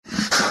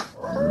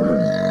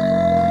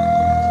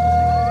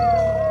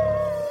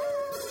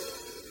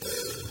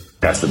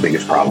that's the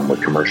biggest problem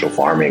with commercial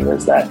farming,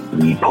 is that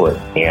we put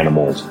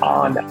animals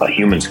on a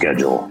human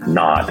schedule,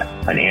 not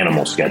an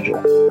animal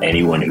schedule.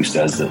 Anyone who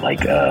says that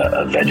like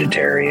a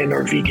vegetarian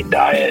or vegan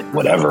diet,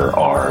 whatever,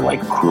 are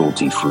like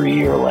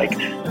cruelty-free or like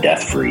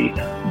death-free,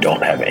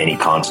 don't have any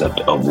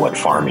concept of what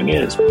farming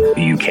is.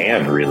 You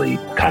can really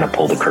kind of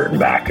pull the curtain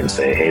back and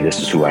say, hey, this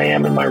is who I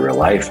am in my real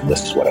life, and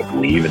this is what I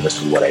believe, and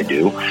this is what I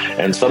do.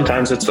 And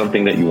sometimes it's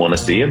something that you want to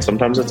see, and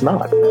sometimes it's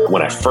not.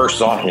 When I first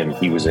saw him,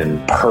 he was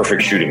in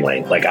perfect shooting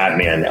lane. Like,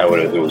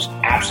 it was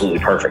absolutely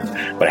perfect.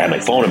 But I had my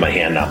phone in my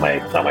hand, not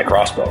my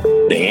crossbow.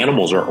 The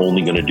animals are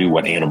only going to do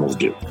what animals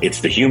do.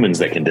 It's the humans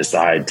that can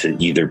decide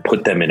to either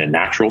put them in a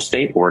natural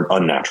state or an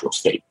unnatural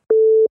state.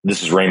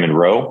 This is Raymond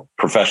Rowe,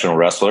 professional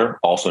wrestler,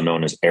 also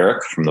known as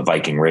Erik from the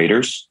Viking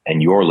Raiders,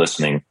 and you're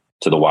listening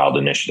to The Wild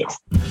Initiative.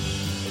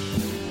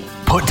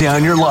 Put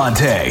down your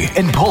latte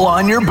and pull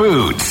on your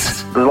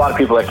boots. There's a lot of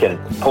people that can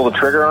pull the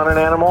trigger on an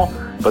animal,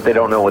 but they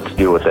don't know what to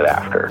do with it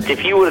after.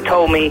 If you would have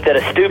told me that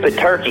a stupid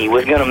turkey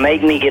was going to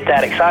make me get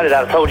that excited,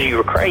 I'd have told you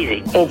were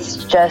crazy.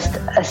 It's just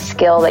a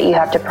skill that you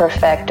have to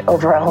perfect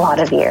over a lot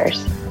of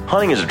years.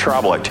 Hunting is a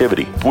tribal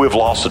activity. We've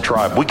lost the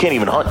tribe. We can't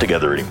even hunt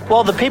together anymore.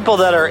 Well, the people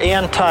that are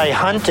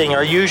anti-hunting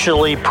are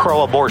usually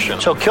pro-abortion.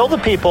 So kill the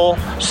people,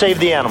 save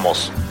the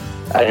animals.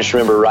 I just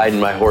remember riding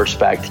my horse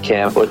back to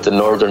camp with the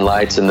northern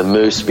lights and the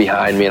moose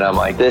behind me, and I'm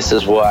like, this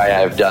is why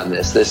I've done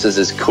this. This is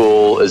as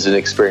cool as an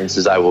experience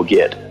as I will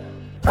get.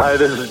 Hi,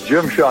 this is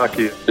Jim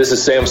Shockey. This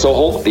is Sam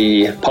Soholt,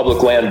 the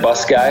public land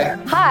bus guy.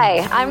 Hi,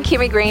 I'm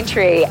Kimmy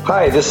Greentree.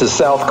 Hi, this is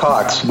South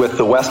Cox with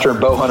the Western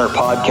Bowhunter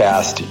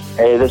Podcast.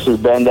 Hey, this is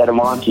Ben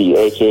Dedamonte,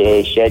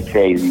 a.k.a. Shed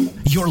Crazy.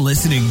 You're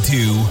listening to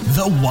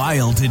The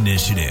Wild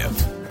Initiative.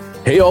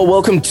 Hey, all,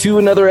 welcome to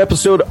another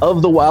episode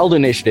of The Wild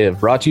Initiative,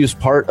 brought to you as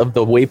part of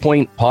the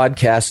Waypoint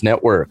Podcast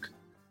Network.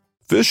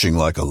 Fishing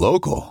like a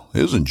local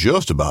isn't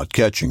just about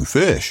catching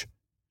fish.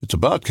 It's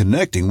about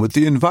connecting with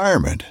the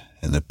environment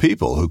and the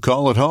people who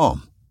call it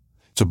home.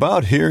 It's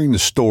about hearing the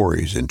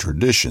stories and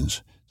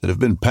traditions that have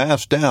been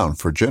passed down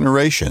for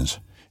generations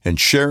and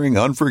sharing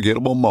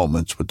unforgettable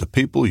moments with the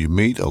people you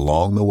meet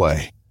along the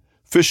way.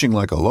 Fishing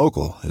like a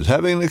local is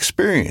having an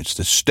experience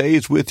that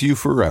stays with you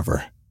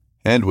forever.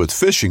 And with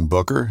Fishing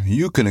Booker,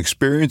 you can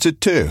experience it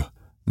too,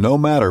 no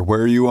matter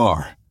where you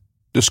are.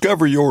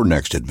 Discover your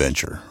next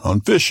adventure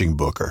on Fishing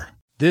Booker.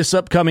 This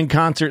upcoming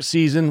concert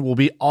season will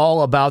be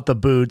all about the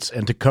boots,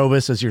 and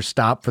Tecovas is your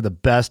stop for the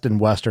best in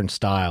Western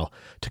style.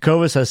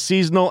 Tecovas has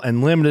seasonal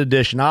and limited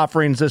edition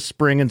offerings this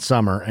spring and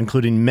summer,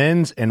 including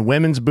men's and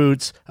women's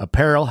boots,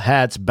 apparel,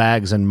 hats,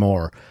 bags, and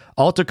more.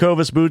 All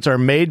Tecovas boots are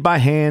made by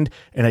hand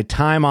in a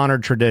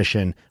time-honored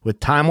tradition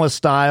with timeless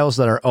styles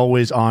that are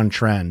always on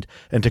trend.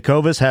 And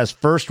Tecovas has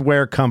first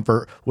wear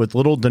comfort with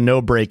little to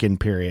no break-in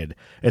period.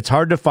 It's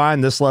hard to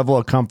find this level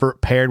of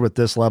comfort paired with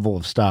this level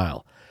of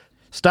style.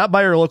 Stop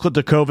by your local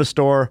Tecovas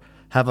store,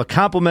 have a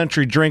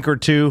complimentary drink or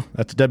two,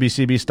 that's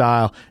WCB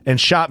style, and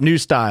shop new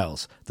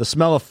styles. The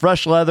smell of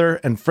fresh leather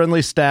and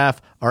friendly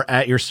staff are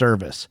at your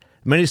service.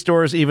 Many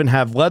stores even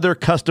have leather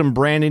custom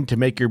branding to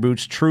make your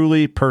boots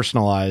truly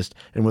personalized.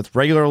 And with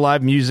regular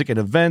live music and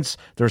events,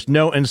 there's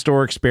no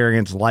in-store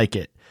experience like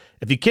it.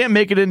 If you can't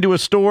make it into a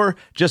store,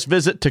 just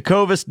visit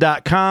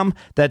tecovas.com.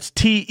 That's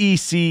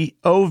TECOVAS.com.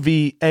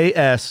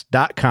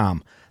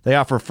 They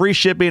offer free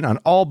shipping on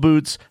all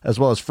boots, as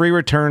well as free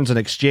returns and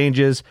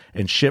exchanges,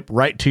 and ship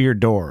right to your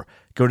door.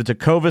 Go to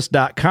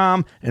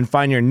tecovas.com and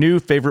find your new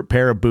favorite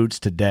pair of boots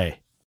today.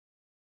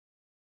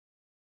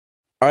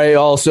 All right,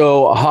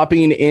 also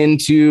hopping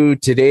into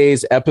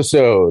today's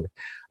episode,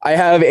 I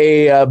have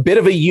a bit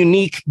of a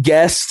unique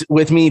guest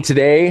with me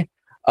today.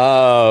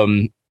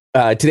 Today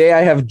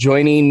I have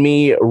joining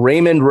me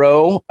Raymond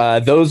Rowe.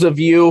 Those of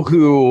you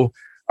who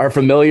are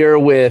familiar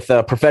with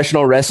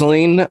professional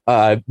wrestling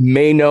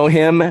may know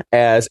him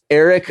as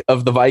Erik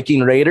of the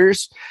Viking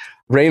Raiders.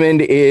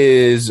 Raymond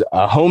is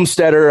a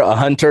homesteader, a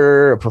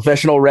hunter, a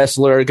professional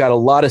wrestler, got a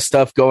lot of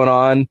stuff going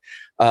on,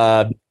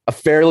 a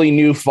fairly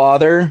new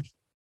father,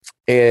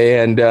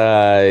 and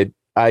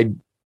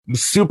I'm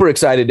super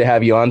excited to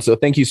have you on. So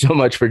thank you so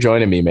much for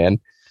joining me, man.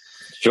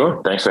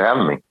 Sure. Thanks for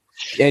having me.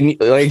 And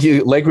like we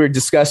were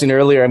discussing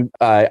earlier,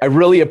 I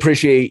really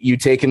appreciate you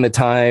taking the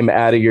time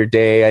out of your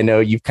day. I know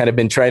you've kind of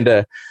been trying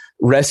to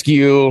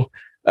rescue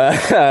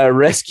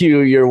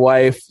your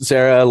wife,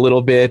 Sarah, a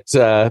little bit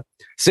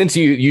since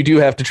you do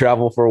have to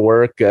travel for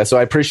work. So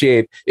I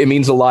appreciate it.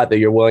 Means a lot that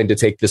you're willing to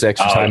take this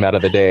extra time out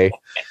of the day.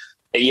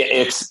 Yeah,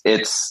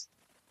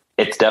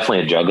 it's definitely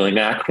a juggling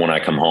act when I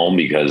come home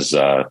because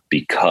of,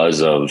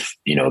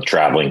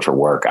 traveling for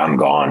work. I'm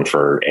gone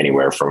for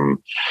anywhere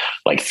from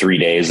like 3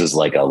 days is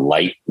like a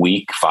light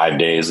week. 5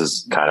 days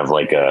is kind of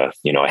like a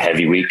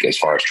heavy week as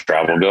far as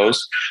travel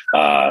goes.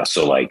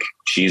 So like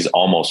she's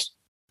almost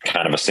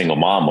kind of a single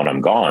mom when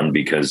I'm gone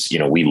because,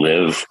 we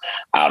live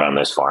out on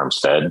this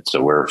farmstead.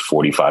 So we're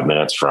 45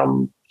 minutes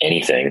from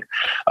anything.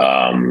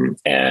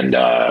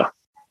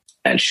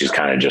 And she's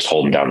kind of just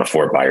holding down the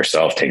fort by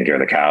herself, taking care of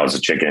the cows, the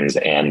chickens,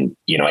 and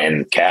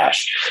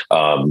cash.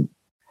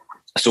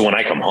 So when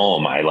I come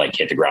home, I like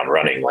hit the ground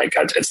running. Like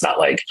it's not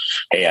like,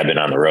 hey, I've been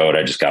on the road,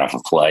 I just got off a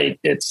flight.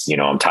 It's,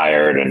 I'm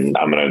tired and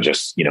I'm going to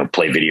just,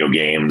 play video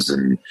games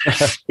and,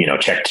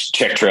 check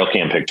trail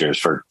cam pictures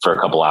for a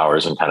couple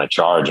hours and kind of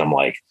charge. I'm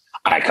like,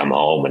 I come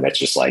home and it's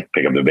just like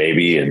pick up the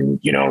baby and,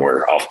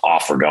 we're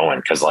off we're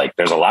going. Cause like,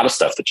 there's a lot of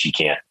stuff that she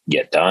can't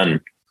get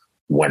done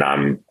when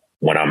I'm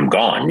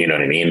gone. You know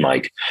what I mean?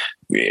 Like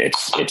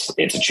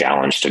it's a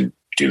challenge to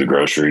do the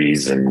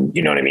groceries and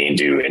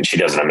and she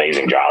does an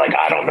amazing job. Like,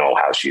 I don't know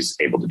how she's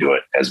able to do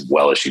it as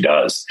well as she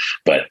does,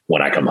 but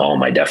when I come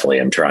home, I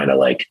definitely am trying to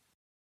like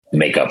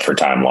make up for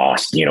time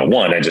lost.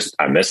 One,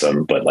 I miss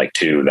them, but like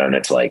two, then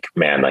it's like,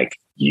 man, like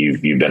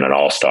you've been an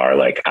all-star.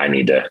 Like I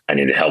need to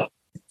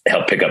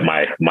help pick up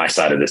my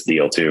side of this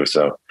deal too.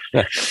 So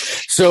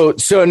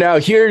now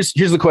here's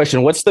the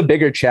question. What's the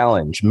bigger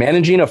challenge,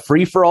 managing a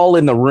free for all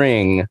in the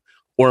ring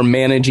or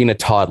managing a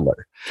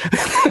toddler?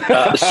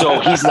 So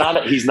he's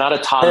not a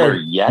toddler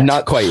yet.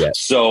 Not quite yet.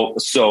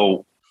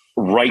 So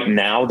right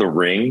now the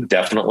ring,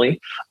 definitely.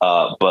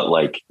 But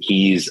like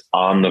he's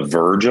on the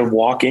verge of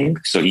walking.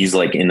 So he's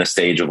like in the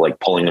stage of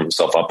like pulling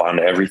himself up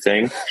onto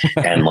everything.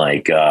 And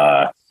like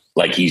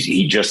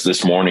he just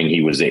this morning,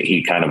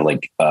 he kind of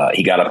like,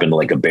 he got up into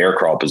like a bear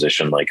crawl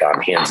position, like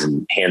on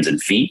hands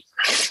and feet.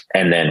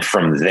 And then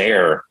from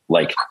there,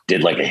 like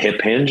did like a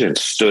hip hinge and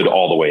stood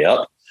all the way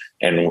up.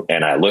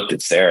 And I looked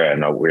at Sarah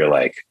and we were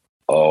like,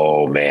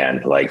 oh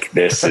man, like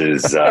this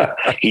is,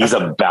 he's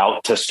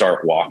about to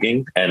start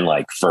walking. And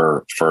like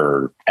for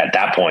at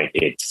that point,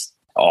 it's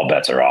all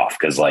bets are off.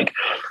 Cause like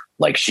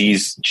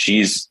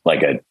she's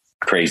like a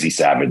crazy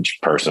savage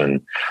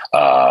person,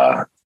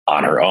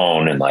 on her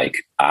own. And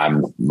like,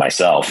 I'm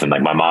myself. And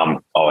like, my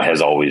mom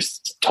has always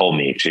told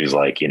me, she's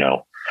like,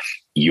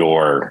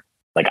 you're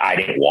like, I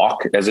didn't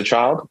walk as a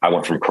child. I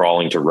went from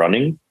crawling to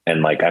running.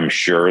 And like, I'm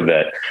sure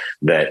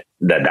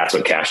that's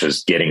what Cash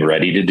is getting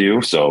ready to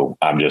do. So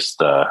I'm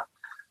just,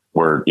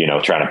 we're,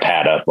 trying to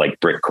pad up like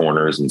brick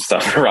corners and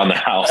stuff around the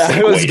house. Like,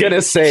 I was going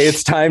to say,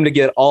 it's time to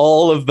get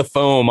all of the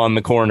foam on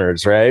the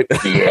corners, right?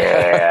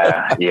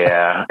 Yeah.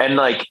 Yeah. And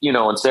like,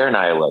 and Sarah and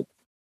I like,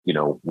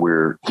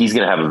 he's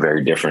going to have a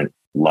very different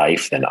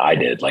life than I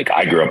did. Like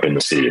I grew up in the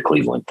city of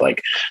Cleveland.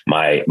 Like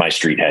my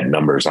street had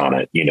numbers on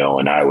it,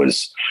 and I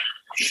was,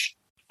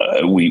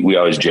 we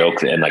always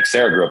joke, and like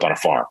Sarah grew up on a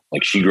farm.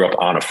 Like she grew up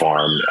on a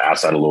farm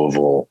outside of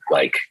Louisville.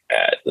 Like,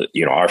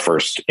 our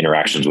first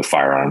interactions with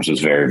firearms was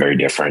very, very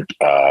different.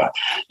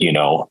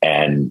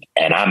 And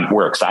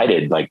we're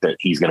excited like that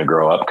he's going to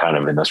grow up kind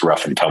of in this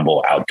rough and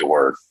tumble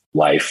outdoor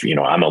life.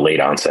 I'm a late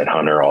onset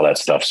hunter, all that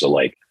stuff. So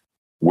like,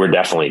 we're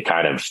definitely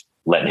kind of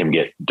letting him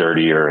get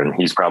dirtier, and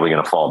he's probably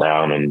going to fall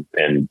down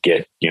and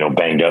get,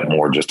 banged up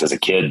more just as a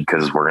kid,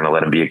 because we're going to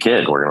let him be a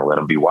kid. We're going to let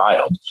him be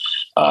wild.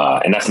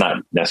 And that's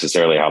not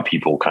necessarily how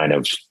people kind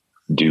of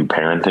do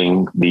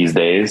parenting these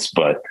days.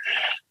 But,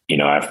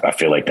 I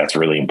feel like that's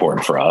really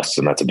important for us.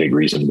 And that's a big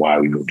reason why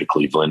we moved to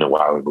Cleveland and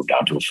why we moved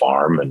down to a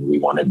farm. And we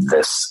wanted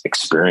this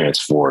experience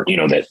for,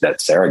 that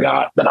Sarah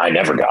got, that I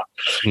never got.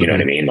 You know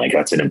what I mean? Like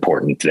that's an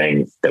important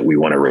thing, that we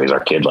want to raise our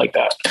kid like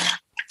that.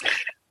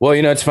 Well,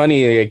 it's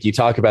funny, like you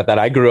talk about that.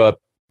 I grew up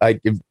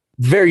in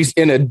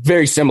a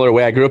very similar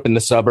way. I grew up in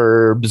the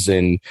suburbs,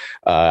 and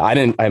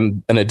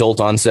I'm an adult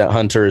onset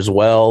hunter as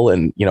well.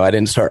 And, I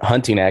didn't start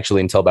hunting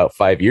actually until about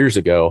 5 years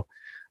ago.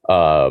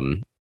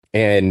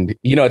 And,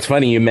 it's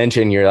funny you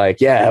mentioned, you're like,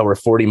 yeah, we're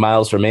 40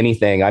 miles from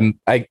anything.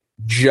 I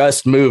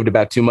just moved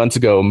about 2 months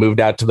ago,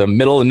 moved out to the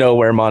middle of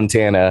nowhere,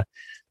 Montana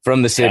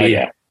from the city,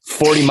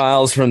 40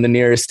 miles from the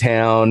nearest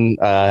town.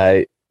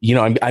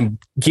 I'm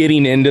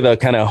getting into the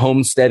kind of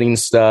homesteading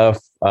stuff,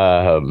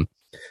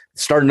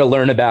 starting to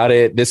learn about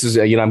it. This is,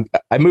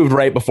 I moved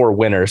right before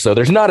winter, so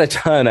there's not a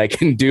ton I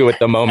can do at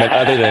the moment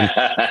other than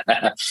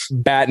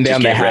batten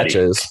down the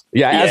hatches.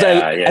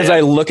 As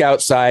I look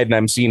outside and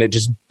I'm seeing it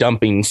just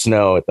dumping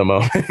snow at the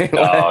moment.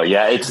 Oh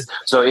yeah.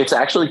 It's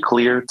actually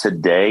clear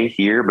today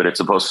here, but it's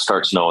supposed to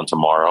start snowing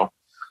tomorrow.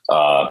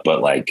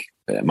 But like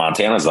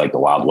Montana's like the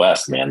Wild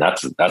West, man.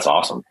 That's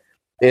awesome.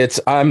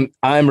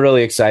 I'm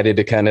really excited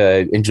to kind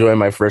of enjoy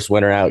my first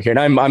winter out here.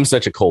 And I'm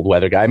such a cold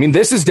weather guy. I mean,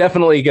 this is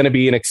definitely going to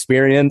be an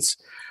experience.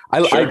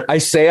 I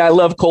say I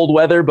love cold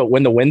weather, but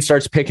when the wind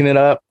starts picking it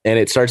up and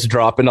it starts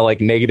dropping to like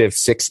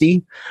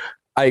 -60,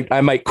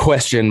 I might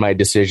question my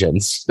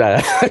decisions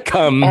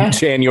come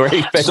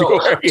January,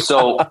 February.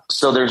 So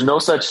there's no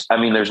such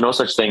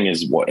thing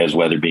as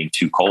weather being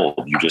too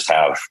cold. You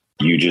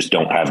just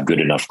don't have good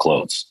enough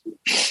clothes.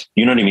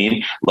 You know what I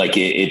mean? Like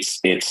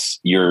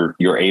you're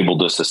able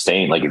to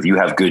sustain, like if you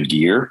have good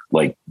gear,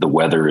 like the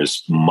weather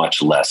is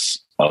much less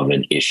of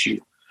an issue.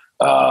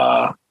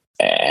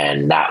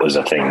 And that was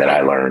a thing that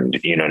I learned,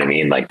 you know what I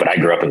mean? Like, but I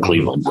grew up in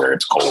Cleveland where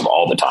it's cold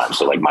all the time.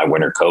 So like my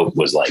winter coat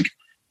was like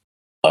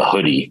a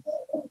hoodie.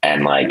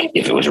 And like,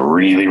 if it was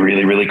really,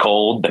 really, really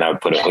cold, then I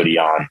would put a hoodie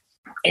on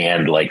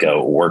and like a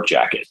work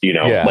jacket,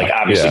 like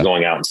obviously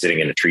going out and sitting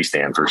in a tree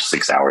stand for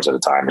 6 hours at a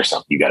time or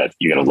something, you gotta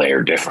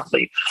layer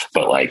differently.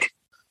 But like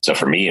So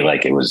for me,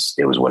 like it was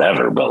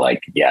whatever, but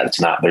like, yeah,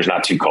 there's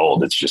not too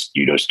cold. It's just,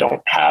 you just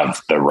don't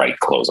have the right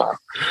clothes on.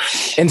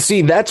 And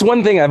see, that's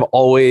one thing I've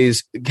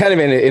always kind of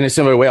in a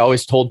similar way,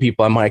 always told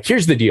people. I'm like,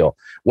 here's the deal.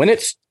 When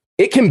it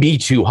can be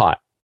too hot.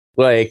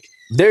 Like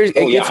it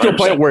gets to a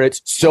point where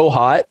it's so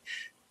hot.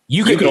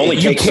 You can only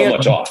take so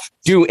much off.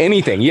 Do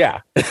anything.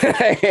 Yeah.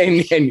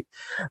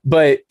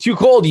 But too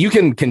cold, you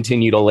can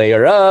continue to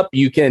layer up.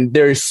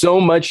 There's so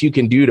much you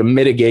can do to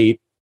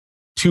mitigate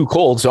too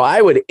cold. So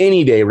I would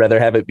any day rather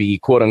have it be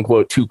quote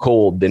unquote too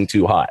cold than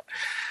too hot.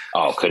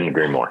 Oh, couldn't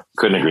agree more.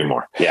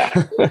 Yeah.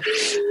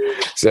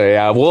 So,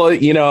 yeah, well,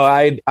 you know,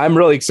 I'm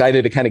really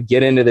excited to kind of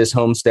get into this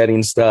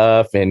homesteading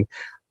stuff. And,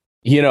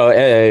 you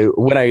know,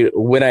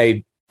 when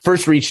I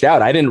first reached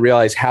out, I didn't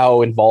realize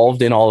how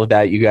involved in all of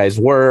that you guys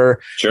were.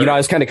 Sure. You know, I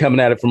was kind of coming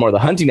at it from more the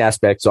hunting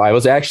aspect. So I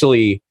was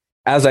actually,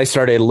 as I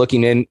started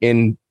looking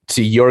into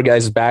your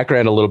guys'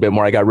 background a little bit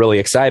more, I got really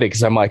excited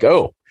because I'm like,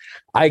 oh,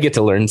 I get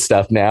to learn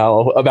stuff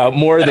now about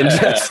more than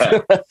just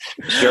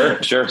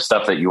sure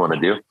stuff that you want to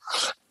do.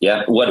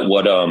 Yeah.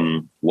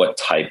 What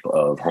type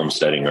of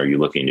homesteading are you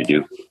looking to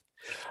do?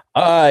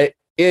 I'm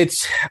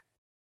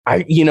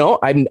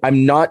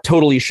not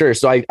totally sure.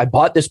 So I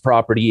bought this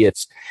property.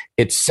 It's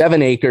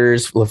 7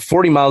 acres,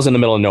 40 miles in the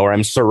middle of nowhere.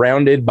 I'm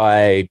surrounded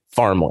by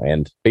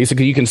farmland.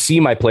 Basically, you can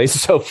see my place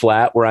is so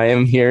flat where I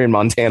am here in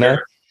Montana.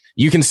 Sure.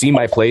 You can see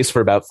my place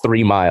for about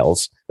 3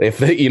 miles. If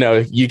you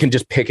know, you can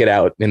just pick it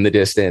out in the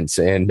distance.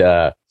 And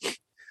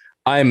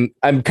I'm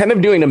kind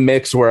of doing a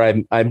mix where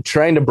I'm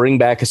trying to bring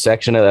back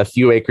a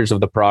few acres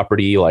of the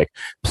property, like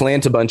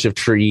plant a bunch of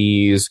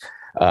trees.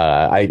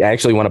 I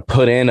actually want to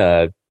put in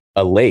a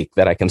lake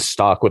that I can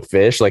stock with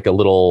fish, like a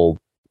little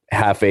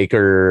 1/2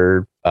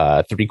 acre,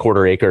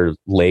 3/4 acre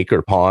lake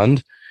or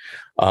pond.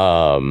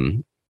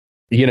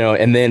 You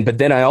know, but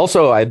then I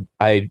also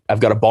I've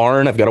got a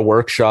barn, I've got a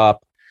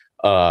workshop.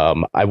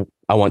 I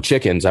want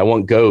chickens. I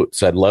want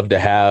goats. I'd love to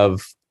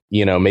have,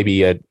 you know,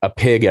 maybe a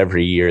pig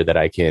every year that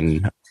I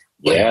can.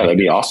 Yeah, that'd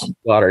be awesome.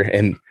 Slaughter.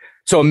 And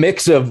so a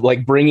mix of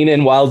like bringing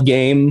in wild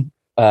game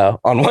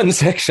on one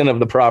section of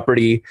the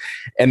property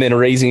and then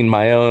raising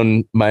my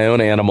own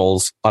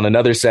animals on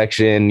another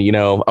section. You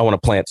know, I want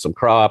to plant some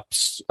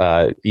crops,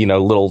 you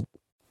know,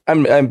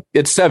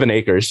 it's 7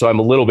 acres. So I'm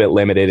a little bit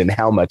limited in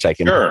how much I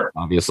can, plant,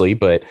 obviously,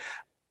 but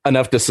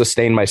enough to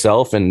sustain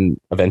myself and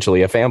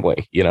eventually a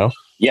family, you know?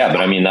 Yeah. But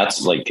I mean,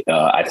 that's like,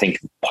 I think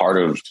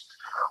part of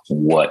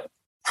what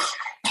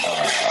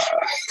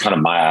kind of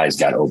my eyes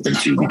got open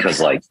to, because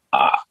like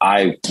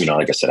you know,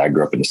 like I said, I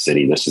grew up in the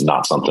city. This is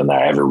not something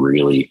that I ever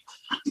really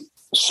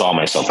saw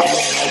myself doing.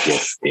 Like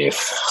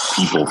if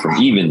people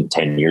from even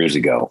 10 years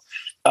ago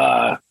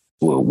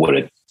would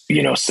have,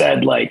 you know,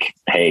 said like,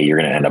 hey, you're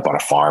going to end up on a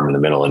farm in the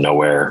middle of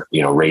nowhere,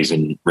 you know,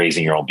 raising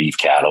your own beef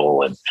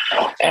cattle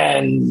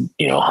and,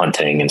 you know,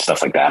 hunting and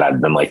stuff like that. I've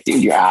been like,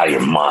 dude, you're out of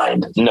your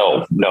mind.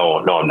 No,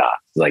 I'm not.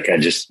 Like, I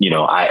just, you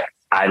know,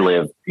 I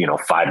live, you know,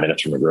 5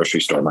 minutes from a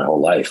grocery store my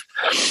whole life.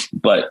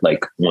 But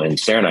like when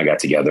Sarah and I got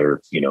together,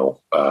 you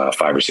know, 5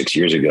 or 6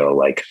 years ago,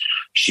 like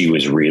she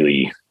was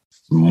really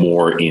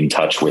more in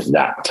touch with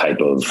that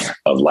type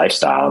of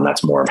lifestyle. And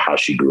that's more of how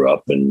she grew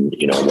up and,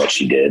 you know, what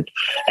she did.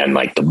 And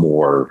like the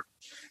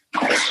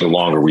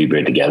longer we've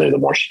been together, the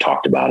more she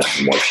talked about it,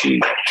 the more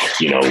she,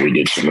 you know, we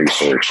did some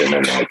research and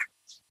then like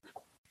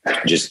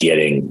just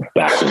getting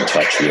back in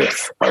touch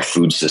with our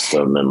food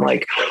system and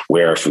like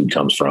where our food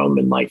comes from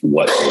and like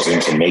what goes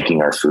into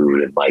making our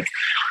food and like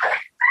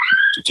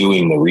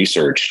doing the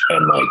research.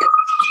 And like,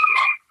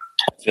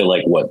 I feel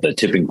like what the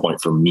tipping point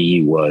for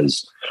me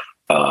was,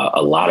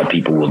 a lot of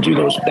people will do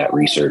that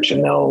research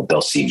and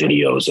they'll see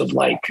videos of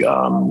like, you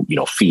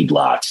know,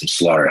 feedlots and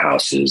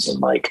slaughterhouses and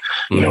like,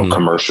 you know,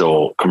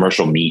 commercial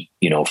meat,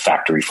 you know,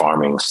 factory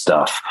farming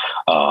stuff.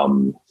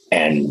 And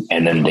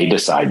then they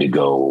decide to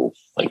go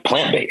like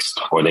plant-based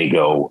or they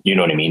go, you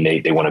know what I mean?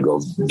 They want to go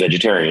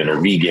vegetarian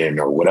or vegan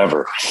or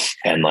whatever.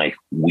 And like,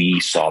 we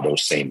saw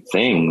those same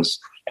things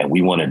and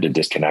we wanted to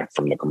disconnect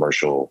from the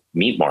commercial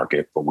meat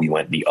market, but we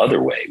went the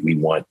other way. We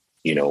want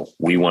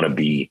to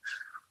be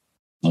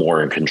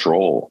more in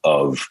control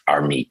of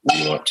our meat.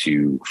 We want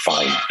to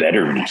find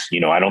better meat.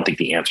 You know, I don't think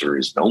the answer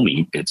is no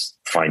meat. It's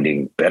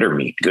finding better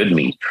meat, good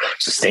meat,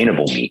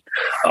 sustainable meat.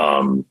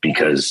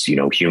 Because, you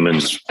know,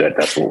 humans,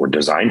 that's what we're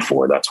designed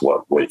for. That's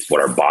what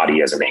our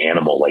body as an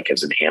animal, like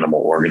as an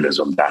animal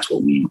organism, that's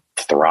what we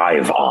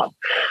thrive on.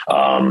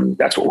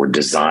 That's what we're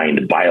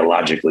designed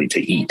biologically to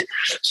eat.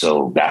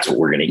 So that's what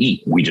we're going to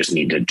eat. We just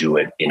need to do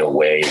it in a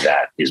way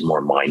that is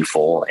more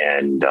mindful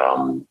and,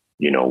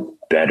 you know,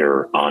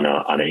 better on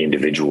an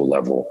individual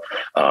level.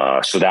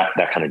 So that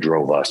kind of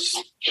drove us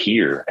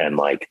here. And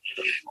like,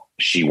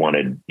 she was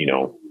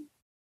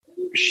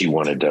the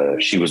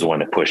one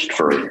that pushed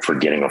for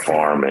getting a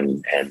farm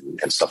and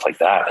stuff like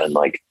that. And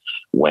like,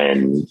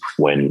 when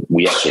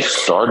we actually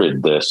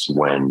started this,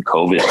 when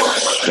COVID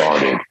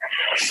started,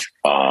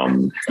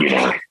 you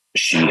know,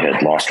 she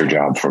had lost her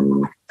job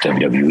from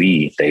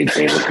WWE. They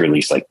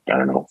released like, I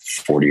don't know,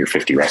 40 or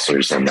 50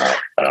 wrestlers in that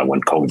when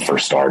COVID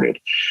first started.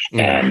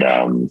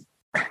 And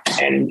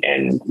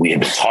and we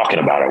had been talking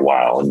about it a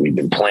while, and we've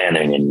been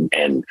planning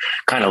and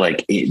kind of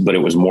like, but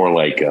it was more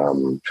like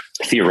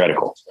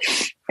theoretical.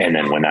 And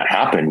then when that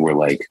happened, we're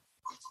like,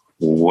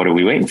 what are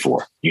we waiting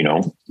for? You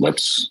know,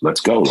 let's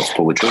go, let's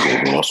pull the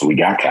trigger. You know, so we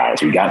got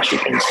cows, we got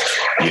chickens.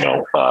 You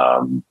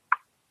know,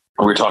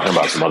 we're talking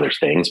about some other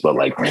things, but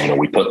like, you know,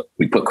 we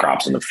put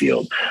crops in the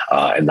field,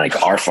 and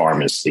like our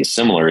farm is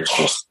similar. It's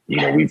just, you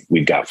know,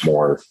 we've got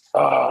more.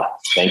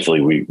 Thankfully,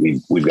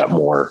 we've got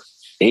more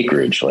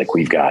acreage. Like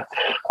we've got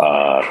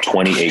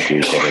 20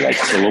 acres that are like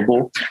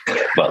tillable,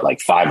 but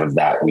like 5 of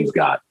that we've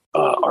got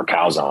our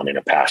cows on in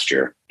a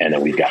pasture, and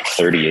then we've got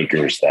 30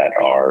 acres that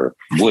are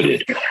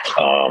wooded,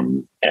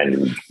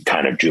 and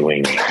kind of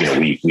doing, you know,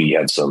 we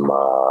had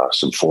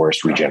some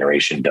forest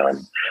regeneration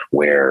done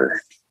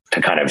where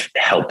to kind of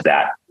help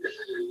that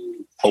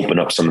open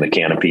up some of the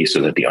canopy so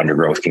that the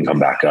undergrowth can come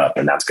back up.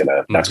 And that's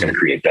gonna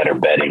create better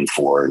bedding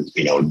for,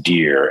 you know,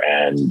 deer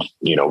and,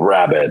 you know,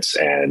 rabbits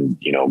and,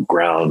 you know,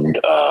 ground,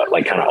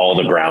 like kind of all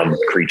the ground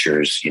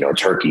creatures, you know,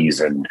 turkeys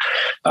and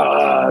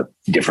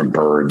different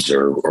birds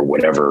or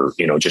whatever,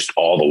 you know, just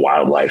all the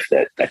wildlife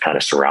that kind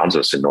of surrounds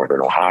us in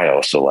Northern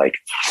Ohio. So like,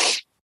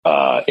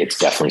 it's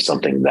definitely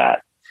something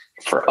that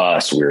for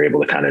us, we were able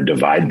to kind of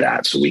divide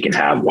that so we can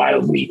have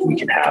wild meat. We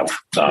can have,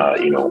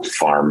 you know,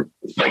 farm,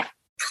 like,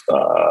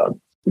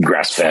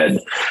 grass-fed,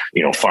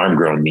 you know,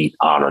 farm-grown meat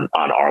on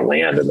our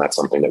land, and that's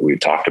something that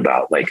we've talked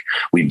about. Like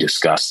we've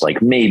discussed,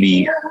 like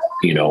maybe,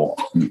 you know,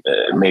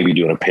 maybe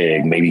doing a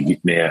pig, maybe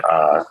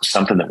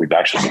something that we've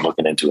actually been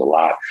looking into a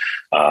lot,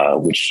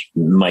 which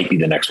might be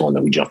the next one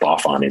that we jump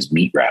off on is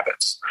meat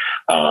rabbits,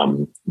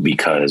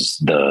 because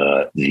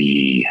the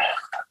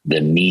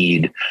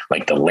need,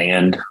 like the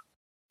land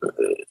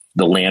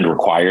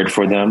required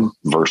for them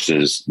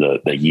versus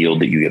the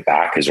yield that you get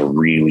back is a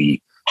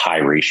really high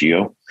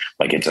ratio.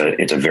 Like it's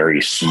a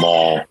very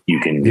small, you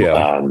can,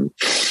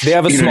 they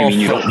have a small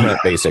footprint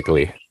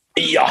basically.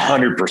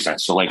 100%.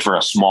 So like for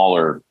a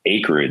smaller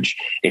acreage,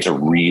 it's a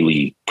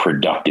really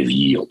productive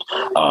yield.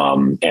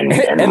 And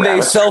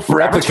they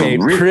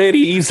self-replicate pretty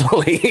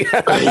easily.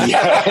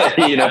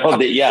 Yeah, you know,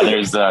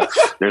 there's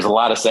a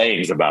lot of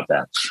sayings about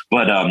that,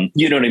 but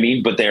you know what I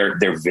mean? But they're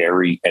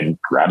very, and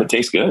rabbit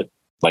tastes good.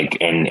 Like,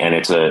 and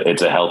it's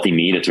a healthy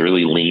meat. It's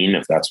really lean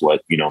if that's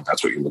what, you know,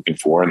 that's what you're looking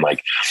for. And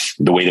like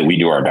the way that we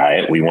do our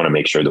diet, we want to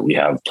make sure that we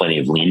have plenty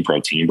of lean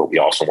protein, but we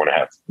also want to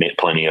have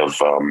plenty of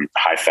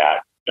high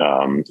fat,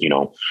 you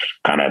know,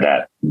 kind of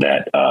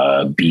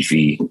that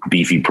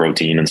beefy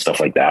protein and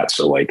stuff like that.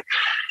 So like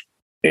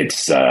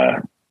it's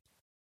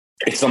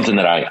something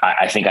that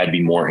I think I'd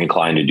be more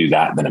inclined to do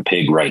that than a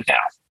pig right now.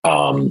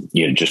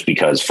 You know, just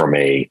because from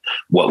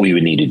what we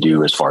would need to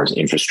do as far as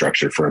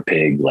infrastructure for a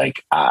pig,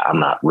 like I'm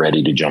not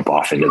ready to jump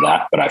off into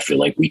that, but I feel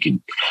like we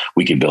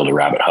could build a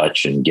rabbit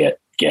hutch and get,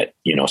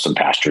 you know, some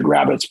pastured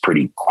rabbits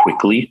pretty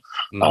quickly,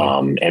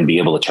 and be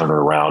able to turn it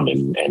around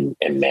and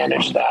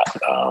manage that.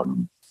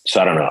 So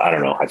I don't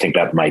know. I think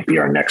that might be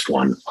our next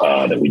one,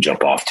 that we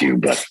jump off to,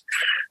 but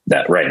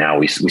that right now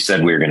we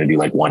said we were going to do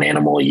like one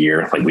animal a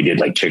year. Like we did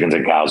like chickens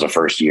and cows the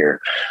first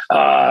year.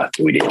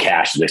 We did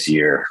cash this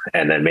year,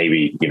 and then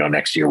maybe, you know,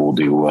 next year we'll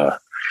do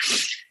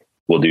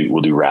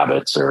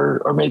rabbits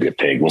or maybe a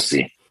pig. We'll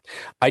see.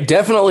 I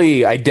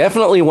definitely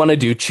want to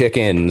do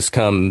chickens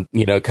come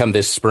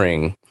this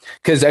spring,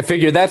 because I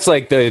figure that's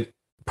like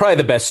probably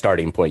the best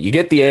starting point. You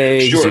get the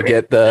eggs, sure. You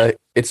get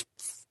it's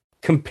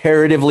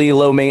comparatively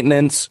low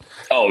maintenance.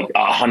 Oh,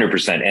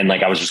 100%. And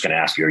like, I was just going to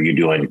ask you, are you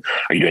doing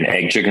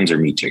egg chickens or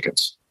meat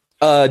chickens?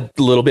 A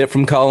little bit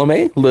from column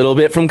A, a little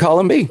bit from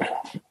column B.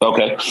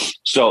 Okay.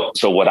 So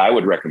what I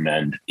would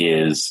recommend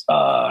is,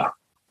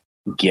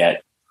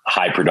 get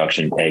high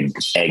production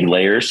egg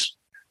layers.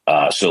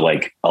 So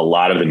like a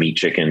lot of the meat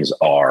chickens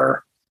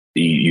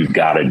you've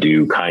got to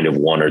do kind of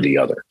one or the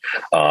other.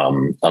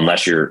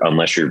 Unless you're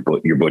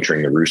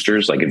butchering the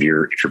roosters. Like if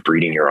you're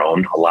breeding your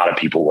own, what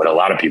a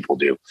lot of people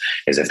do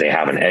is if they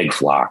have an egg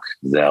flock,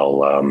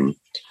 they'll,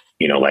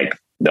 you know, like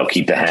they'll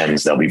keep the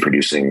hens, they'll be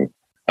producing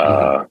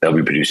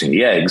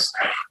the eggs.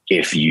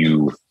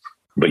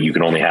 But you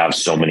can only have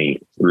so many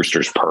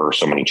roosters per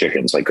so many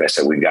chickens. Like I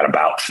said, we've got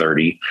about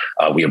 30.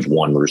 We have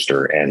one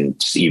rooster, and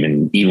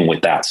even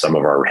with that, some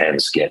of our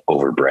hens get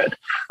overbred.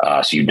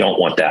 So you don't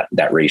want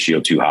that ratio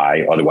too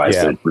high. Otherwise,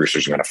 the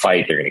roosters are going to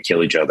fight. They're going to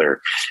kill each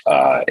other.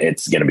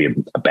 It's going to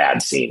be a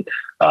bad scene.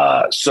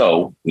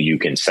 So you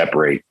can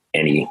separate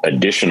any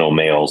additional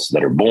males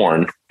that are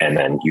born, and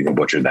then you can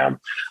butcher them.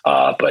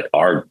 But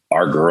our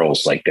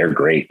girls, like, they're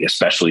great,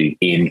 especially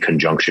in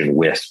conjunction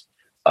with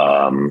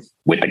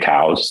the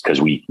cows, because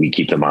we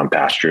keep them on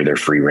pasture. They're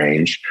free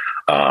range.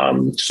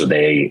 So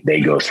they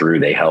go through,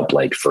 they help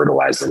like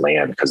fertilize the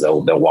land, because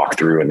they'll walk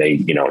through and they,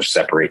 you know,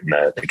 separating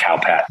the cow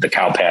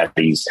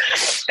patties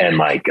and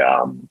like,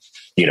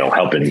 you know,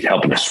 helping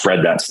to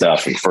spread that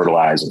stuff and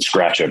fertilize and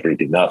scratch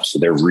everything up. So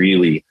they're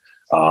really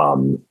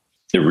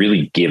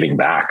giving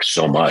back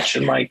so much.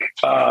 And like,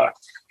 I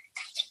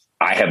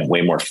have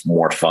way more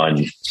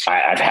fun.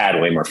 I've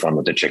had way more fun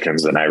with the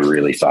chickens than I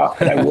really thought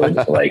that I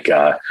would. Like,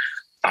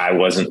 I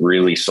wasn't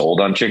really sold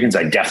on chickens.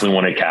 I definitely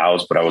wanted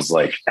cows, but I was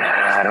like,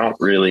 I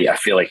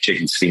feel like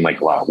chickens seem like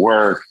a lot of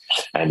work,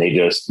 and they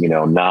just,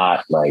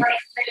 not like,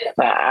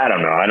 I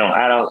don't know.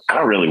 I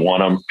don't really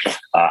want them.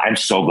 I'm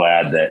so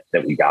glad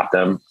that we got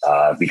them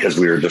because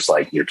we were just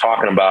like, you're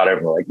talking about it.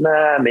 And we're like,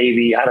 nah,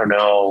 maybe, I don't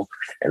know.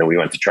 And then we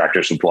went to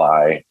Tractor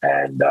Supply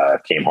and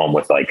came home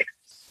with like,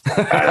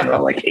 I don't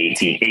know, like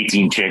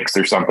 18 chicks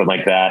or something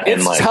like that. It's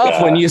and like,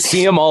 tough when you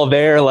see them all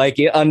there, like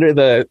under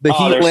the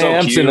heat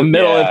lamps in the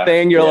middle of the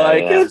thing. You're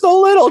it's the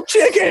little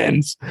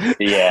chickens.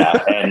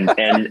 Yeah.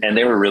 And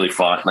they were really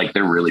fun. Like,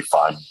 they're really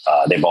fun.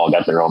 They've all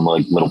got their own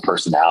like little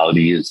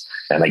personalities,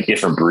 and like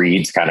different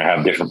breeds kind of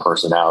have different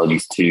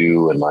personalities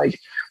too. And like,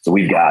 so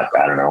we've got,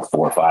 I don't know,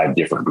 4 or 5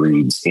 different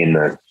breeds in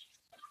the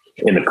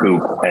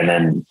coop. And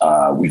then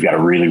we've got a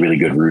really, really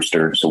good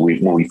rooster. So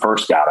when we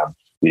first got them,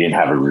 we didn't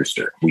have a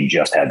rooster. We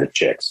just had the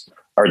chicks,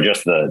 or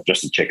just the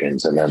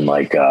chickens. And then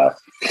like,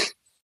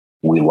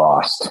 we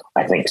lost,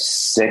 I think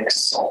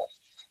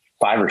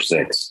 5 or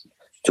 6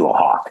 to a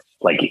hawk,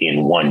 like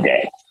in one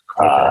day.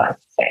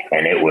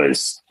 And it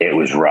was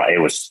rough.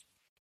 It was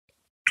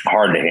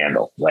hard to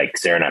handle. Like,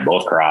 Sarah and I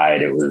both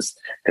cried. It was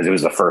because it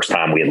was the first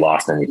time we had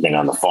lost anything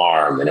on the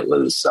farm, and it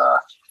was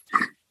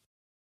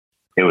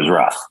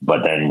rough.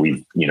 But then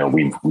we've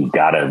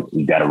got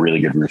a really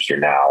good rooster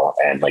now,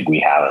 and like, we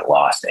haven't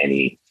lost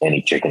any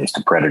chickens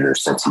to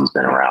predators since he's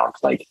been around.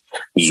 Like,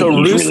 so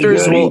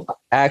roosters really will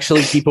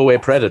actually keep away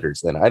predators.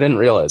 Then I didn't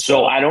realize.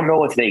 So I don't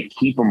know if they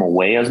keep them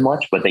away as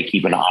much, but they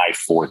keep an eye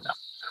for them.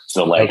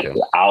 So like,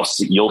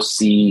 you'll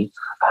see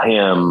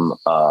him,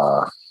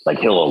 like,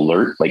 he'll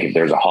alert, like if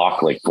there's a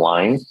hawk like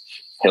flying,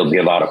 he'll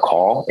give out a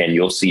call, and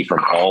you'll see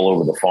from all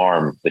over the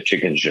farm, the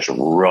chickens just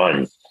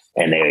run.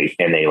 And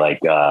they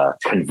like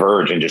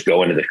converge and just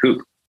go into the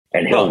coop,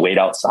 and he'll wait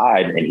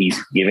outside, and he's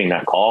giving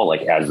that call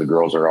like as the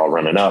girls are all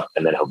running up,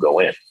 and then he'll go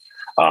in.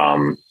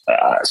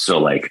 So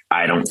like,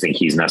 I don't think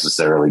he's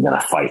necessarily going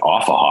to fight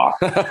off a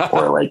hawk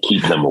or like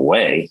keep them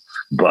away,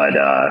 but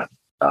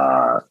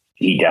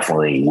he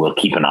definitely will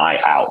keep an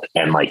eye out.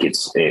 And like,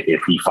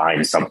 if he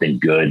finds something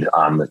good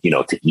on the,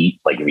 to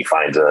eat, like if he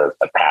finds a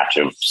patch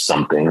of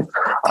something,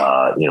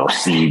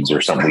 seeds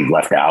or something we've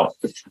left out,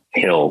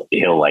 he'll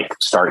like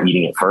start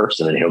eating it first,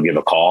 and then he'll give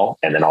a call.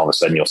 And then all of a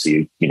sudden you'll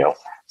see,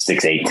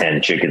 6, 8,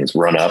 10 chickens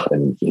run up,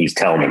 and he's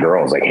telling the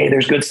girls like, hey,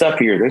 there's good stuff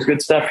here. There's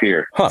good stuff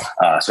here.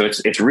 Huh. So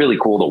it's really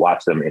cool to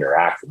watch them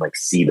interact and like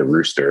see the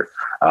rooster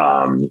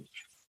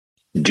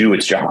do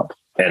its job.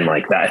 And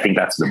like that, I think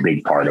that's the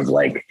big part of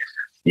like,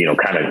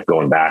 kind of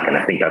going back. And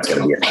I think that's going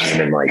to be a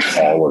theme in like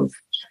all of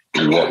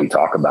what we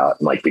talk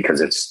about. Like, because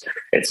it's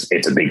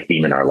a big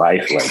theme in our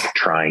life, like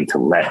trying to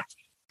let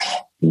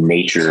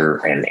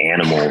nature and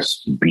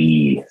animals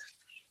be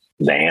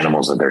the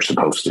animals that they're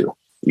supposed to,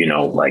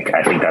 like,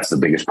 I think that's the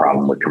biggest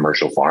problem with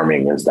commercial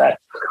farming, is that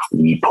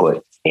we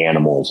put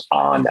animals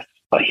on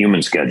a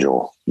human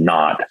schedule,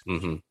 not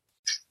an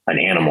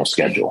animal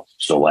schedule.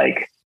 So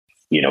like,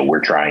 we're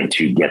trying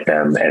to get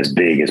them as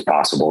big as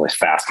possible, as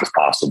fast as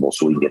possible,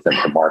 so we can get them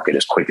to market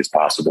as quick as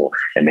possible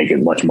and make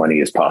as much money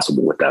as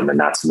possible with them. And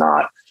that's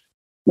not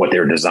what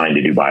they're designed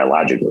to do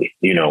biologically,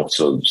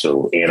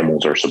 so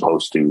animals are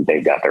supposed to,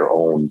 they've got their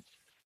own,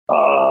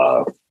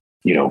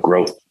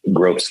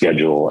 growth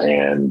schedule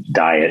and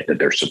diet that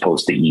they're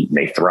supposed to eat and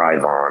they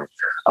thrive on.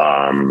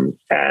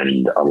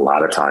 And a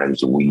lot of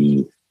times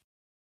we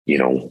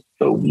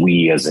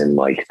as in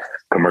like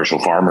commercial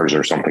farmers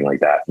or something like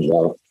that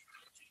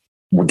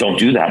don't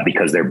do that,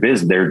 because they're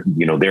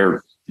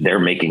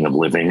making a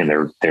living, and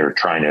they're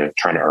trying to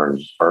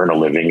earn a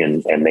living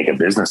and make a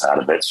business out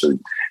of it. So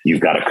you've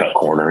got to cut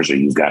corners, or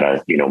you've got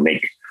to,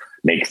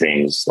 make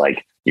things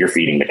like you're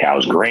feeding the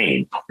cows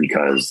grain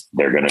because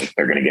they're going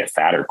to get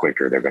fatter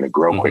quicker. They're going to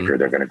grow quicker.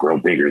 They're going to grow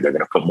bigger. They're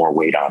going to put more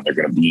weight on. They're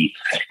going to be,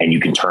 and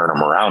you can turn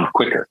them around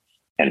quicker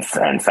and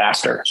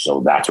faster.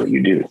 So that's what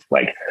you do.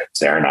 Like,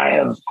 Sarah and I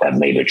have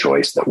made a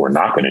choice that we're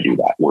not going to do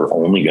that. We're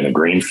only going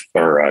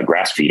to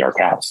grass feed our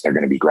cows. They're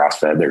going to be grass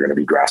fed. They're going to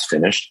be grass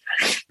finished.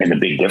 And the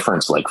big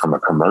difference, like from a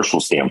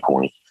commercial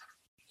standpoint,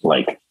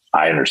 like,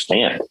 I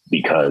understand,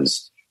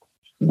 because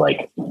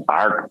like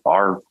our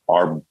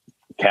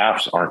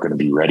calves aren't going to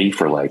be ready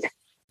for like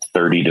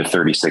 30 to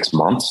 36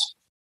 months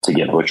to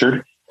get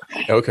butchered.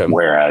 Okay.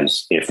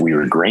 Whereas if we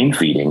were grain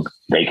feeding,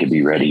 they could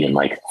be ready in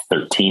like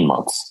 13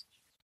 months.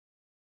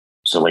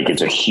 So like,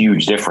 it's a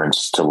huge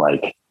difference to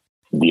like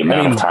the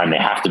amount of time they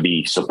have to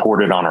be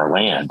supported on our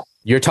land.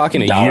 You're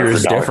talking a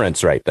year's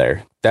difference right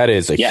there. That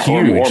is a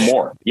huge or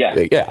more. Yeah.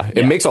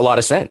 It makes a lot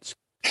of sense.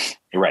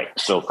 Right.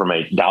 So from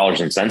a dollars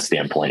and cents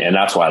standpoint, and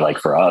that's why, like,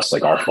 for us,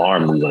 like our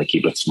farm, we want to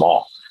keep it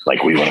small.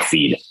 Like, we want to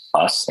feed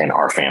us and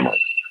our family.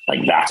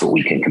 Like, that's what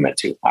we can commit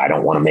to. I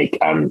don't want to make,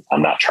 I'm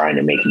not trying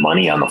to make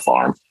money on the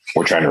farm.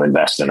 We're trying to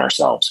invest in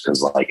ourselves,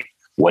 because like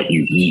what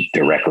you eat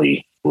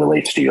directly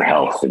relates to your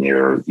health and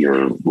your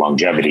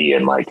longevity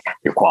and like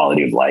your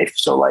quality of life.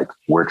 So like,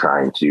 we're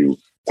trying to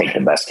take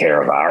the best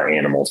care of our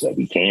animals that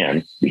we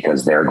can,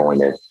 because they're going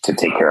to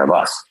take care of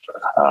us.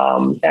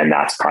 And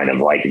that's kind of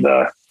like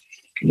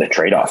the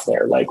trade-off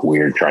there. Like,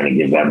 we're trying to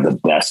give them the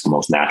best,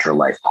 most natural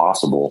life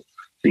possible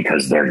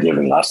because they're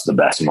giving us the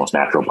best, most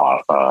natural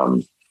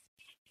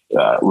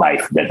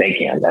life that they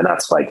can. And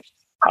that's like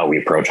how we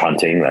approach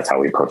hunting. That's how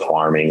we approach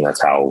farming.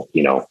 That's how,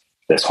 you know,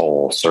 this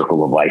whole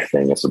circle of life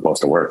thing is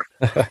supposed to work.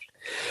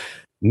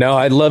 No,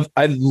 I love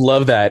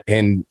that.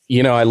 And,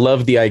 you know, I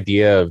love the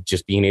idea of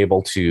just being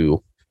able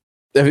to,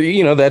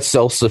 you know, that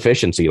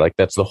self-sufficiency. Like,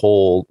 that's the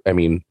whole, I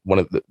mean, one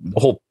of the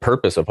whole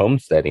purpose of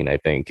homesteading, I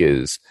think,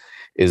 is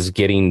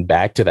getting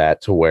back to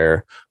that, to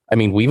where, I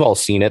mean, we've all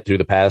seen it through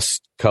the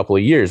past couple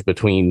of years,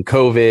 between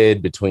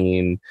COVID,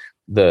 between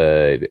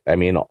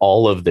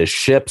all of the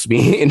ships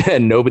being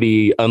and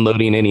nobody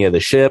unloading any of the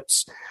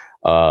ships.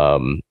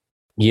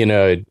 You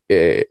know,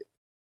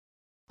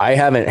 I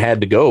haven't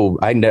had to go.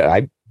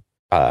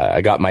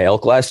 I got my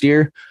elk last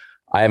year.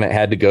 I haven't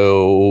had to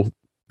go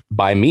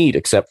buy meat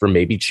except for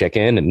maybe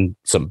chicken and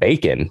some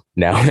bacon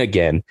now and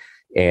again.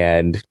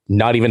 And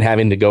not even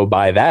having to go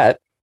buy that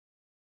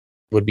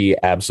would be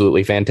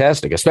absolutely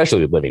fantastic,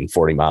 especially living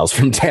 40 miles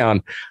from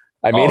town.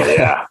 I mean,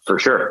 yeah, for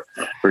sure.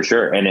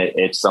 And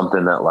it's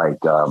something that, like,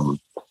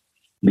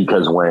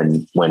 because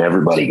when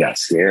everybody got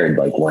scared,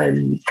 like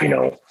when, you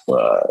know,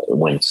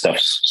 when stuff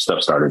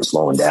started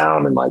slowing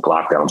down and like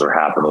lockdowns are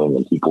happening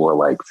and people were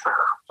like,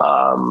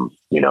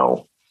 you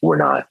know, we're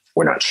not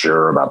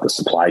sure about the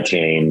supply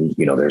chain,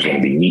 you know, there's going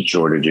to be meat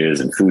shortages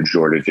and food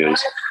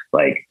shortages.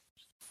 Like,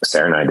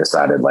 Sarah and I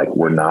decided, like,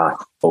 we're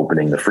not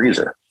opening the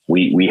freezer.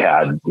 We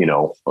had, you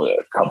know, a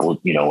couple,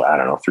 you know, I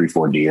don't know,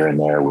 3-4 deer in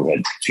there. We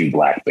had 2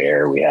 black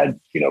bear. We had,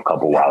 you know, a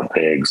couple wild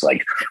pigs.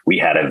 Like, we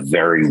had a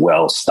very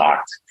well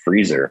stocked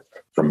freezer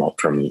from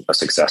a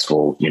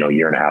successful, you know,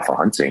 year and a half of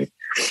hunting.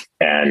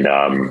 And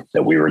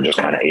that we were just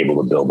kind of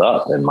able to build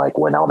up. And like,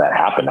 when all that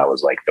happened, I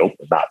was like, nope,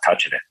 not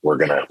touching it. We're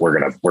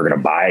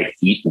gonna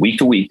eat week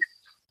to week,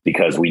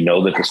 because we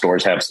know that the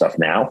stores have stuff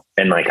now.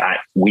 And like,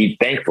 we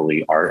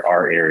thankfully,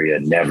 our area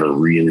never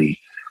really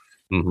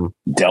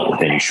dealt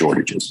with any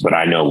shortages, but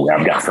I know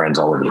I've got friends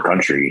all over the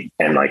country,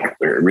 and like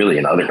really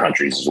in other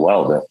countries as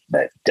well,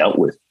 that dealt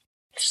with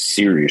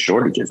serious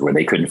shortages where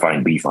they couldn't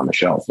find beef on the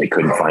shelf. They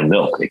couldn't find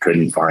milk. They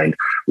couldn't find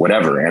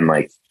whatever. And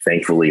like,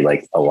 thankfully,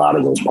 like, a lot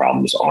of those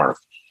problems aren't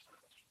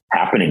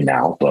happening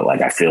now. But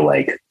like, I feel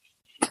like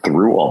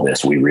through all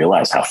this, we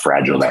realized how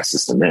fragile that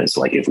system is.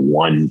 Like, if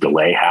one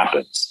delay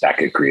happens, that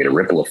could create a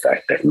ripple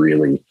effect that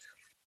really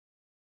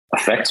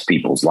affects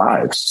people's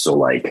lives. So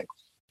like,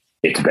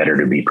 it's better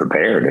to be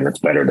prepared, and it's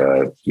better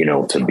to, you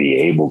know, to be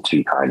able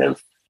to kind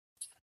of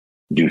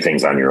do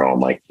things on your own,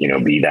 like, you know,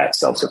 be that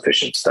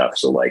self-sufficient stuff.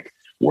 So like,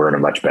 we're in a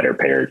much better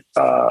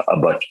a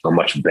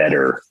much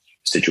better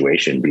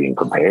situation being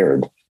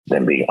prepared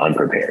than being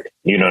unprepared.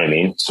 You know what I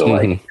mean? So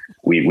like,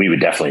 we would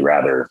definitely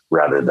rather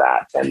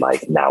that. And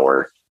like, now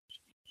we're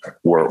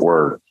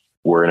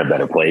in a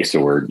better place. So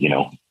we're, you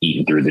know,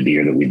 eating through the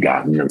deer that we've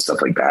gotten and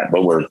stuff like that.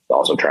 But we're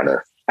also trying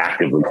to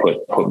actively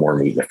put more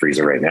meat in the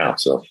freezer right now.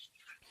 So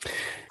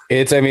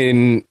it's, I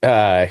mean,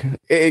 as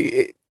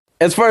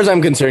far as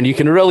I'm concerned, you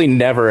can really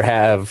never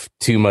have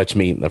too much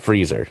meat in the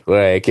freezer.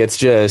 Like, it's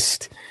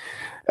just,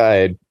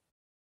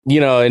 you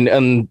know,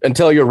 and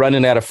until you're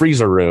running out of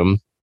freezer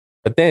room,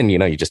 but then, you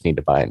know, you just need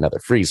to buy another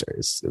freezer.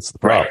 It's the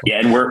problem. Right. Yeah.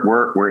 And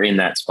we're in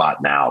that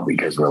spot now,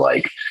 because we're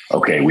like,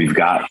 okay, we've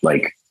got,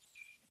 like,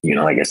 you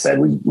know, like I said,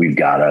 we've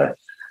got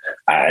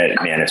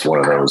man, it's one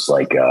of those,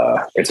 like,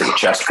 it's a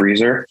chest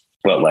freezer.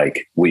 But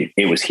like,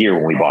 it was here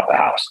when we bought the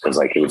house, because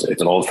like,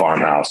 it's an old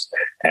farmhouse,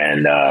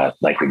 and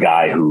like, the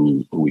guy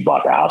who we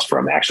bought the house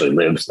from actually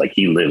lives like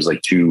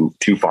two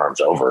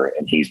farms over,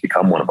 and he's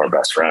become one of our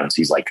best friends.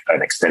 He's like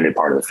an extended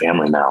part of the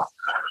family now,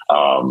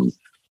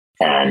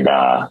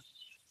 and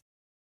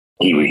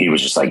he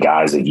was just like,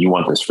 guys, if you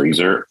want this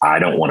freezer, I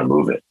don't want to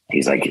move it.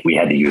 He's like, we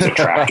had to use a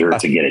tractor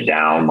to get it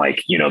down,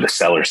 like, you know, the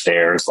cellar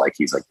stairs. Like,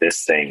 he's like,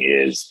 this thing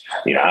is,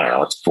 you know, I don't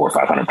know, it's 400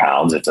 or 500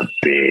 pounds. It's a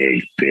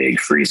big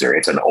freezer.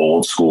 It's an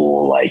old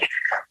school, like,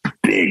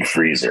 big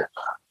freezer.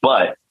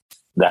 But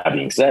that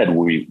being said,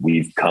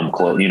 we've come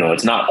close. You know,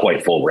 it's not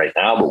quite full right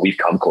now, but we've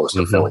come close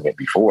to filling it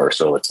before.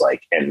 So it's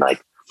like, and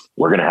like,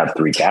 we're gonna have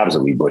 3 calves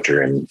that we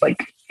butcher in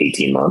like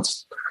 18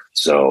 months.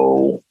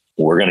 So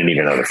we're going to need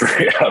another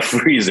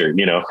freezer,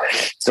 you know?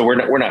 So we're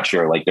not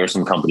sure. Like, there's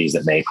some companies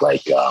that make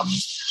like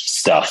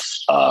stuff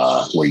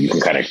where you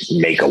can kind of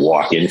make a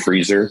walk-in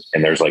freezer,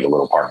 and there's like a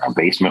little part in our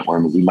basement where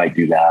we might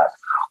do that,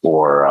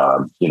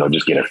 or, you know,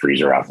 just get a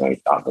freezer out in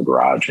the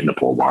garage in the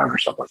pole barn or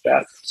something like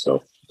that.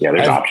 So yeah,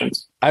 there's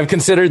options. I've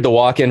considered the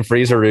walk-in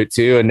freezer route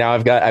too. And now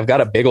I've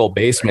got a big old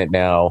basement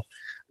now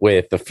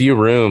with a few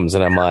rooms,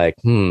 and I'm like,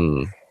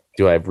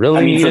 do I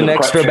really need an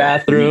extra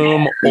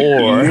bathroom?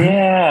 Or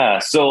yeah.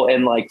 So,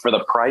 and like, for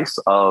the price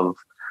of,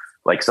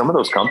 like, some of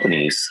those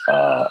companies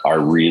are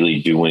really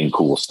doing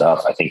cool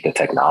stuff. I think the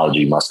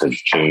technology must have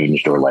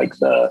changed, or like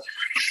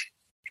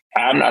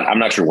I'm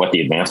not sure what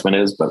the advancement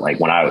is, but like,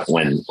 when I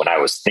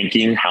was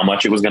thinking how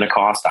much it was going to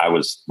cost, I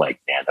was like,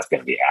 man, that's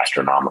going to be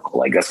astronomical.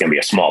 Like, that's going to be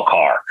a small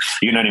car.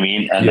 You know what I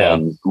mean? And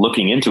then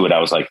looking into it, I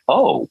was like,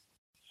 oh,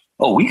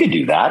 oh, we could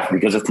do that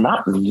because it's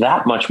not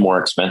that much more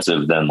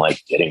expensive than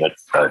like getting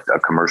a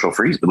commercial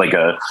freezer, like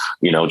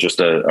just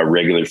a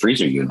regular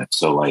freezer unit.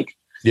 So like,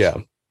 yeah.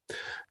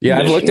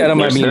 I've looked at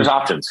them. I mean, there's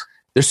options.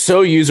 They're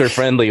so user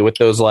friendly with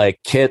those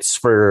like kits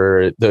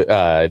for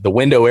the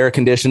window air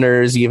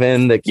conditioners,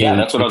 even that.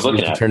 That's what I was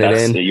looking at. Turn it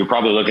in. You're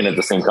probably looking at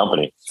the same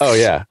company. Oh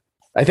yeah.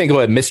 I think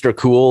Mr.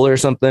 Cool or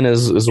something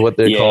is what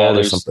they're called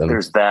or something.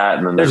 There's that.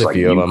 And then there's like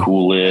You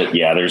Cool It.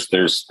 Yeah.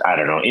 There's, I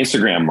don't know,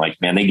 Instagram, like,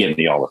 man, they get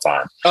me all the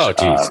time. Oh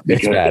geez.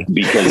 It's bad.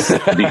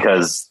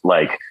 because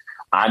like,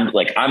 I'm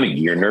a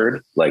gear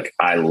nerd. Like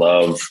I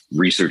love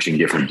researching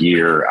different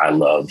gear. I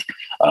love,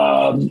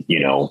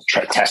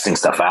 testing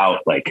stuff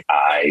out. Like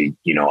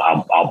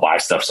I'll buy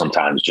stuff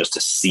sometimes just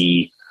to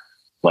see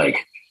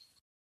like,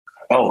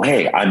 oh,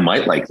 hey, I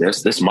might like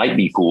this. This might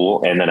be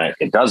cool. And then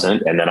it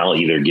doesn't. And then I'll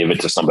either give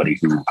it to somebody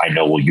who I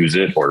know will use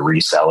it or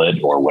resell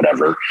it or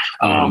whatever.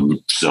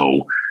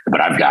 But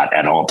I've got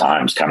at all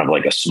times kind of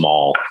like a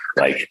small,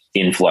 like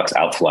influx,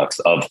 outflux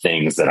of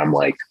things that I'm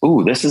like,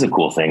 ooh, this is a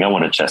cool thing. I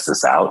want to test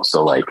this out.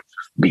 So like,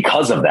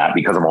 because of that,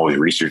 because I'm always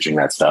researching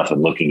that stuff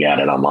and looking at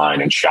it online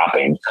and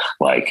shopping,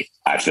 like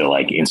I feel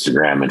like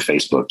Instagram and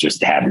Facebook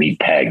just have me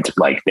pegged.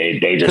 Like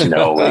they just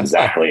know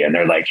exactly. And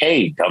they're like,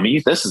 hey,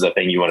 dummy, this is a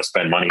thing you want to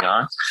spend money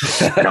on.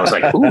 And I was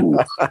like, ooh,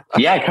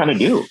 yeah, I kind of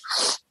do.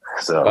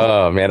 So,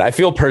 oh man, I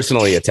feel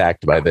personally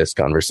attacked by this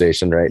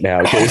conversation right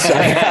now because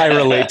I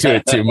relate to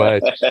it too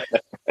much.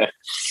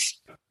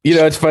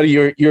 It's funny.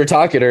 You were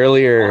talking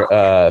earlier,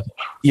 and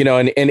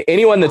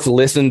anyone that's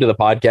listened to the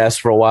podcast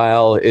for a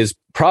while is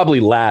probably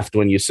laughed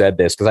when you said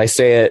this because I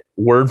say it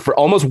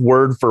almost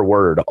word for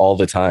word all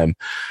the time.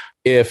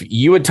 If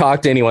you would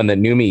talk to anyone that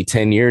knew me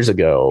 10 years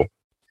ago,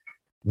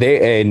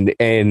 or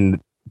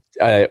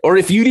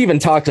if you'd even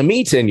talked to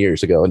me 10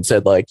 years ago and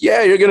said like,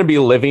 yeah, you're going to be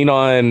living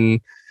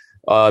on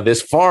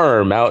this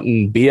farm out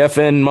in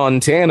BFN,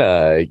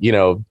 Montana, and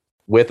you're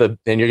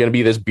going to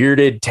be this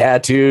bearded,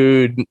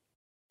 tattooed,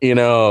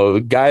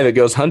 guy that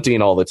goes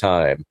hunting all the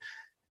time,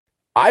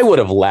 I would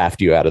have laughed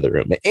you out of the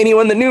room.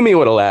 Anyone that knew me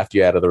would have laughed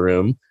you out of the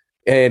room.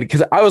 And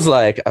because I was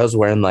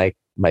wearing like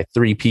my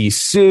 3-piece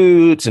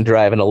suits and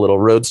driving a little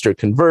roadster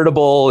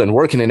convertible and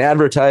working in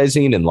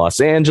advertising in Los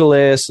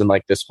Angeles and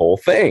like this whole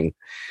thing.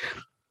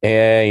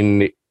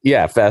 And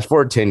yeah, fast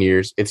forward 10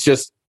 years, it's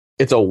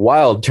a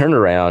wild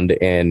turnaround.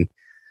 And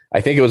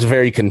I think it was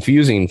very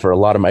confusing for a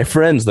lot of my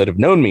friends that have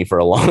known me for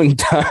a long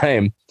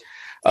time.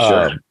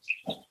 Sure.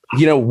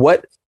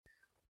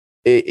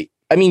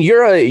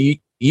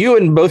 You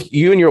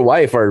and your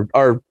wife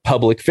are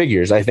public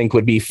figures, I think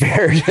would be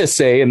fair to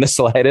say in the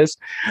slightest.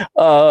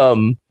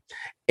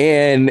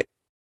 And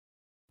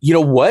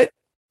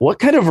what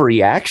kind of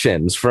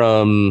reactions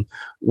from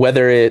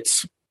whether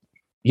it's,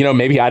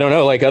 maybe, I don't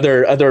know, like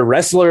other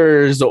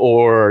wrestlers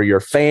or your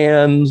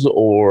fans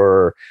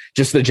or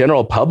just the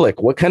general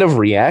public, what kind of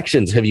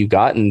reactions have you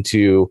gotten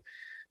to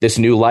this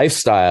new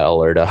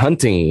lifestyle or to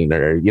hunting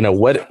or,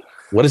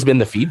 what has been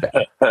the feedback?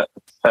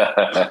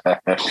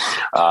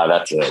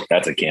 That's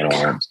a can of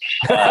worms.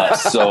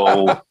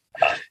 So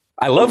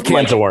I love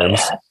cans of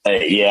worms.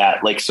 Yeah.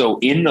 Like, so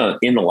in the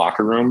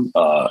locker room,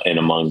 and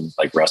among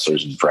like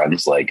wrestlers and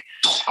friends, like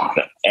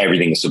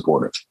everything is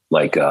supportive.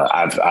 Like,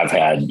 I've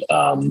had,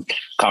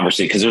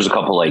 conversations because there's a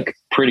couple like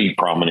pretty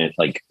prominent,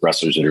 like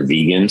wrestlers that are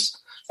vegans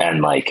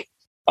and like,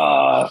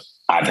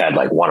 I've had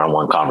like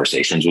one-on-one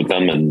conversations with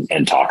them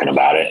and talking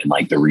about it. And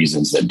like the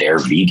reasons that they're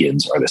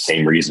vegans are the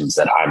same reasons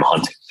that I'm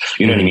hunting.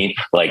 You know what I mean?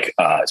 Like,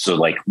 so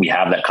like we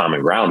have that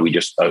common ground. We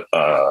just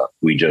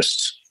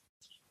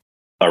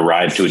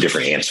arrived to a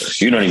different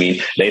answer. You know what I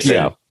mean? They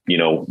said,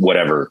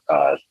 whatever,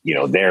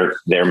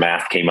 their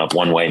math came up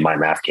one way, my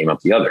math came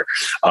up the other.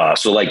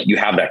 So like you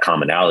have that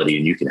commonality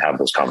and you can have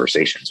those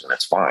conversations and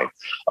that's fine.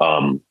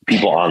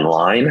 People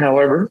online,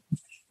 however,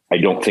 I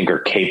don't think are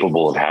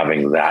capable of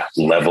having that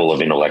level of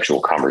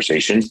intellectual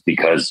conversation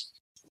because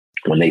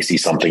when they see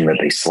something that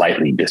they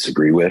slightly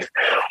disagree with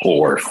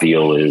or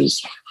feel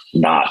is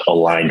not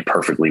aligned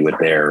perfectly with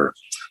their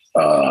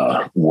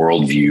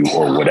worldview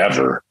or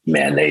whatever,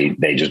 man,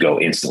 they just go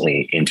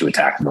instantly into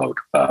attack mode.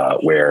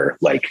 Where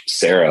like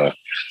Sarah,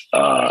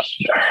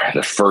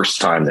 the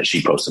first time that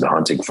she posted a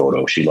hunting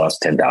photo, she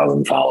lost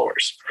 10,000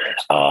 followers.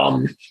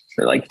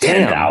 Like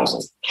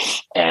 10,000.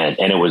 And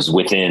it was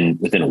within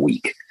a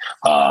week.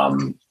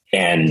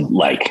 And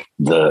like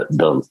the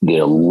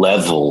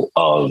level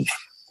of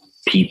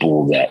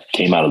people that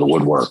came out of the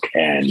woodwork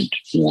and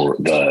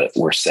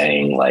were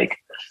saying like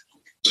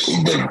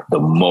the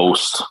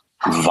most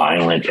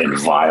violent and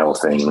vile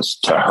things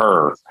to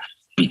her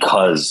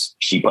because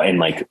and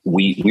like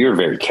we were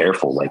very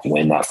careful like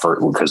when that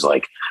first, because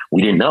like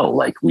we didn't know,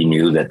 like we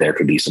knew that there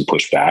could be some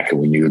pushback and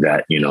we knew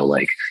that,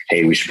 like,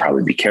 hey, we should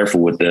probably be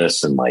careful with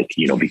this. And like,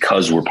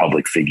 because we're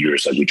public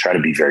figures, like we try to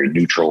be very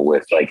neutral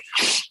with like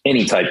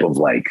any type of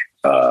like,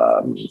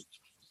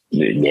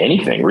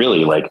 anything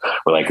really, like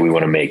we're like, we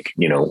want to make,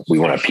 we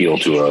want to appeal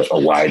to a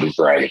wide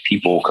variety of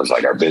people. Cause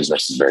like our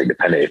business is very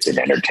dependent. It's in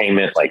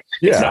entertainment. Like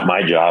it's not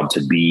my job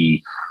to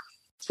be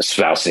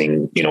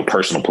espousing,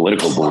 personal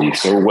political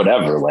beliefs or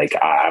whatever. Like,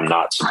 I'm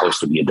not supposed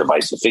to be a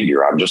divisive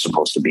figure. I'm just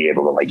supposed to be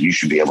able to, like, you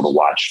should be able to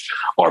watch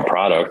our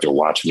product or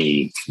watch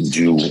me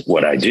do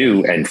what I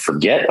do and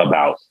forget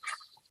about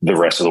the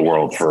rest of the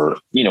world for,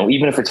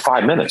 even if it's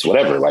 5 minutes,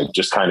 whatever, like,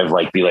 just kind of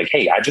like be like,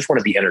 hey, I just want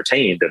to be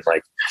entertained, and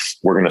like,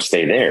 we're going to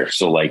stay there.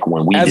 So like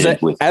when we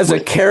as a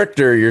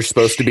character, you're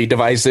supposed to be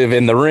divisive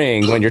in the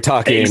ring when you're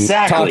talking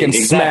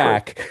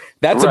smack.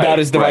 That's about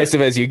as divisive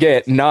as you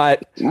get,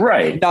 not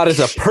as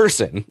a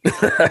person.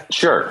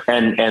 Sure.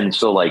 And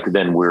so like,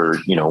 then we're,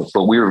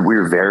 but we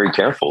were very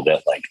careful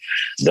that like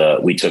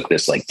we took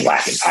this like I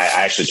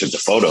actually took the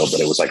photo, but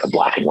it was like a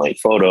black and white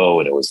photo.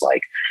 And it was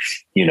like,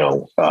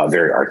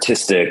 very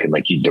artistic, and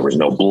like there was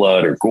no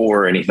blood or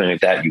gore or anything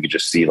like that. You could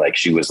just see like,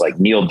 she was like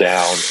kneeled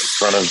down in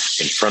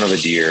front of a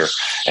deer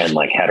and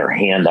like had her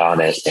hand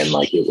on it. And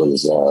like, it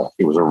was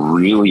a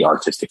really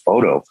artistic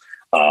photo.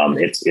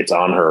 It's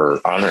on her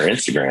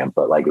Instagram,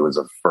 but like, it was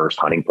the first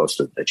hunting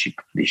post that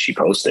she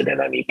posted.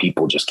 And I mean,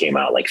 people just came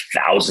out, like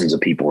thousands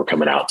of people were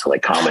coming out to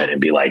like comment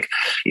and be like,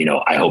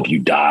 I hope you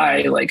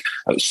die. Like,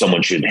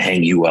 someone should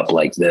hang you up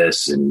like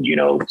this. And,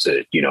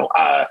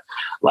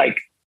 like,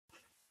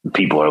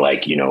 people are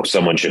like,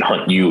 someone should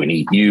hunt you and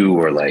eat you,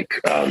 or like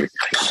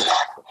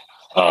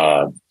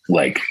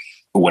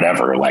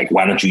whatever, like,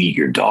 why don't you eat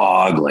your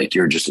dog? Like,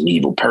 you're just an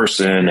evil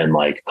person. And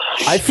like,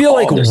 I feel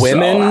like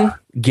women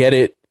get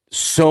it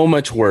so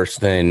much worse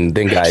than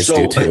guys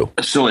do too.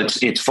 So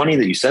it's funny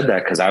that you said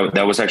that, because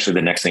that was actually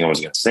the next thing I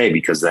was going to say,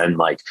 because then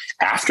like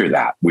after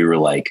that we were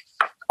like,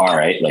 all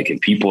right, like,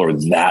 if people are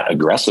that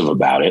aggressive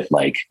about it,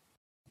 like,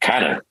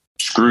 kind of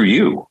screw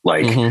you.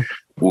 Like,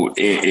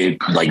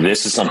 like,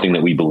 this is something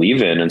that we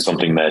believe in and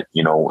something that,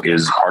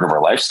 is part of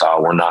our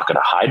lifestyle. We're not going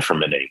to hide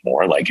from it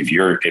anymore. Like,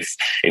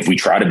 if we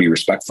try to be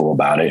respectful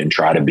about it and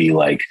try to be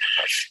like,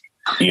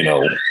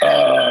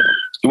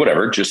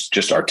 whatever,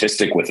 just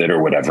artistic with it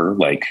or whatever,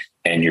 like,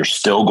 and you're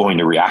still going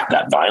to react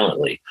that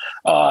violently,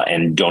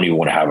 and don't even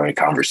want to have any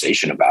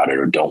conversation about it,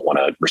 or don't want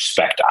to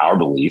respect our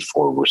belief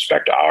or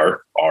respect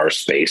our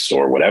space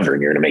or whatever,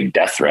 and you're going to make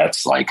death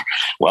threats, like,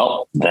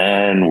 well,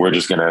 then we're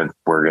going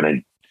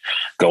to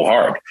go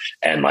hard.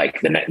 And like,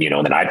 then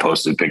I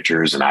posted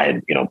pictures and I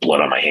had,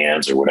 blood on my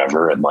hands or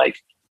whatever. And like,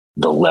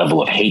 the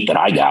level of hate that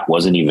I got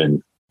wasn't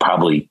even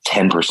probably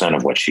 10%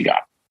 of what she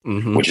got,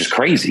 which is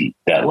crazy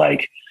that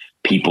like,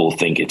 people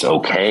think it's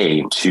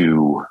okay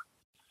to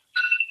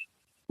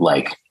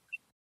like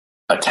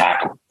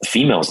attack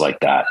females like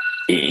that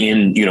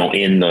in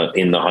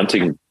the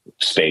hunting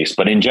space,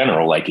 but in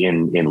general, like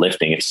in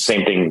lifting, it's the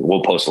same thing.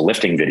 We'll post a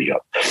lifting video,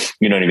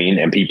 you know what I mean?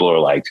 And people are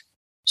like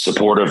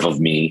supportive of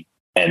me,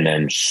 and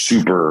then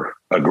super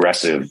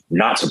aggressive,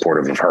 not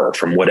supportive of her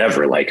from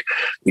whatever, like,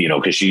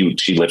 because she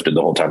lifted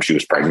the whole time she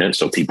was pregnant.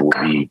 So people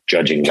would be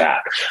judging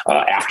that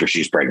after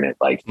she's pregnant.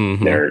 Like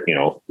they're,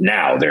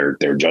 now they're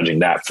judging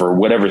that for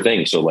whatever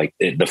thing. So like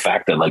the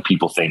fact that like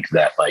people think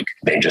that like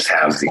they just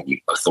have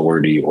the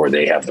authority or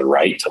they have the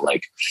right to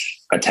like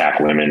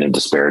attack women and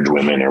disparage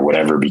women or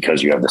whatever,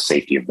 because you have the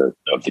safety of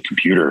the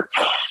computer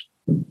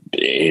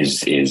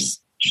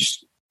is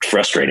just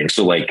frustrating.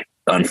 So like,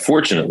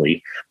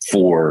 unfortunately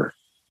for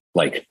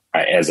like,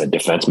 as a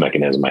defense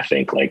mechanism, I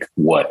think like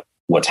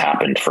what's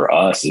happened for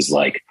us is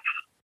like,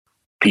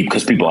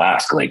 because people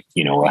ask, like,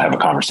 I'll have a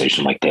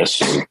conversation like this,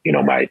 and,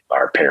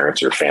 our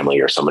parents or family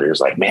or somebody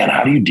was like, man,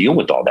 how do you deal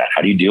with all that?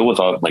 How do you deal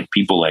with all like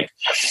people like,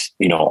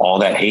 all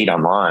that hate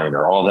online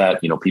or all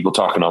that, people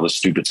talking all this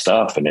stupid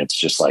stuff. And it's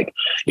just like,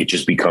 it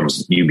just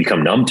becomes, you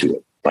become numb to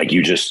it. Like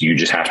you just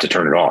have to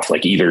turn it off.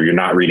 Like either you're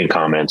not reading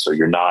comments or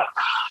you're not,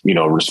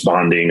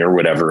 responding or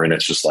whatever. And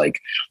it's just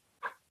like,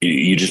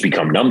 you just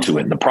become numb to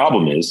it. And the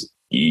problem is,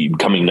 you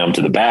becoming numb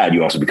to the bad,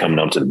 you also become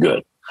numb to the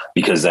good,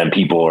 because then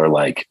people are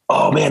like,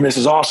 oh man, this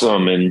is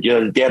awesome. And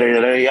yada,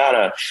 yada,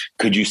 yada.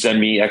 Could you send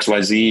me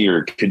XYZ,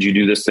 or could you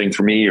do this thing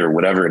for me or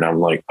whatever? And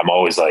I'm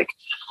always like,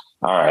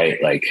 all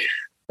right, like,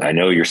 I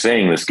know you're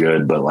saying this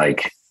good, but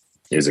like,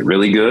 is it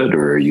really good?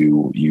 Or are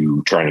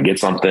you trying to get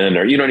something,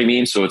 or, you know what I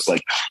mean? So it's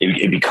like,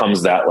 it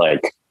becomes that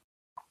like,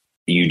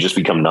 you just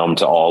become numb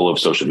to all of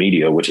social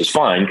media, which is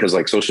fine. Cause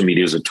like social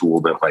media is a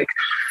tool that like,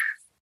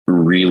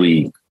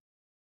 really,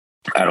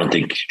 I don't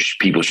think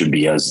people should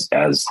be as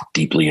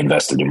deeply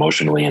invested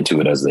emotionally into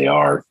it as they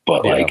are,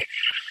 but like,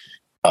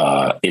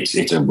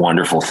 it's a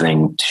wonderful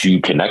thing to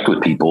connect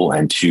with people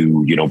and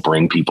to,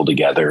 bring people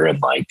together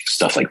and like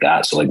stuff like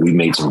that. So like, we've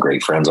made some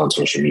great friends on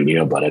social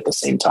media, but at the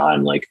same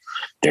time, like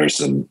there's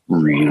some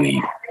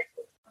really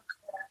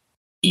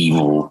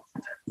evil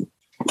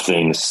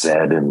things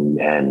said and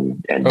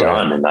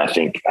done. And I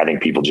think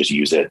people just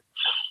use it,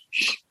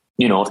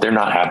 if they're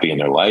not happy in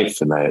their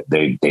life and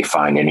they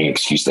find any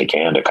excuse they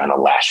can to kind of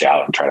lash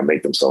out and try to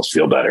make themselves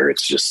feel better.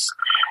 It's just,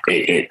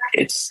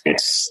 it's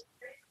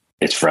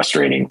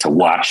frustrating to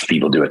watch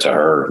people do it to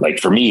her. Like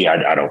for me,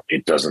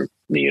 it doesn't,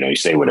 you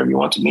say whatever you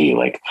want to me.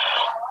 Like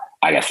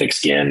I got thick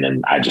skin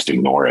and I just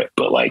ignore it.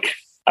 But like,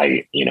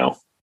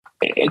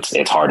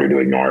 it's harder to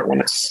ignore it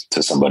when it's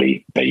to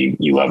somebody that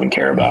you love and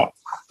care about.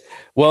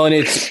 Well, and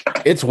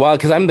it's wild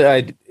because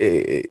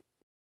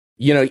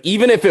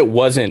even if it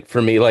wasn't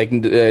for me, like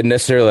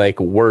necessarily like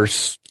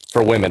worse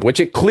for women, which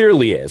it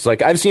clearly is.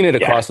 Like I've seen it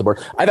across the board.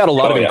 I've had a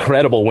lot of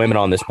incredible women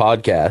on this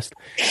podcast,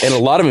 and a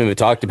lot of them have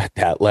talked about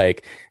that.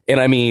 Like, and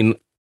I mean,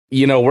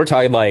 we're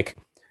talking like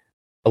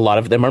a lot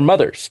of them are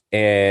mothers,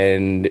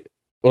 and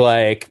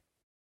like,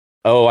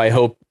 oh, I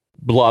hope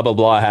blah blah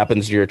blah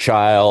happens to your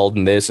child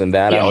and this and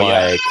that.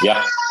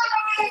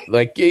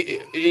 Like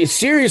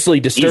seriously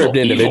disturbed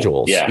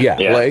individuals.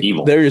 Like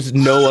evil. There's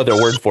no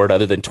other word for it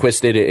other than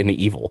twisted and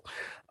evil.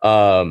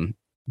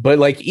 But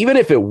like, even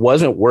if it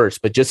wasn't worse,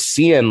 but just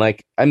seeing,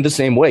 like, I'm the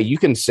same way. You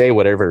can say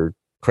whatever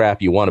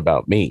crap you want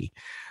about me,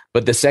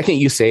 but the second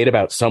you say it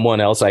about someone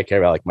else I care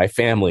about, like my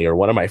family or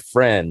one of my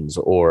friends,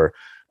 or,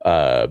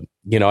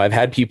 I've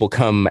had people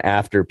come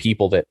after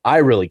people that I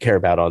really care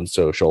about on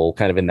social,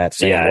 kind of in that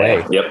same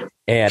way.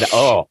 And,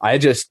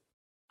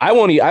 I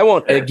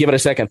won't give it a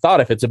second thought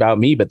if it's about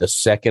me, but the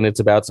second it's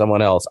about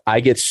someone else, I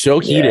get so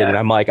heated and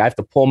I'm like, I have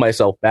to pull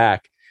myself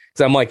back.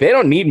 So I'm like, they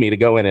don't need me to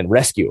go in and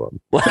rescue them.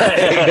 But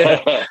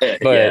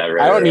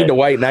I don't need to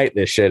white knight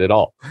this shit at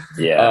all.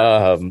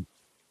 It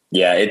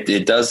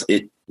does.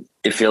 It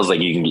feels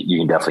like you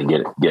can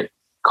definitely get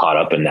caught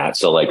up in that.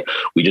 So like,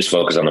 we just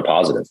focus on the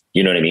positive.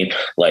 You know what I mean?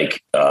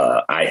 Like,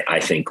 I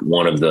think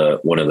one of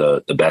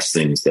the best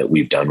things that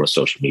we've done with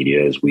social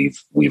media is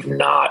we've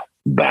not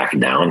backed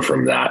down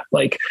from that.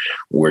 Like,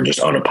 we're just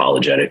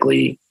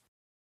unapologetically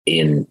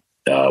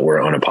we're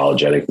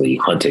unapologetically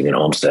hunting and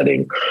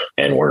homesteading,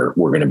 and we're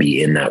going to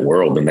be in that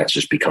world. And that's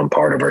just become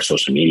part of our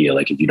social media.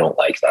 Like, if you don't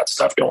like that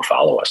stuff, don't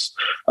follow us.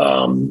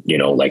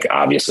 Like,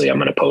 obviously I'm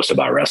going to post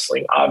about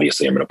wrestling.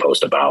 Obviously I'm going to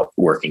post about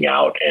working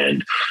out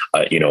and,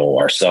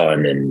 our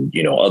son and,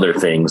 other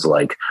things,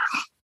 like,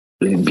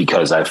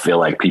 because I feel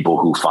like people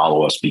who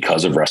follow us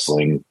because of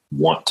wrestling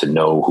want to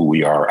know who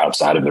we are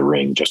outside of the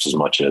ring just as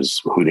much as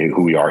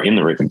who we are in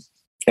the ring.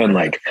 And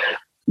like,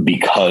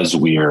 because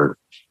we're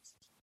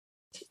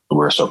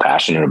so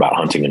passionate about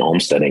hunting and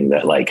homesteading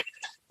that, like,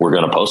 we're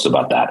going to post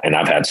about that. And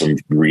I've had some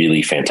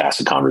really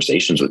fantastic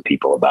conversations with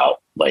people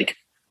about, like,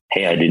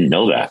 hey, I didn't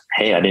know that.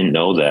 Hey, I didn't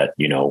know that,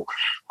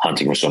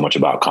 hunting was so much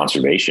about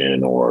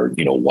conservation, or,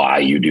 why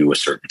you do a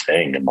certain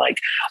thing. And like,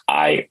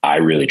 I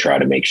really try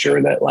to make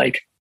sure that,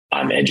 like,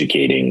 I'm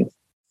educating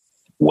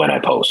when I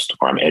post,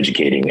 or I'm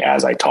educating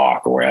as I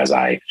talk, or as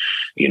I,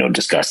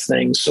 discuss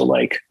things. So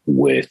like,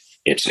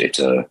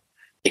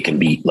 it can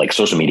be like,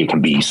 social media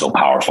can be so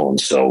powerful and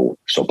so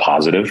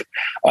positive.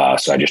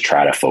 So I just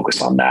try to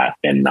focus on that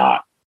and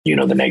not, the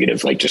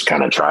negative, like, just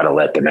kind of try to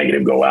let the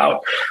negative go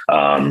out,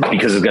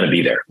 because it's going to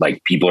be there.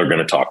 Like, people are going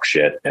to talk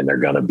shit and they're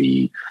going to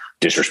be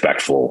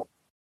disrespectful.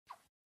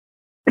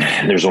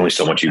 There's only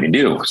so much you can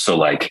do. So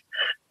like,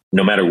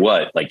 no matter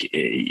what, like,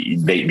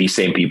 these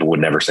same people would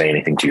never say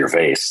anything to your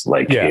face.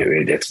 Like,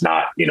 it's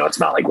not, it's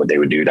not like what they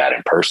would do that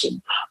in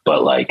person,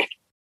 but like,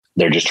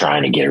 they're just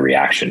trying to get a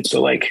reaction.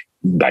 So like,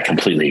 by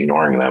completely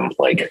ignoring them,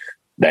 like,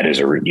 that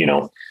is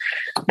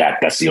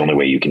that's the only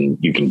way you can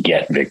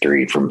get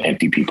victory from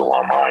empty people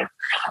online.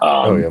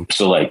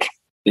 So like,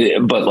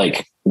 but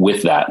like,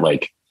 with that,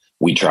 like,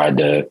 we tried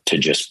to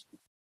just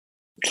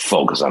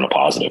focus on the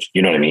positive,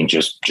 you know what I mean?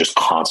 Just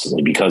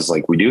constantly, because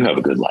like, we do have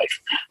a good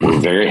life. We're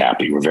very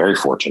happy. We're very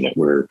fortunate.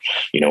 We're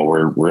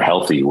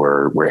healthy.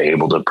 We're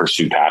able to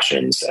pursue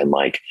passions. And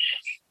like,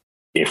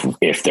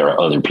 if there are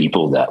other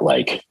people that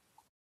like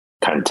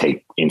kind of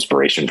take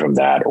inspiration from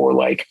that, or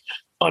like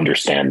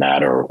understand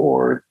that,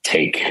 or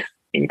take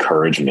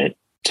encouragement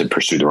to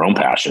pursue their own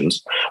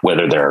passions,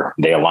 whether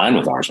they align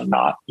with ours or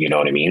not, you know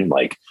what I mean?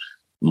 Like,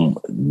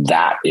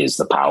 that is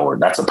the power.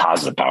 That's a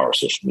positive power of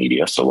social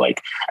media. So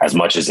like, as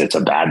much as it's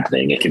a bad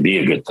thing, it can be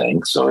a good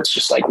thing. So it's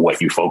just like what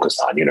you focus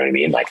on, you know what I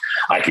mean? Like,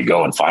 I could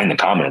go and find the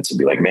comments and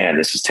be like, man,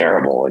 this is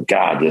terrible. And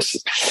God, this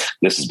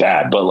is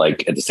bad. But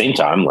like, at the same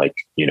time, like,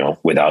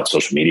 without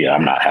social media,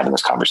 I'm not having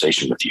this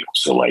conversation with you.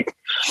 So like,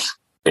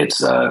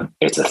 it's a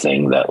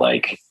thing that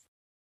like,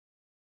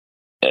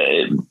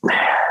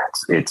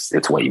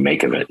 it's what you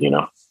make of it,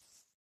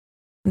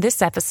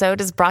 This episode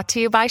is brought to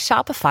you by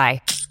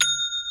Shopify.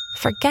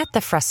 Forget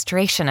the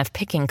frustration of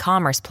picking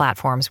commerce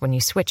platforms when you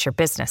switch your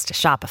business to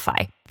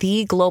Shopify,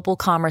 the global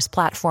commerce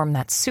platform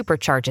that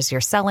supercharges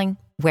your selling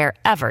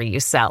wherever you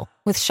sell.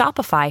 With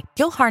Shopify,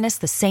 you'll harness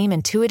the same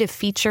intuitive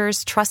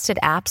features, trusted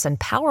apps, and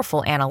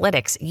powerful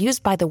analytics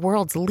used by the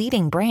world's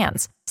leading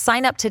brands.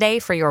 Sign up today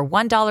for your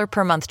 $1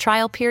 per month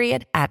trial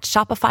period at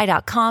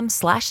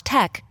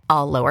shopify.com/tech,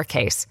 all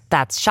lowercase.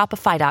 That's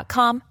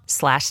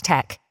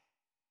shopify.com/tech.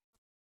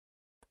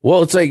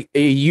 Well, it's like,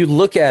 you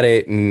look at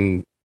it,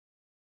 and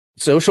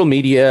social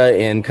media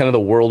and kind of the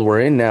world we're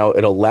in now,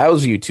 it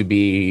allows you to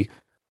be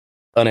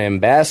an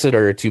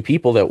ambassador to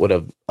people that would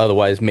have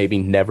otherwise maybe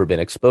never been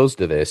exposed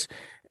to this.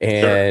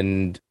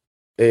 And,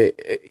 I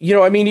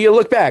mean, you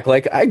look back,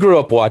 like, I grew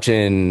up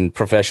watching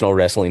professional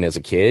wrestling as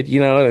a kid,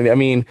 I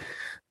mean,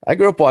 I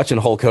grew up watching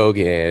Hulk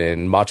Hogan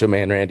and Macho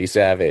Man Randy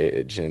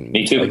Savage and,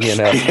 me too.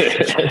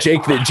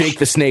 Jake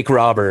the Snake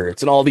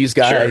Roberts and all these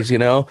guys,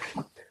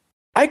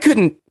 I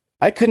couldn't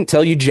I couldn't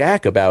tell you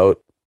jack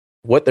about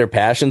what their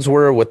passions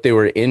were, what they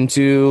were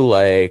into,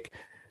 like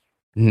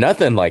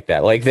nothing like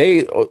that. Like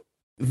they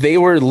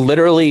were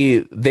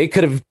literally, they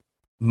could have,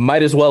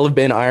 might as well have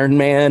been Iron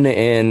Man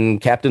and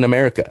Captain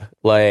America,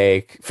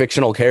 like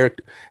fictional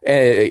character,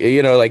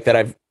 like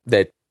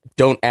that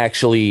don't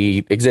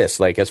actually exist,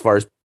 like as far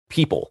as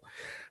people.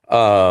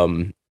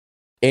 And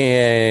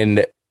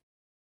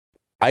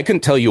I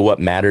couldn't tell you what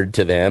mattered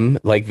to them.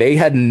 Like they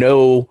had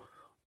no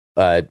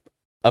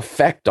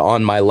effect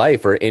on my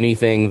life or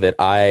anything that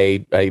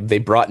they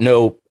brought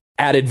no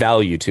added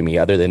value to me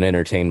other than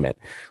entertainment,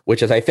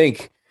 which is, I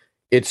think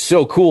it's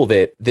so cool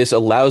that this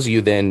allows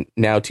you then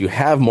now to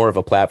have more of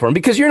a platform,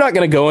 because you're not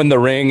going to go in the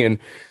ring and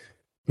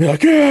be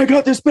like, yeah, I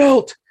got this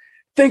belt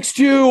thanks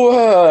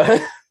to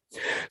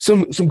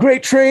some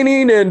great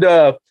training and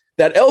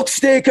that elk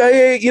steak I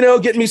ate,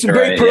 getting me some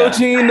great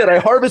protein that I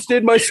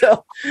harvested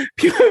myself.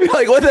 People would be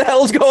like, what the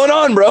hell's going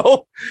on,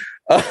 bro?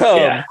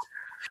 I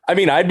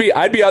mean, I'd be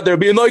out there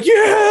being like,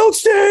 yeah, elk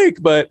steak,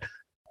 but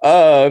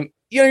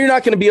you're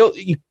not going to be able,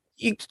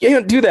 you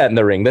can't do that in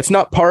the ring. That's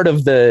not part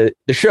of the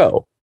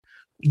show.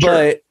 Sure.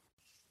 But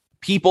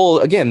people,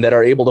 again, that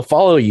are able to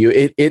follow you,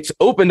 it's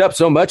opened up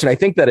so much. And I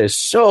think that is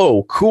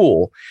so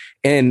cool.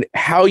 And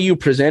how you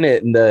present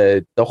it, and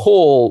the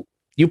whole,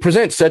 you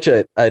present such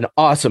an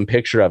awesome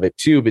picture of it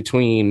too,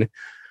 between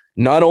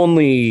not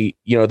only,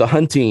 the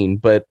hunting,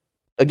 but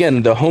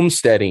again, the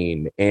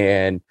homesteading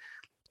and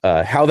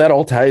how that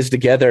all ties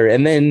together.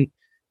 And then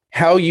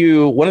how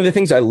one of the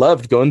things I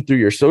loved going through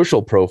your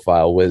social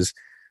profile was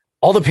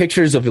all the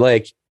pictures of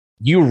like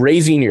you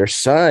raising your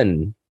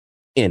son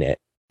in it,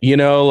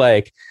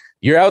 like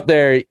you're out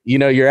there in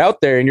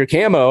your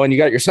camo and you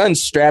got your son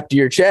strapped to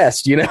your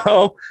chest,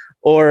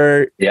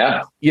 or,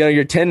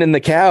 you're tending the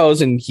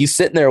cows and he's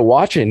sitting there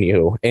watching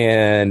you.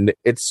 And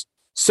it's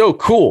so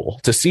cool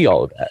to see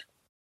all of that.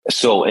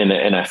 So,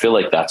 and I feel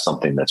like that's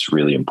something that's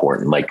really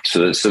important. Like,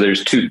 so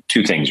there's two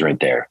things right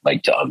there,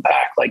 like to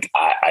unpack. Like,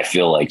 I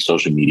feel like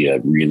social media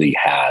really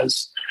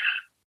has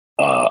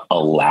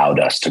allowed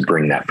us to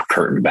bring that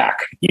curtain back,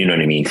 you know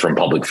what I mean? From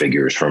public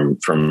figures, from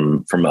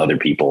other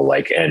people,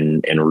 like,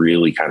 and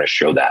really kind of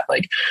show that,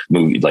 like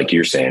movie, like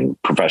you're saying,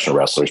 professional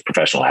wrestlers,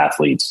 professional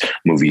athletes,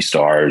 movie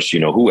stars,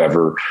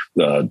 whoever,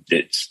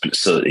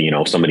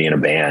 somebody in a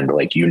band,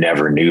 like you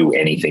never knew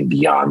anything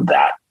beyond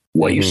that,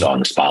 what you saw in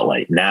the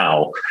spotlight.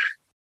 Now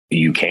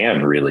you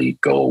can really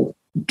go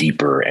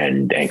deeper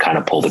and kind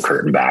of pull the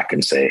curtain back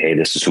and say, hey,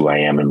 this is who I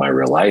am in my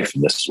real life.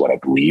 And this is what I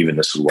believe. And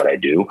this is what I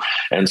do.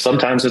 And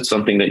sometimes it's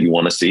something that you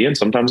want to see and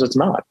sometimes it's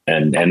not.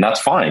 And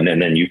that's fine.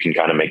 And then you can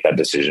kind of make that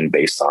decision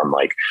based on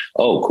like,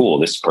 oh, cool,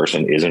 this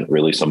person isn't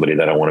really somebody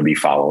that I want to be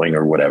following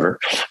or whatever.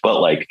 But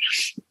like,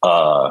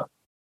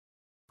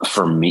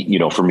 for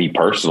me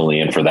personally,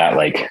 and for that,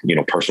 like,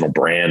 personal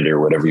brand or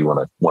whatever you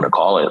want to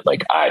call it,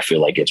 like, I feel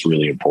like it's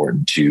really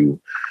important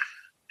to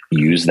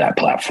use that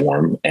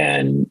platform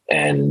and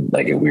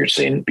like we were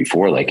saying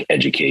before, like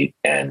educate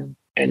and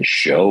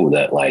show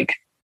that like,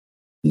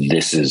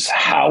 this is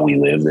how we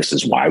live. This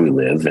is why we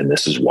live. And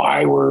this is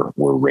why we're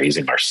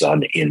raising our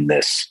son in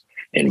this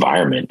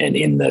environment and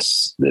in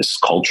this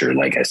culture.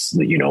 Like,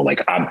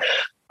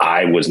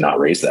 I was not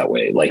raised that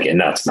way. Like, and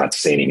that's not to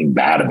say anything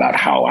bad about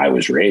how I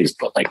was raised,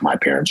 but like my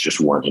parents just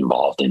weren't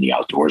involved in the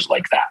outdoors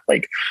like that.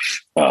 Like,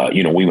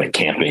 we went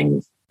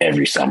camping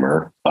every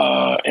summer,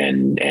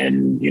 and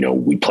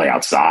we play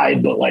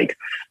outside, but like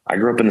I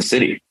grew up in the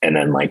city. And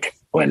then like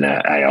when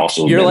I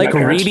also, you're like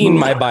reading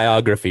my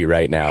biography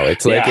right now.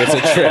 It's like, it's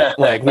a trip,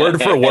 like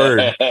word for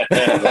word.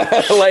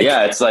 Like,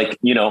 yeah, it's like,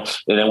 and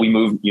then we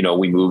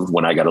moved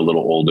when I got a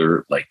little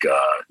older, like,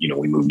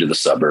 we moved to the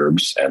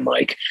suburbs, and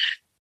like,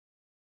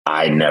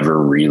 I never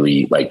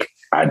really, like,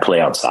 I'd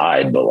play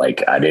outside, but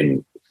like, I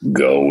didn't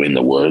go in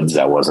the woods.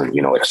 I wasn't,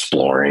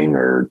 exploring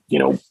or,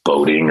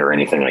 boating or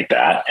anything like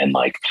that. And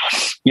like,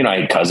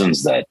 I had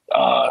cousins that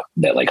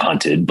like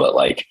hunted, but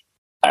like,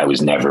 I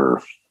was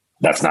never,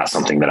 that's not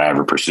something that I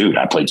ever pursued.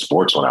 I played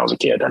sports when I was a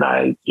kid, and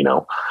I,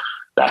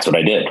 that's what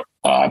I did.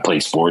 I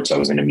played sports. I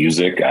was into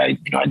music. I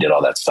did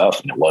all that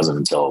stuff. And it wasn't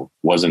until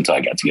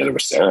I got together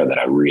with Sarah that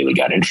I really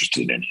got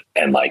interested in it.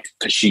 And like,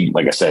 cause she,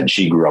 like I said,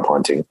 she grew up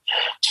hunting.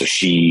 So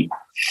she,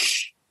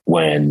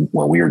 when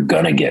we were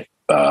gonna get,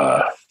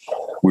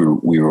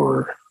 we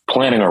were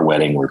planning our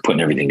wedding, we were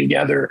putting everything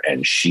together,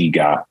 and she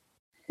got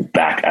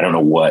back. I don't know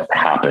what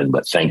happened,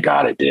 but thank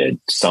God it did.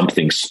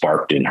 Something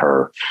sparked in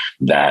her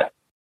that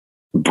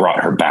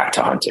brought her back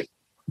to hunting.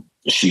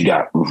 She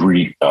got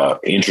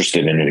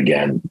interested in it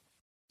again.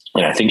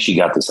 And I think she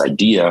got this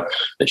idea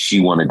that she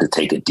wanted to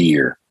take a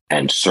deer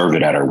and serve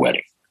it at our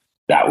wedding.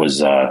 That was,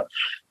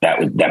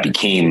 that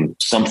became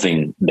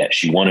something that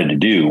she wanted to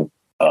do.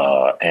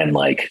 And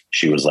like,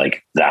 she was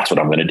like, that's what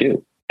I'm going to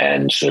do.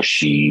 And so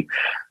she,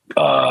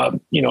 got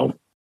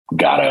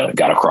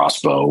a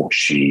crossbow.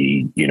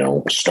 She,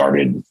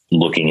 started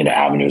looking into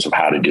avenues of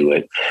how to do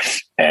it.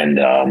 And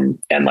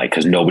like,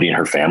 cause nobody in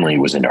her family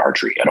was into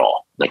archery at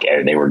all. Like,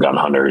 they were gun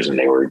hunters and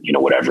they were,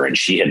 whatever. And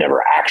she had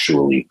never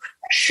actually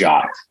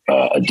shot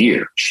a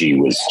deer. She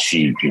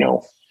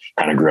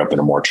kind of grew up in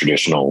a more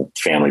traditional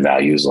family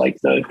values, like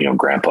the,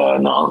 grandpa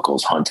and the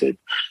uncles hunted,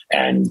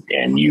 and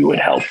you would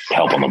help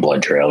on the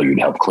blood trail. You'd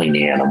help clean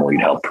the animal. You'd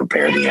help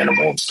prepare the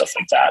animal and stuff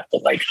like that.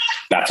 But like,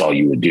 that's all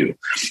you would do.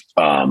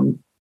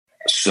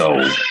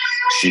 So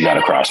she got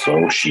a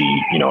crossbow. She,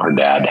 her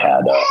dad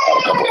had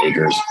a couple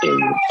acres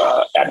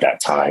at that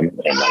time.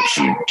 And like,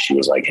 she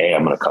was like, hey,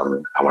 I want to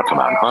come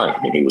out and hunt.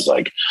 And he was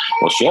like,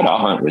 well, shit, I'll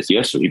hunt with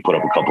you. So he put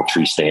up a couple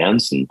tree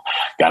stands and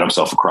got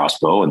himself a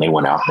crossbow, and they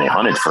went out and they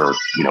hunted for,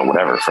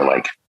 for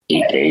like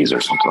 8 days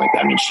or something like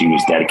that. I mean, she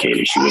was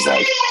dedicated. She was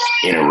like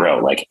in a row,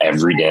 like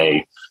every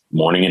day,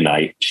 morning and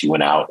night. She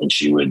went out and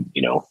she would,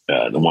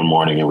 the one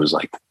morning it was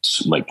like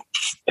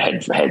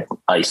had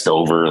iced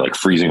over, like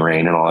freezing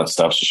rain and all that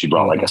stuff. So she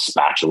brought like a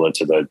spatula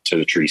to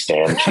the tree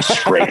stand. She's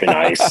scraping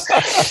ice.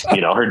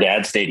 Her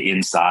dad stayed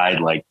inside,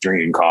 like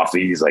drinking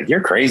coffee. He's like,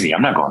 you're crazy.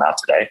 I'm not going out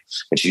today.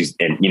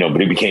 And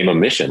but it became a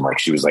mission. Like,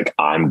 she was like,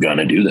 I'm going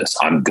to do this.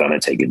 I'm going to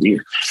take a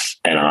deer.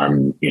 And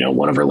on,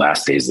 one of her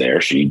last days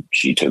there, she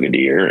took a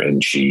deer,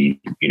 and she,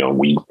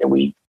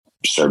 we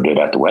served it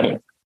at the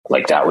wedding.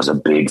 Like, that was a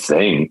big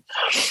thing.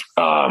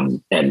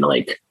 And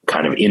like,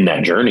 kind of in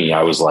that journey,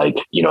 I was like,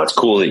 it's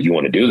cool that you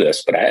want to do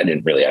this, but I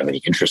didn't really have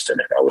any interest in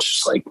it. I was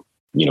just like,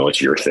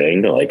 it's your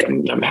thing. Like,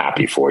 I'm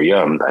happy for you.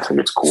 I think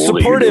it's cool.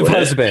 Supportive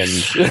husband.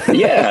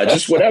 Yeah.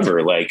 Just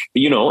whatever. Like,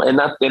 and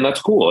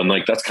that's cool. And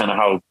like, that's kind of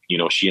how,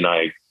 she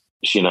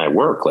and I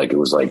work. Like, it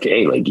was like,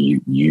 hey, like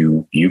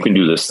you can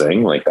do this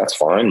thing. Like, that's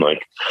fine.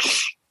 Like,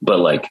 but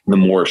like, the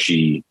more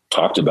she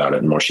talked about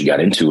it, the more she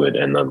got into it.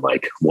 And then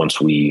like, once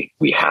we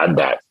had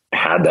that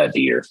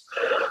deer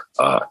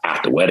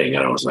at the wedding,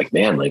 and I was like,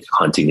 man, like,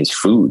 hunting is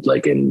food,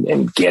 like,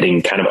 and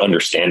getting kind of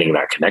understanding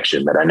that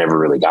connection that I never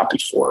really got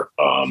before.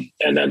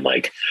 And then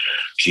like,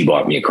 she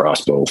bought me a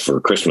crossbow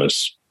for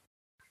Christmas,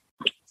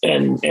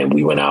 and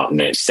we went out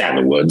and it sat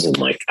in the woods, and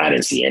like, I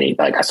didn't see any,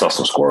 like, I saw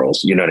some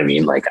squirrels, you know what I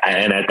mean? Like,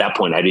 and at that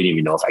point I didn't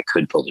even know if I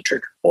could pull the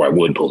trigger or I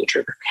would pull the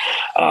trigger.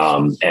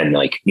 And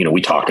like,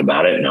 we talked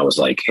about it, and I was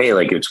like, hey,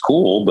 like, it's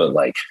cool, but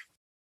like,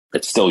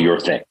 it's still your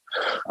thing.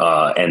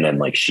 And then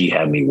like, she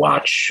had me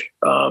watch,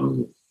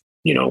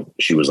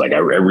 she was like, I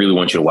really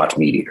want you to watch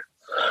Meat Eater,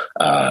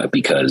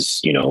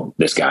 because,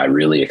 this guy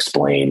really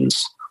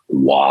explains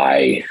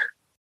why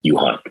you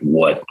hunt,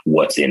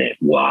 what's in it,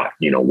 why,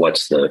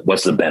 what's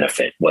the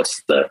benefit,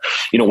 what's the,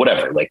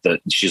 whatever, like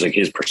she's like,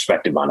 his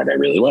perspective on it, I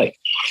really like.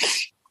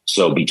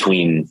 So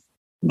between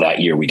that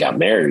year we got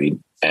married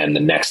and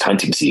the next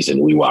hunting season,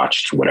 we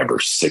watched whatever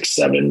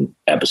 6-7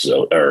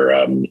 episode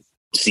or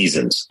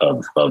seasons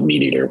of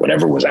Meat Eater,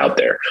 whatever was out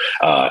there.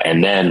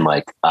 And then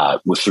like,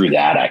 through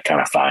that, I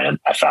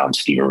found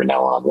Steven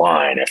Rennell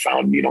online. I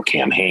found,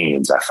 Cam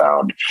Haines. I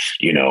found,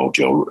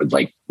 Joe,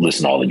 like,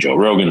 listen to all the Joe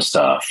Rogan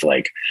stuff.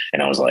 Like,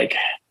 and I was like,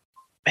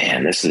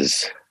 man, this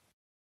is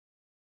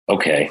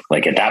okay.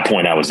 Like, at that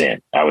point I was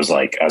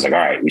like, all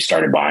right, we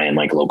started buying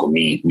like local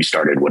meat. We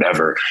started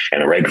whatever.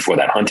 And then right before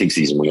that hunting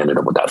season, we ended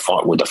up with the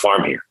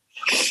farm here.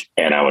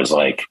 And I was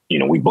like,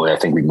 I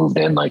think we moved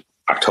in like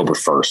October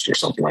 1st or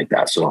something like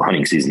that. So the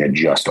hunting season had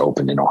just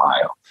opened in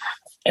Ohio,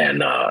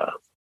 and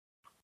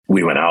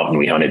we went out and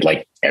we hunted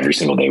like every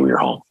single day we were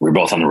home. We were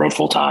both on the road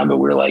full time, but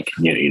we were like,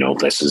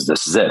 this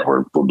is it.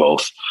 We're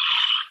both,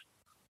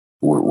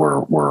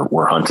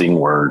 we're hunting.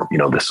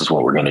 This is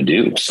what we're going to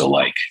do. So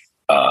like,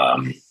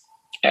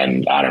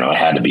 and I don't know, it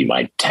had to be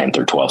my 10th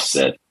or 12th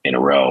sit in a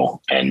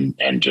row, and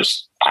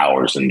just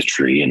hours in the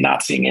tree and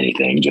not seeing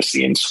anything, just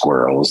seeing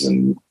squirrels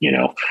and,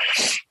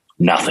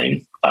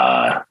 nothing.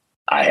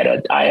 I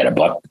had a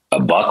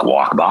buck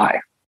walk by,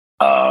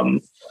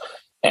 and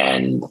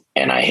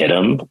I hit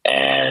him,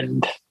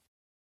 and,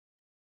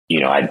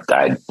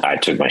 I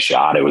took my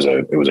shot. It was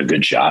a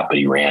good shot, but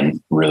he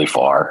ran really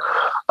far.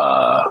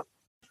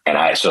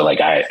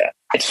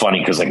 It's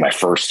funny, 'cause like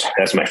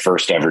that's my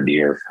first ever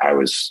deer. I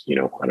was,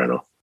 I don't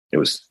know, it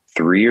was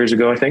 3 years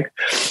ago, I think.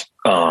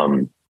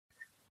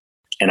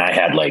 And I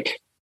had like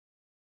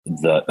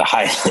the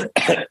high,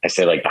 I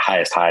say like the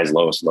highest highs,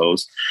 lowest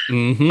lows,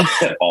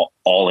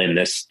 all in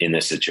this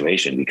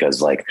situation,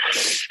 because like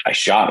I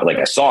shot, like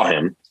I saw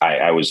him.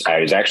 I was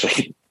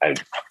actually,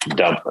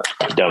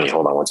 dummy.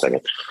 Hold on one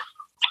second.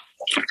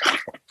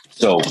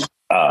 So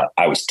I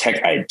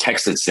had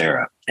texted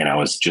Sarah, and I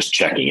was just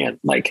checking in,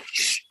 like,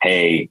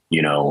 hey,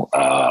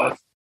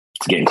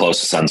 it's getting close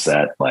to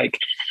sunset. Like,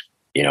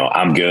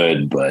 I'm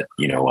good, but,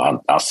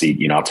 I'll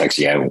see, I'll text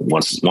you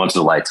once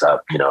the light's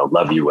up,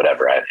 love you,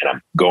 whatever. And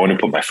I'm going to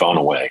put my phone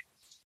away,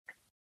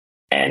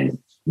 and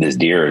this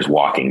deer is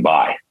walking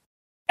by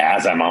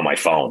as I'm on my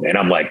phone. And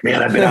I'm like,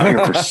 man, I've been out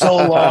here for so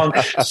long,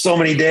 so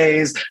many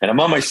days, and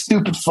I'm on my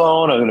stupid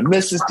phone. I'm going to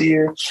miss this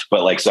deer.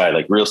 But like, so I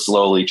like real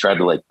slowly tried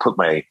to like put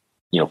my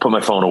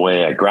phone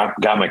away. I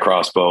got my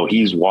crossbow.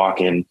 He's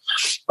walking.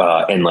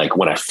 And like,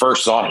 when I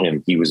first saw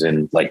him, he was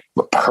in like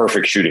a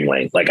perfect shooting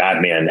lane. Like,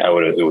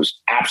 it was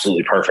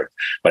absolutely perfect,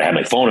 but I had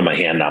my phone in my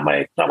hand, not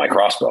my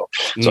crossbow.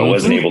 So I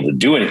wasn't able to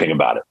do anything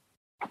about it.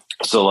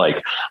 So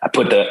like I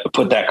put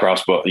that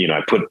crossbow,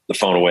 I put the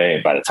phone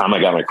away. By the time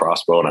I got my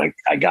crossbow and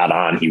I got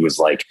on, he was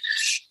like,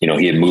 he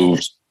had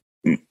moved,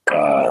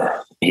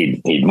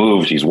 he'd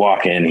moved, he's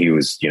walking. He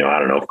was, I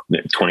don't know,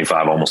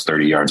 25, almost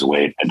 30 yards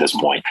away at this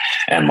point.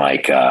 And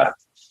like,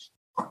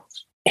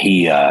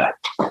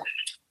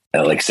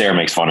 like Sarah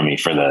makes fun of me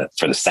for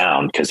the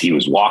sound, cause he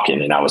was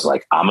walking and I was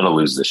like, I'm going to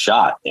lose the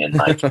shot. And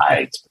like,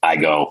 I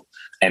go,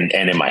 and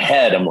in my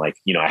head, I'm like,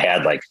 I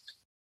had like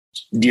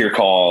deer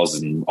calls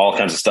and all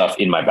kinds of stuff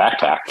in my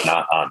backpack,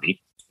 not on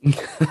me.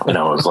 And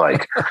I was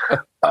like,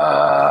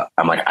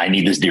 I'm like, I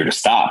need this deer to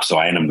stop. So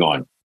I end up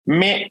going,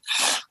 meh.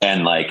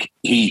 And like,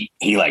 he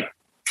like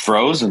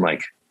froze and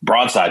like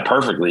broadside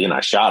perfectly. And I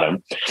shot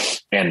him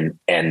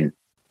and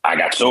I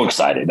got so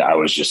excited. I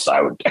was just,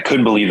 I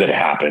couldn't believe that it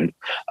happened.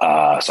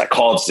 So I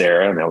called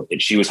Sarah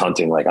and she was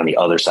hunting like on the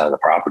other side of the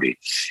property.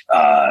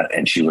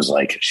 And she's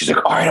like,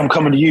 all right, I'm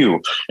coming to you.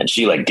 And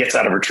she like gets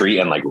out of her tree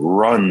and like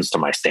runs to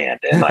my stand.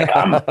 And like,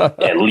 I'm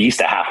at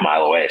least a half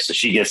mile away. So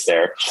she gets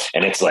there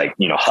and it's like,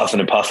 huffing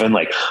and puffing,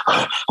 like,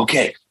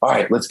 okay, all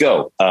right, let's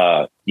go.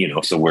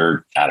 So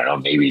we're, I don't know,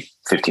 maybe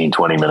 15,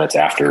 20 minutes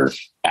after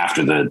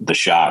the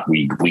shot,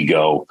 we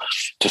go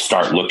to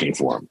start looking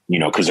for him,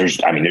 cause there's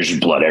just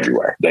blood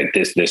everywhere. Like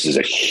this is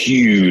a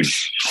huge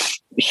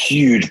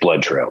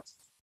blood trail.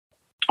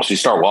 So you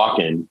start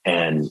walking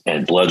and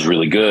blood's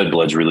really good.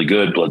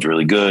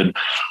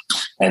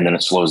 And then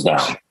it slows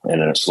down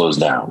and then it slows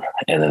down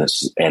and then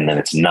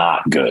it's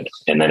not good.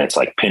 And then it's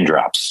like pin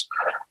drops.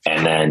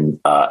 And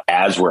then,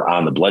 as we're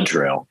on the blood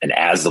trail and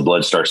as the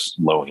blood starts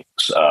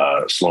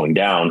slowing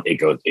down,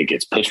 it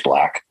gets pitch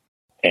black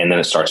and then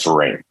it starts to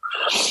rain.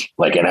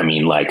 Like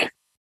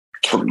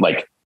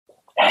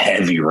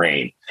heavy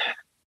rain.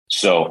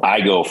 So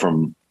I go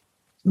from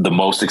the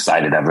most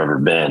excited I've ever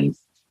been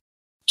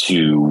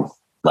to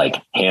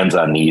like hands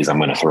on knees, I'm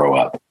going to throw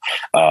up.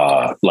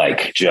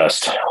 Like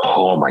just,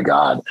 oh my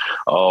God.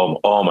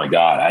 Oh my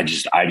God. I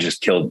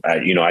just killed,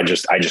 I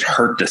just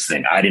hurt this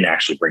thing. I didn't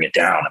actually bring it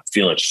down. I'm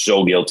feeling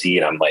so guilty.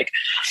 And I'm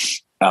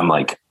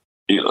like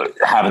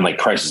having like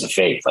crisis of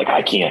faith. Like,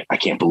 I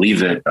can't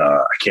believe it.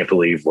 I can't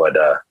believe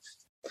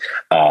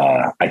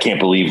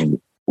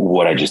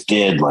what I just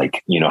did.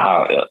 Like,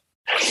 how,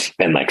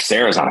 and like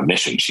Sarah's on a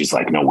mission. She's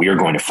like, no, we are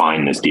going to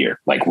find this deer.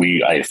 Like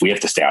if we have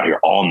to stay out here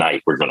all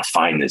night, we're going to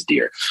find this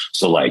deer.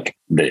 So like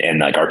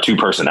our two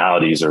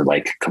personalities are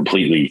like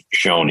completely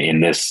shown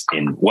in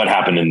what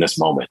happened in this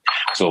moment.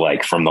 So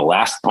like from the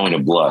last point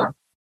of blood,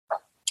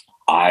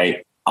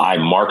 I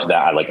mark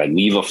that, I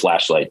leave a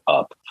flashlight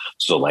up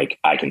so like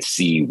I can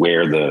see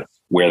where the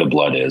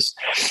blood is.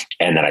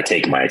 And then I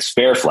take my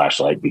spare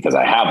flashlight because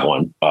I have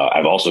one.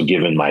 I've also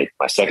given my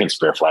second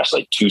spare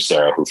flashlight to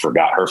Sarah, who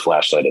forgot her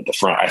flashlight at the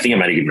front. I think I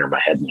might've given her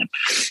my headlamp,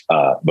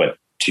 but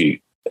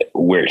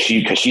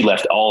because she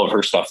left all of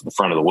her stuff at the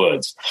front of the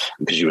woods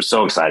because she was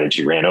so excited.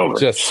 She ran over,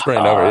 just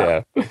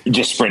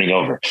sprinting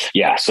over.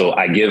 Yeah. So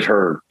I give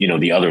her,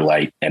 the other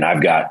light and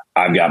I've got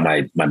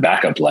my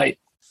backup light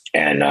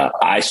and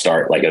I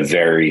start like a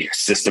very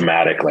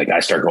systematic, like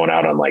I start going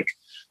out on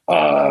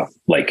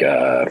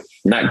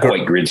not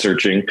quite grid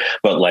searching,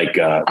 but like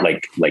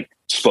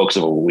spokes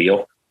of a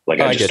wheel. Like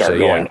I just start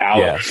going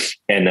out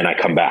and then I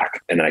come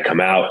back and then I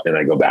come out and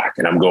I go back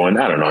and I'm going,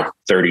 I don't know,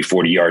 30,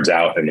 40 yards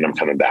out. And then I'm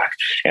coming back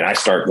and I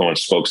start going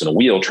spokes in a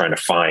wheel, trying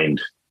to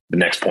find the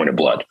next point of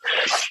blood.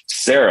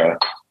 Sarah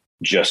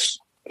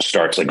just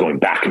starts like going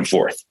back and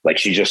forth. Like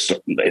she just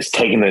is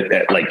taking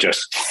it like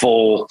just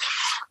full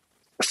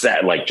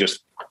set, like just,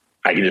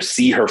 I can just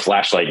see her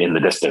flashlight in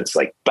the distance,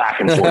 like back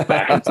and forth,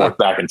 back and forth,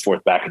 back and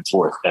forth, back and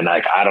forth. And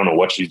like, I don't know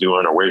what she's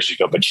doing or where she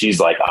go, but she's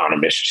like on a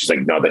mission. She's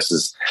like, no,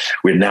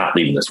 we're not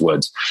leaving this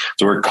woods.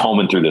 So we're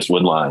combing through this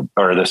wood line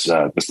or this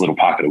little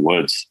pocket of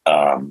woods,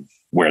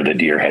 where the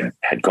deer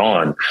had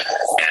gone.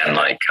 And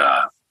like,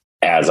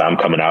 as I'm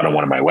coming out on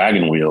one of my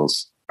wagon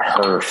wheels,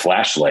 her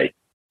flashlight,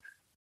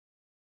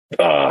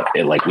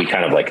 we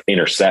kind of like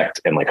intersect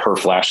and like her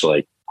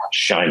flashlight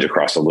shines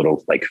across a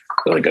little, like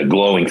a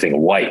glowing thing of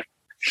white.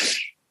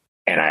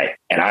 And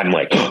I'm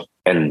like,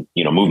 and,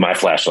 move my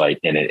flashlight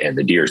and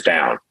the deer's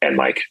down. And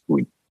like,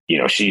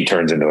 she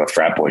turns into a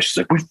frat boy. She's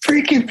like, we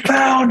freaking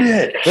found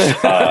it.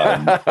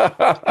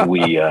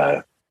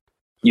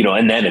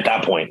 And then at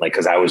that point, like,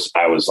 cause I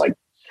was like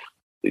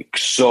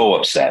so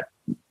upset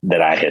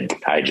that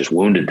I just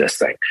wounded this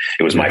thing.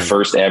 It was my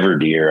first ever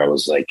deer. I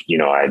was like,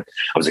 I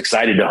was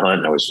excited to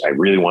hunt. I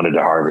really wanted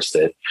to harvest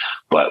it,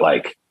 but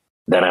like,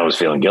 then I was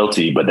feeling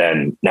guilty, but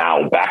then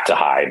now back to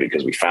high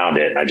because we found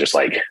it and I just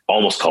like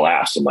almost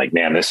collapsed. I'm like,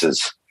 man, this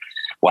is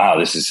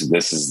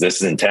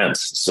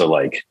intense. So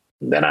like,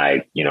 then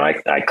I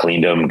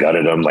cleaned them,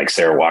 gutted them, like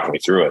Sarah walked me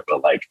through it,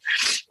 but like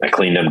I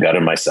cleaned them,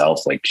 gutted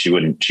myself. Like she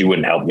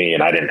wouldn't help me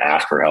and I didn't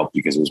ask for help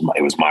because it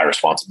was my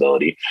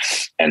responsibility.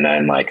 And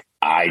then like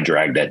I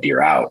dragged that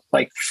deer out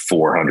like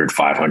 400,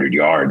 500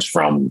 yards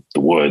from the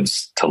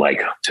woods till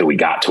we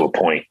got to a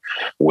point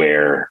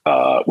where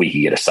we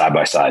could get a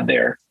side-by-side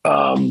there.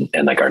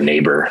 And like our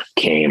neighbor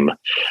came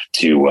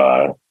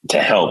to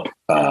help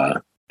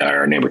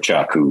our neighbor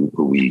Chuck, who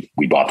we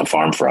bought the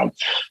farm from,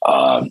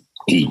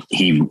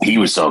 he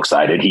was so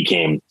excited. He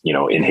came,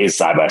 in his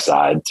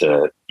side-by-side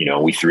to,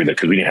 we threw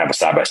because we didn't have a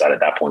side-by-side at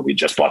that point. We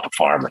just bought the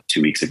farm like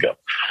 2 weeks ago.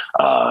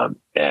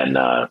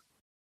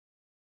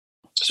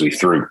 So we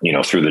threw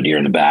the deer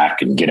in the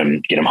back and get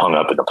him hung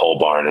up in the pole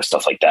barn and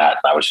stuff like that.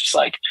 And I was just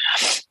like,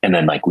 and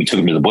then like we took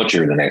him to the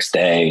butcher the next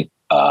day.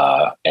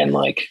 And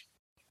like,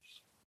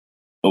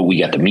 we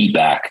got the meat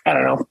back, I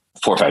don't know,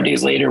 4 or 5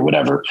 days later,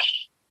 whatever.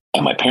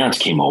 And my parents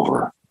came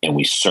over and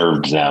we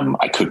served them.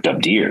 I cooked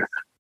up deer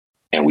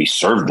and we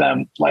served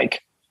them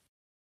like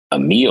a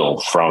meal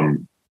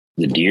from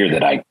the deer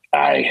that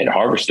I had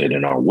harvested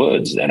in our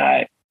woods. And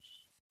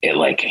it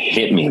like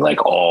hit me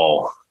like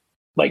all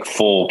like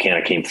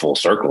came full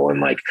circle.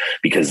 And like,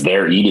 because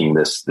they're eating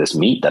this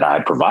meat that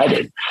I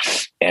provided,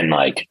 and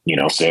like,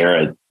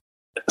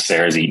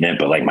 Sarah's eating it,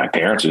 but like my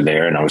parents are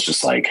there. And I was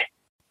just like,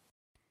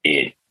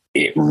 it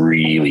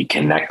really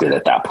connected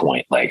at that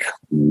point. Like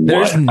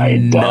what I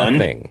had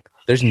done.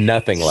 There's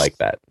nothing like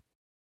that.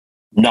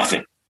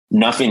 Nothing,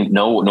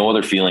 no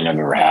other feeling I've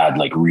ever had,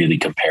 like really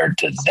compared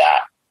to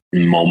that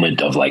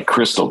moment of like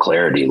crystal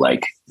clarity.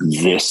 Like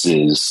this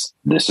is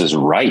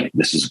right.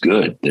 This is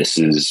good. This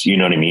is, you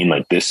know what I mean?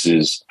 Like this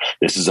is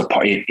a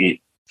part.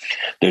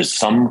 There's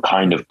some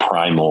kind of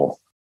primal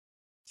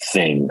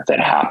thing that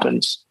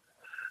happens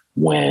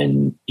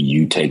when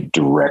you take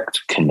direct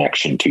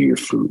connection to your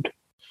food.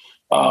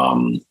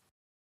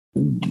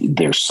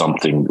 There's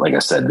something, like I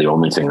said, the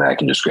only thing that I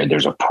can describe,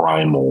 there's a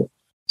primal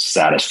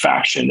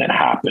satisfaction that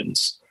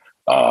happens,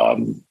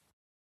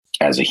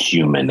 as a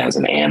human, as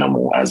an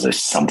animal, as a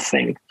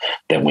something,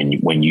 that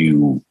when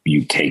you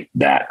take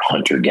that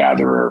hunter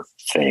gatherer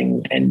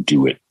thing and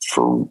do it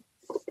for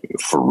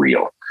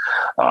real,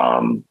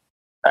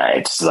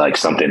 it's like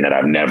something that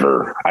I've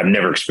never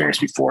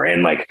experienced before.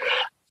 And like,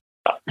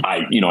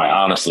 I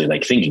honestly,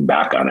 like thinking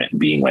back on it and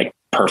being like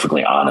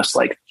perfectly honest,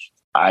 like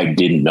I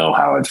didn't know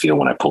how I'd feel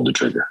when I pulled the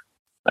trigger.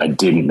 I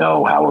didn't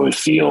know how I would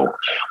feel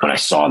when I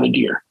saw the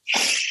deer.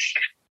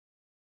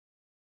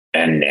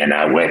 And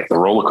I went the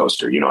roller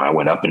coaster, I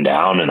went up and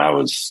down, and I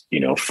was,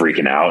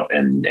 freaking out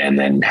and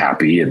then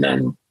happy.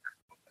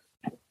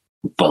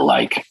 But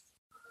like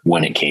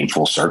when it came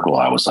full circle,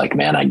 I was like,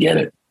 man, I get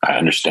it. I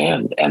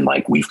understand. And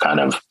like, we've kind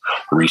of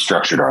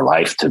restructured our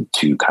life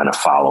to kind of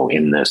follow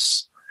in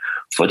this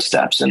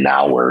footsteps. And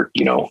now we're,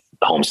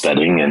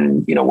 homesteading,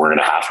 and, we're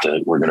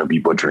going to be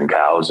butchering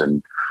cows,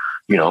 and,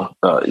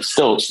 it's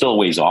still a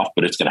ways off,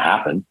 but it's going to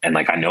happen. And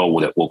like, I know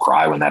that we'll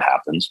cry when that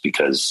happens,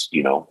 because,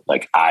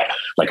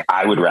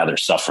 I would rather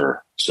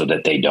suffer so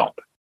that they don't,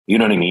 you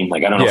know what I mean?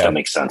 Like, I don't know if that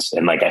makes sense.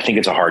 And like, I think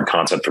it's a hard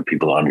concept for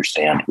people to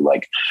understand who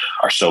like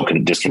are so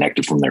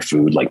disconnected from their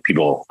food. Like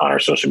people on our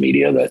social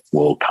media that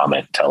will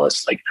comment and tell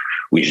us like,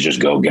 we should just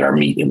go get our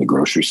meat in the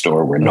grocery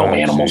store where no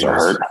animals are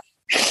hurt.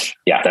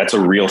 Yeah, that's a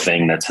real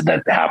thing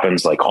that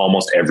happens like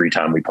almost every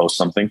time we post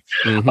something.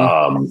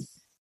 Mm-hmm.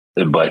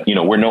 But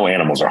where no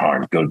animals are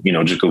harmed,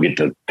 just go get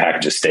the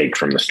package of steak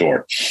from the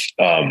store.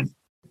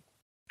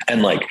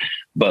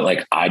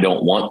 But I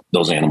don't want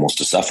those animals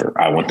to suffer.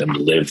 I want them to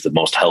live the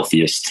most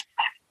healthiest,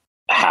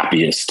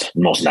 happiest,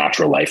 most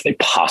natural life they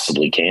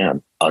possibly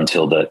can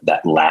until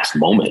that last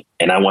moment.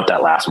 And I want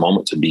that last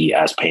moment to be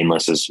as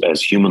painless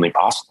as humanly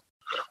possible.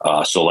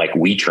 So like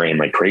we train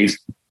like crazy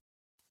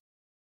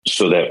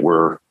so that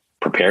we're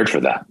prepared for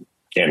that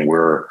and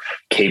we're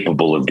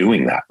capable of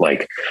doing that.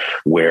 Like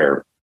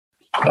where,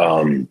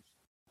 because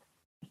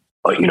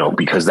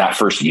that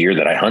first year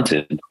that I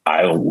hunted,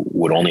 I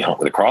would only hunt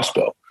with a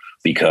crossbow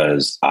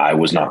because I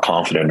was not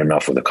confident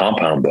enough with a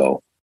compound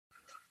bow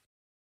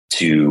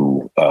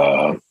to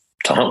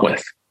hunt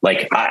with.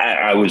 Like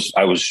I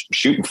was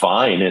shooting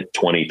fine at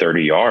 20,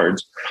 30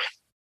 yards,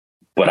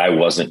 but I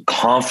wasn't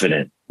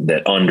confident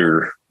that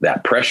under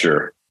that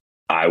pressure,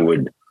 I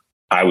would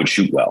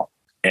shoot well,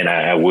 and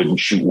I wouldn't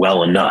shoot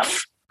well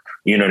enough.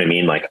 You know what I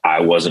mean? Like I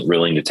wasn't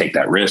willing to take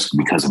that risk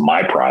because of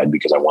my pride,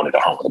 because I wanted to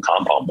hunt with a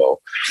compound bow.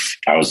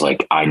 I was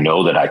like, I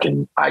know that I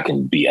can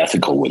be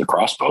ethical with a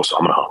crossbow, so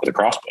I'm going to hunt with a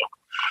crossbow.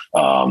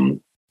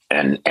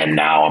 And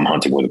now I'm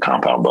hunting with a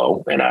compound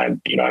bow, and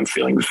I'm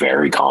feeling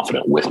very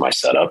confident with my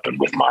setup and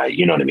with my,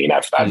 you know what I mean?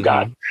 I've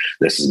got,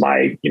 this is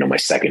my, my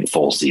second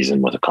full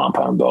season with a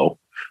compound bow.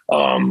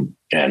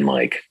 And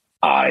like,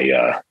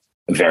 I,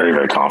 very,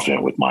 very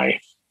confident with my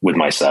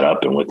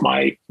setup and with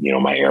my,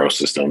 my arrow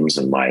systems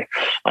and my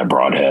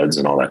broadheads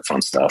and all that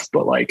fun stuff.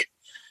 But like,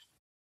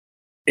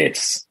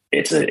 it's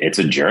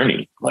a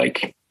journey.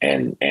 Like,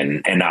 and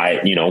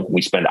I,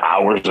 we spend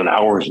hours and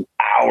hours and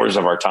hours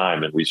of our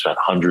time, and we spent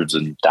hundreds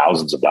and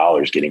thousands of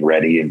dollars getting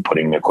ready and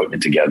putting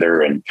equipment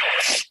together and,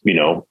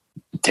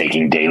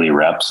 taking daily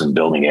reps and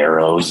building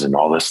arrows and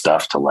all this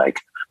stuff to like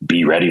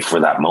be ready for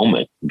that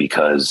moment,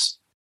 because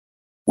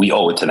we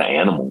owe it to the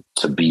animal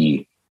to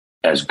be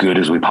as good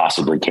as we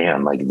possibly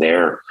can. Like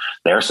they're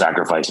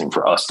sacrificing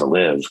for us to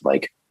live.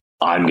 Like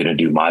I'm going to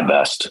do my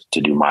best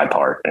to do my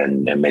part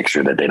and make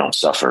sure that they don't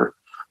suffer.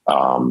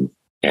 And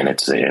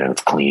it's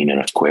clean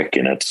and it's quick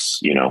and it's,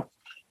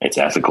 it's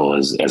ethical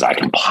as I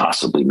can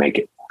possibly make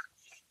it.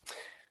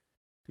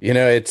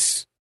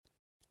 It's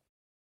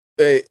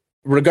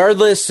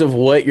regardless of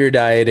what your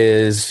diet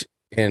is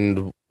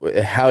and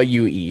how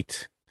you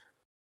eat,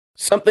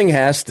 something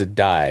has to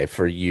die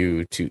for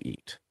you to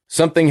eat.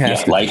 Something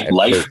has to die.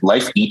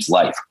 Life eats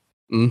life.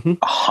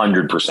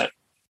 100%.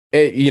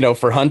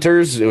 For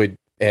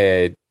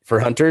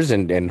hunters,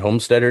 and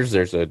homesteaders,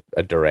 there's a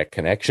direct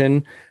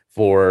connection.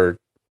 For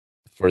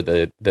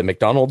the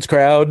McDonald's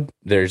crowd,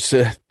 there's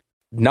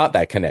not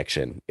that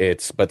connection.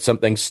 But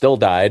something still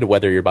died,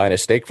 whether you're buying a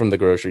steak from the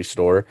grocery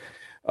store,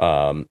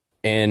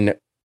 and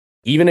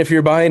even if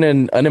you're buying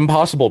an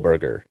Impossible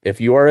Burger, if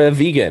you are a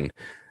vegan,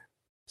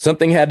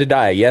 something had to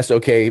die. Yes,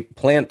 okay,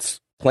 plants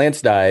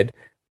died,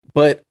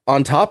 but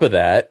on top of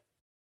that,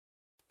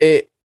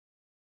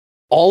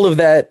 all of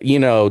that,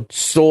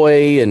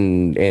 soy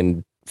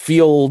and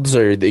fields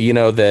or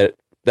that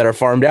are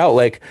farmed out.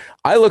 Like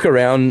I look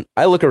around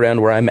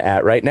where I'm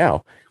at right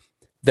now.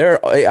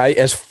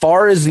 As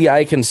far as the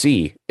eye can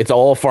see, it's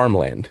all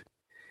farmland.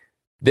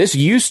 This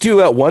used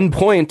to at one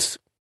point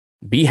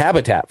be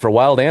habitat for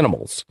wild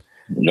animals.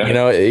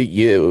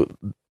 Yeah.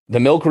 The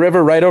Milk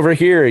River right over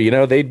here,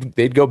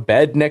 they'd go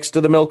bed next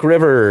to the Milk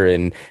River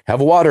and have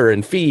water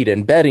and feed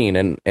and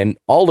bedding and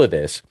all of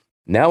this.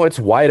 Now it's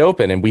wide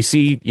open and we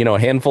see, a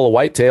handful of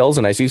whitetails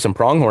and I see some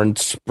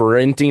pronghorns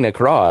sprinting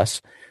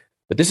across,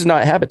 but this is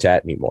not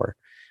habitat anymore.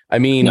 I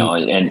mean, no,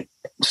 and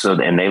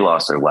they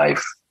lost their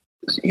life,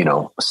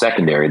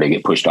 secondary, they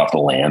get pushed off the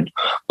land,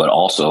 but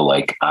also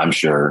like, I'm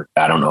sure,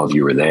 I don't know if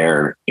you were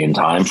there in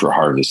time for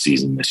harvest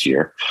season this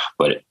year,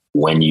 but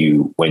when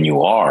you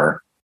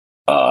are,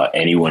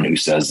 anyone who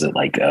says that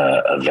like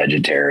a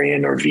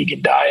vegetarian or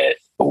vegan diet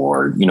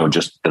or,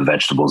 just the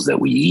vegetables that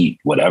we eat,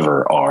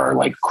 whatever, are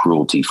like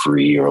cruelty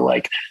free or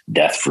like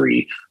death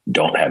free,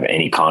 don't have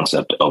any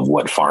concept of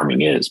what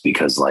farming is.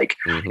 Because like,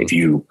 if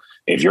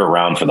you're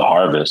around for the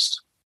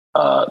harvest,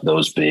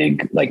 those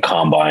big like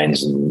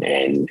combines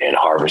and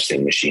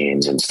harvesting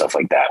machines and stuff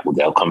like that,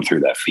 they'll come through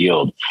that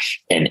field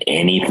and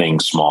anything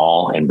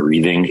small and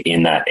breathing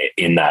in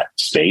that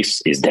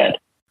space is dead.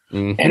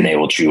 And they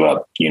will chew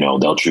up,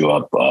 they'll chew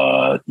up,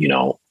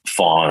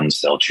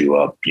 fawns, they'll chew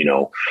up,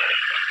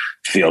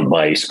 field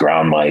mice,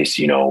 ground mice,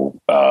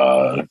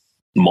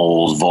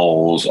 moles,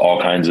 voles, all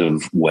kinds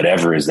of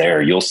whatever is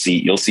there. You'll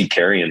see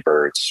carrion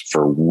birds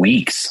for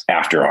weeks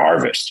after a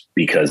harvest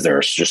because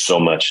there's just so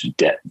much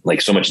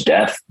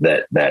death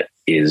that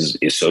is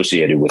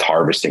associated with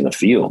harvesting a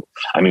field.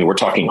 I mean, we're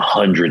talking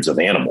hundreds of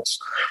animals.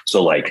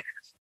 So like,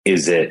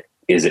 is it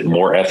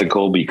more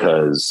ethical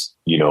because,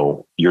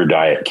 your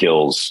diet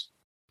kills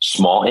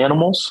small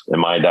animals and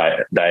my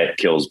diet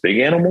kills big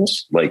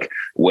animals? Like,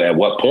 at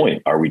what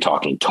point are we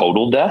talking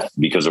total death?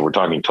 Because if we're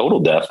talking total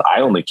death,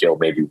 I only kill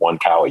maybe one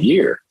cow a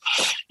year.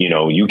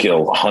 You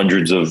kill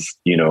hundreds of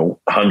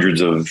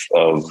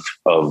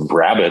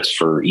rabbits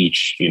for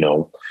each,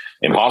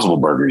 Impossible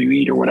Burger you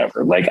eat or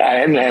whatever. Like,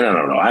 I don't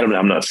know.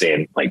 I'm not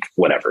saying like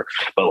whatever,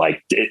 but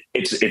like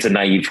it's a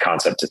naive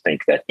concept to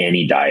think that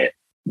any diet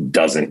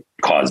doesn't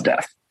cause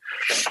death.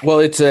 Well,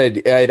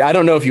 I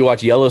don't know if you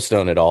watch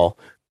Yellowstone at all,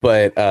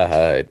 but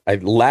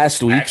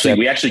last week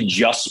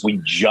we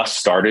just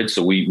started.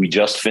 So we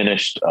just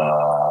finished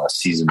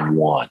season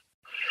 1.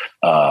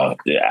 I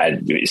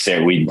say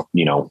we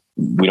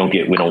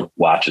don't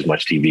watch as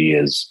much TV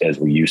as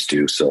we used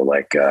to. So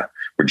like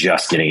we're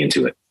just getting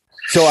into it.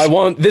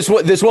 So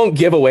this won't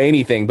give away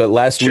anything, but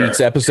last week's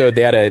episode,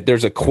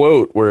 there's a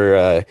quote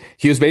where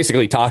he was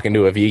basically talking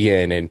to a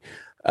vegan and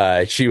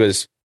she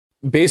was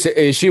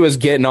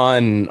getting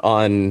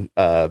on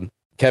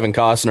Kevin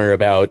Costner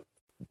about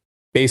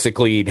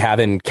basically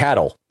having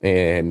cattle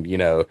and,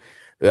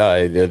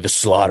 the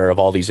slaughter of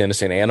all these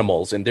innocent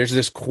animals. And there's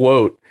this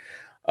quote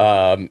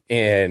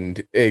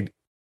and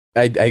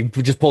I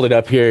just pulled it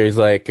up here. He's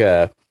like,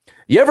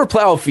 you ever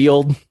plow a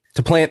field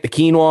to plant the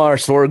quinoa or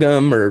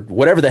sorghum or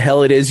whatever the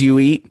hell it is you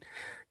eat?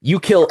 You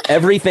kill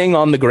everything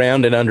on the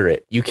ground and under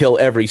it. You kill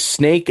every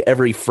snake,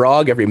 every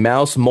frog, every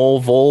mouse,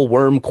 mole, vole,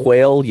 worm,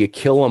 quail. You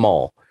kill them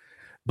all.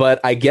 But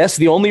I guess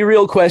the only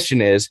real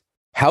question is,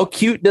 how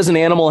cute does an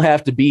animal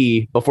have to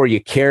be before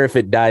you care if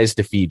it dies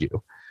to feed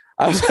you?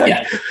 I was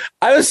like,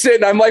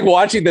 I'm like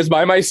watching this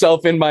by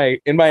myself in my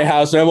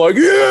house, and I'm like,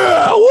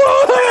 yeah,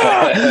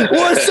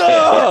 what's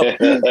up?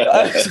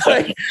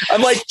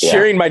 I'm like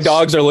cheering. My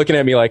dogs are looking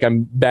at me like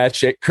I'm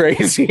batshit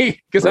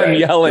crazy because I'm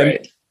yelling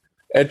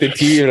at the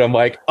TV, and I'm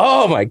like,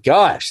 oh my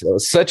gosh, that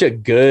was such a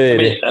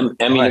good.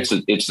 I mean,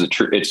 it's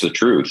the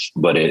truth,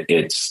 but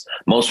it's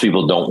most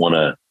people don't want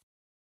to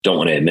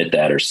admit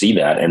that or see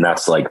that. And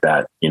that's like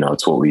that,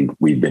 it's what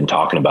we've been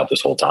talking about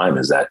this whole time,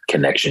 is that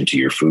connection to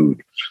your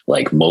food.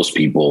 Like, most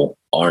people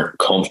aren't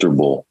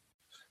comfortable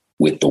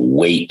with the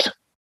weight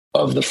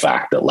of the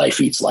fact that life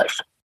eats life,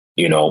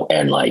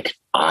 and like,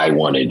 I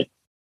wanted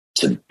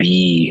to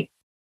be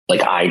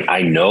like,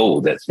 I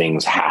know that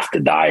things have to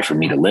die for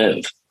me to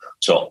live.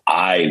 So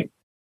I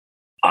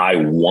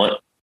want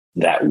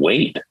that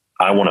weight.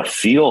 I want to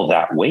feel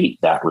that weight,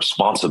 that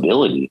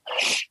responsibility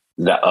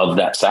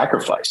that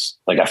sacrifice.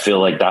 Like, I feel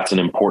like that's an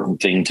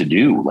important thing to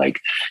do. Like,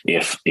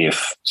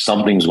 if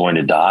something's going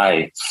to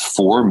die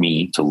for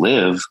me to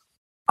live,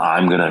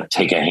 I'm going to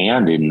take a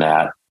hand in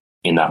that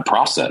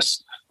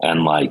process.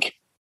 And like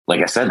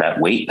I said, that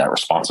weight, that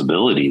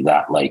responsibility,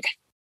 that like,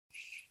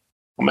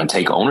 I'm going to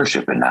take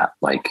ownership in that.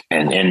 Like,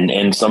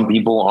 and some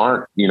people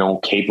aren't,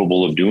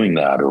 capable of doing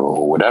that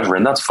or whatever.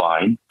 And that's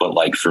fine. But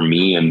like for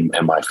me and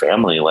my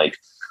family, like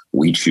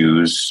we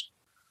choose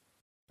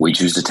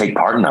to take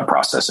part in that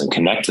process and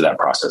connect to that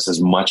process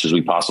as much as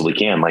we possibly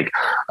can. Like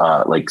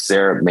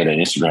Sarah made an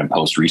Instagram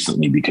post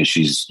recently because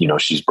she's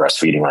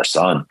breastfeeding our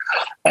son.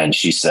 And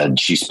she said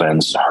she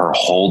spends her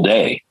whole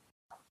day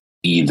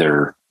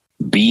either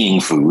being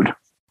food,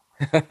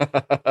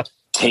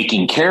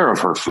 taking care of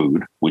her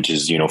food, which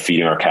is,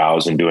 feeding our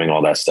cows and doing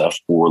all that stuff,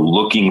 or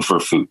looking for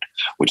food,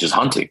 which is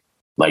hunting.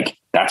 Like,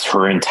 that's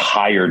her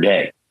entire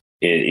day.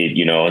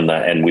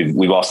 And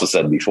we've also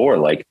said before,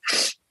 like,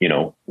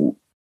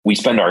 we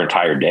spend our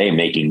entire day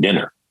making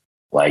dinner,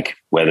 like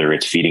whether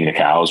it's feeding the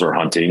cows or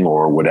hunting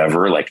or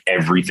whatever, like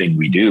everything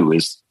we do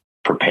is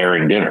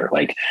preparing dinner.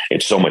 Like,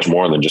 it's so much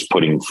more than just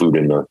putting food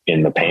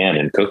in the pan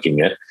and cooking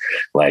it.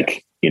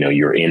 Like,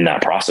 you're in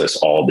that process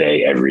all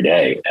day, every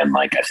day. And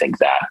like, I think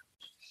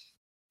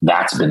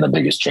that's been the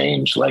biggest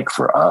change, like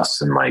for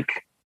us. And like,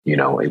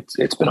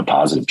 it's been a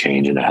positive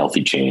change and a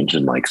healthy change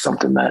and like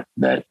something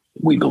that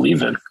we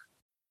believe in.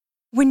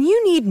 When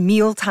you need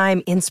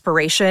mealtime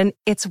inspiration,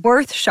 it's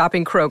worth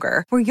shopping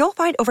Kroger, where you'll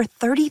find over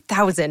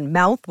 30,000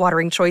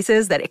 mouth-watering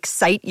choices that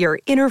excite your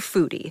inner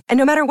foodie. And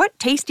no matter what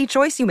tasty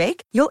choice you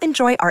make, you'll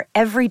enjoy our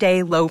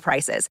everyday low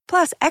prices,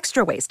 plus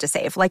extra ways to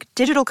save, like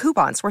digital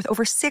coupons worth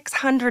over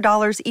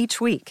 $600 each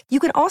week. You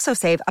can also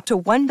save up to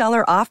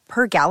 $1 off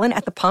per gallon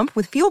at the pump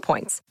with fuel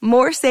points.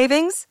 More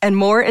savings and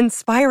more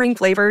inspiring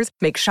flavors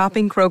make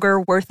shopping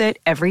Kroger worth it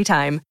every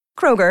time.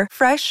 Kroger,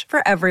 fresh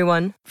for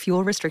everyone.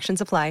 Fuel restrictions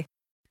apply.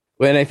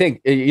 And I think,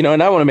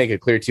 and I want to make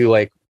it clear too,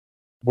 like,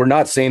 we're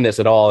not saying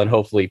this at all. And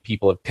hopefully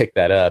people have picked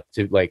that up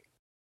to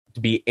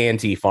be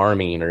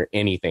anti-farming or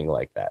anything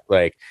like that.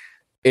 Like,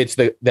 it's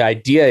the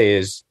idea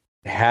is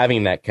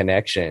having that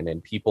connection,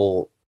 and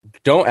people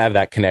don't have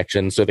that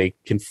connection. So they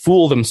can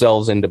fool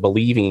themselves into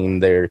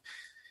believing they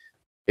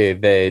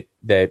live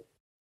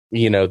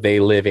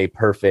a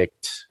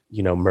perfect,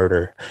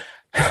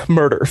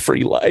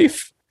 murder-free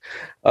life.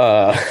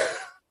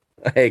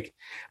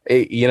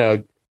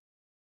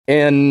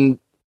 And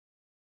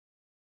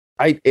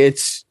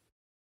it's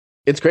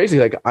crazy.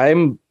 Like,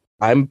 I'm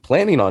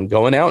planning on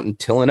going out and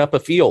tilling up a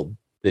field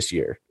this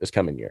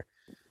coming year.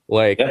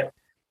 Like, yeah.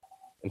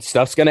 And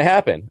stuff's going to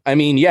happen. I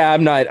mean, yeah,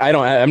 I'm not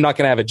going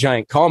to have a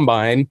giant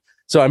combine.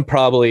 So I'm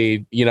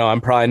probably not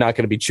going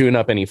to be chewing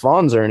up any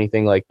fawns or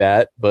anything like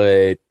that.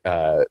 But,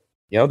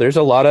 there's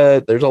a lot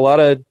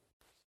of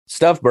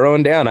stuff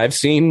burrowing down. I've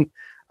seen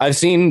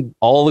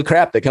all the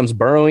crap that comes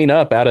burrowing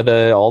up out of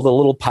all the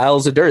little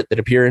piles of dirt that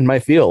appear in my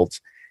fields.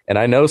 And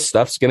I know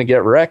stuff's going to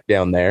get wrecked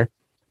down there,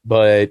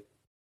 but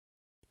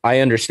I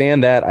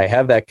understand that. I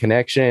have that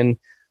connection.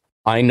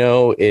 I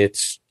know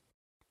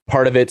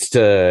part of it's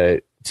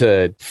to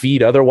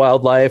feed other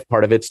wildlife.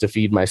 Part of it's to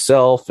feed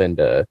myself and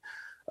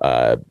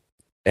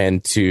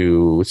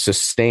to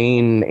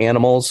sustain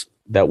animals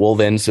that will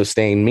then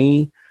sustain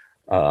me.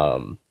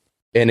 And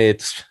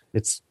it's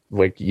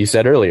like you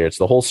said earlier, it's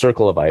the whole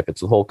circle of life. It's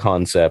the whole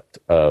concept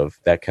of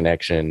that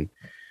connection.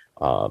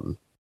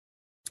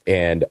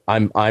 And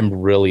I'm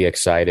really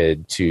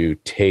excited to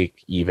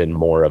take even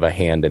more of a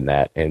hand in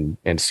that and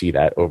see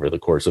that over the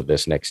course of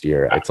this next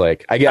year. It's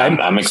like,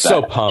 I'm excited.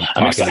 So pumped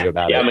talking to you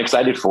about it. I'm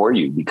excited for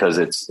you because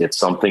it's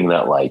something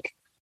that, like,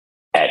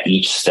 at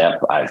each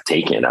step I've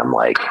taken, I'm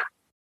like,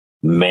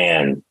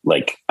 man,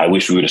 like, I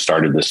wish we would have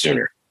started this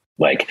sooner.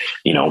 Like,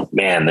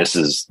 man, this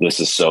is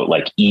so,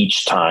 like,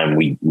 each time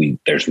we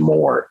there's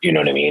more, you know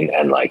what I mean?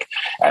 And like,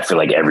 I feel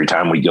like every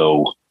time we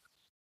go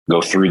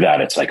through that,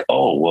 it's like,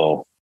 oh,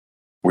 well,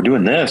 we're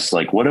doing this.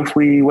 Like, what if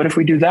we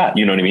do that?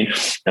 You know what I mean?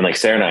 And like,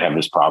 Sarah and I have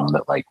this problem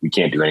that, like, we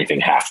can't do anything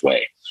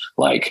halfway.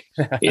 Like,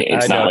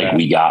 it's not like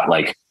we got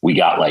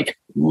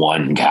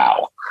one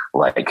cow.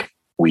 Like,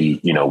 we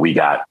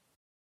got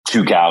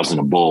 2 cows and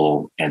a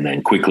bull, and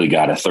then quickly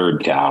got a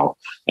 3rd cow.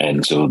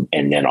 And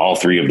then all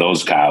 3 of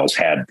those cows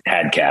had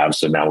calves.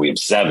 So now we have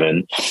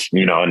 7,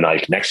 and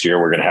like next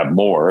year we're going to have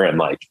more. And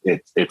like,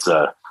 it's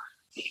a,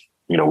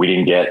 we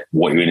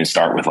didn't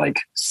start with like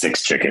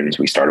 6 chickens.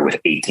 We started with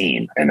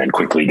 18 and then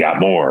quickly got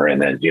more.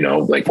 And then,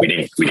 like we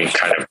didn't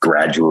kind of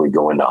gradually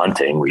go into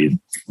hunting. We,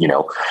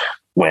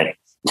 went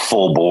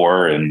full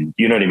bore, and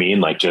you know what I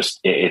mean? Like,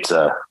 just, it's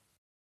a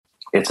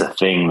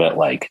thing that,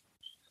 like,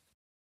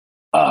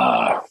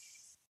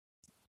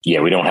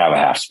 we don't have a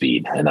half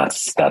speed, and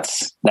that's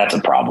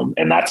a problem.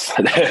 And that's,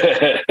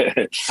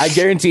 I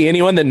guarantee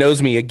anyone that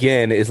knows me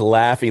again is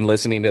laughing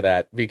listening to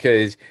that,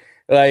 because,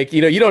 like,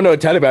 you don't know a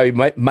ton about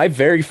me. My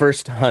very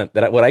first hunt,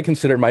 what I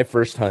consider my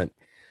first hunt,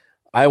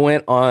 I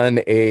went on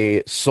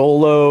a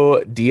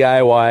solo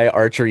DIY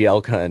archery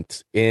elk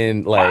hunt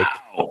in, like,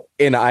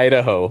 in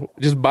Idaho,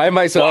 just by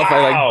myself. Wow.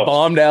 I like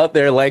bombed out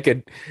there like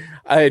a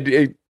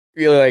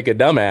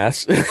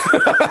dumbass.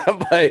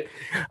 But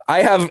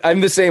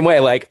I'm the same way.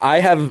 Like I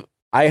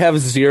have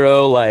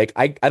zero, like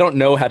I don't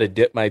know how to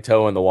dip my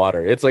toe in the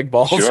water. It's like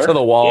balls to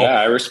the wall.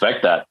 Yeah, I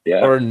respect that.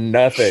 Yeah. Or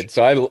nothing.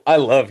 So I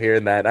love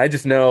hearing that. I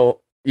just know,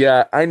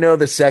 I know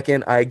the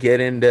second I get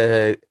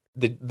into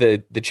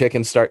the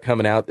chickens start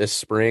coming out this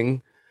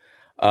spring,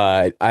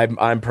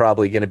 I'm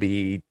probably going to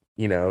be,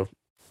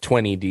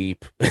 20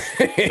 deep.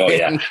 Oh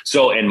yeah.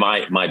 So, and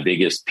my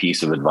biggest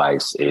piece of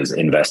advice is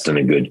invest in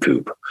a good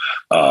coop,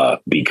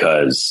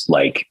 because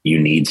like you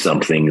need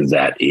something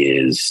that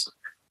is,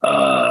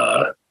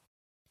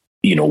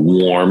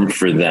 warm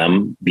for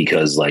them,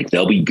 because like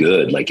they'll be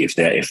good. Like if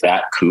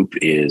that coop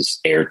is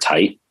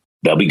airtight,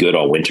 they'll be good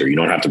all winter. You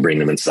don't have to bring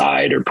them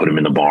inside or put them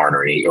in the barn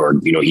or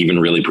even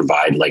really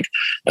provide like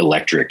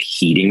electric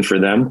heating for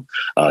them.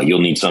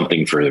 You'll need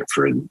something for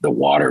the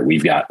water.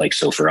 We've got like,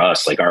 so for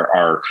us, like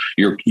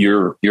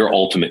your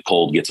ultimate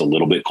cold gets a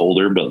little bit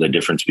colder, but the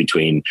difference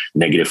between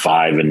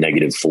 -5 and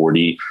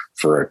 -40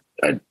 for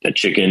a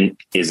chicken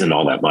isn't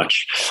all that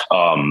much.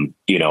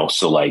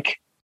 So like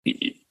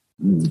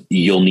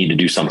you'll need to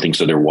do something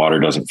so their water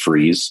doesn't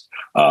freeze.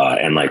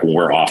 And like when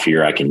we're off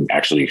here, I can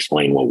actually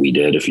explain what we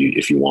did if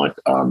you want.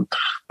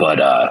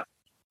 But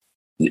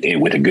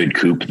with a good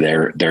coop,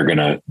 they're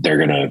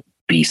gonna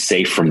be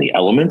safe from the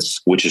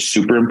elements, which is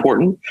super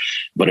important.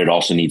 But it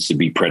also needs to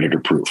be predator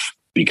proof,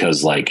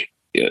 because like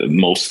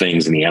most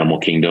things in the animal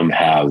kingdom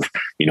have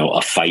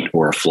a fight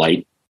or a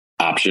flight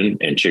option,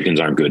 and chickens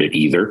aren't good at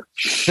either.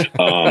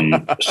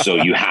 So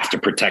you have to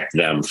protect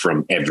them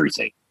from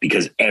everything,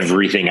 because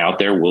everything out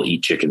there will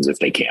eat chickens if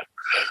they can.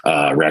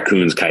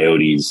 Raccoons,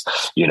 coyotes,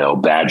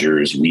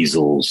 badgers,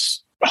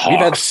 weasels, hawks. We've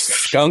had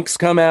skunks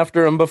come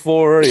after them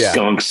before. Yeah.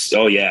 Skunks.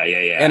 Oh yeah.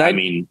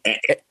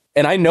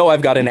 And I know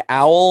I've got an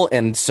owl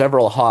and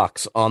several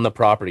hawks on the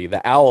property.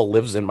 The owl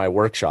lives in my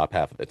workshop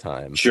half of the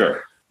time.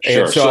 Sure.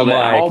 So the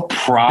owl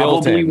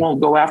probably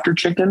won't go after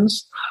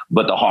chickens,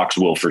 but the hawks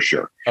will for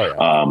sure. Oh,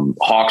 yeah.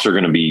 Hawks are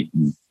going to be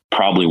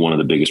probably one of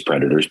the biggest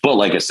predators. But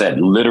like I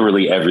said,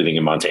 literally everything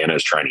in Montana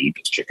is trying to eat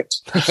these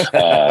chickens.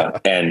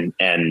 And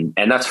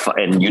that's fine.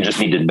 And you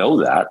just need to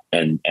know that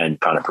and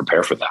kind of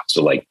prepare for that.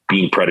 So like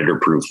being predator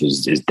proof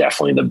is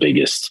definitely the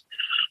biggest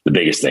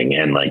thing,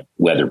 and like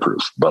weather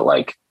proof. But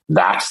like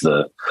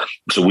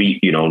so we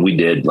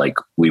did, like,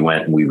 we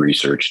went and we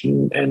researched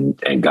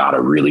and got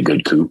a really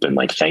good coop. And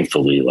like,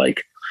 thankfully,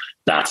 like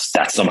that's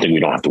something we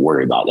don't have to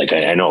worry about. Like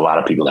I know a lot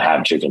of people that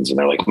have chickens and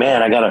they're like,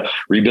 man, I got to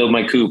rebuild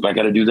my coop. I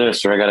got to do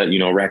this, or I got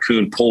to,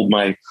 raccoon pulled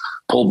my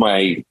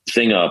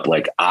thing up.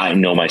 Like I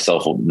know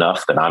myself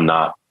enough that I'm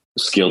not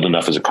skilled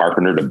enough as a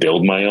carpenter to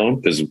build my own,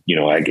 because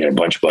I get a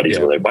bunch of buddies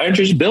who are like, why don't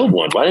you just build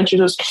one? Why don't you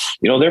just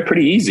they're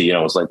pretty easy. I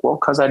was like, well,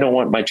 because I don't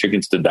want my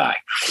chickens to die.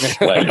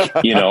 Like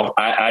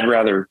I'd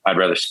rather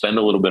spend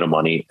a little bit of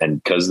money,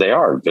 and because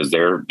they're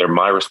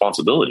my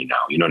responsibility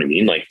now. You know what I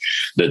mean? Like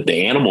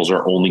the animals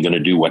are only going to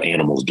do what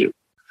animals do.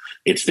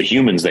 It's the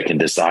humans that can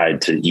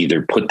decide to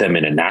either put them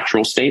in a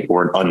natural state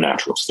or an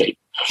unnatural state,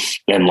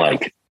 and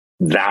like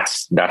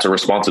that's a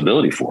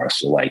responsibility for us.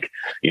 So like,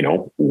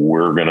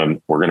 we're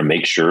gonna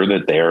make sure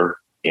that they're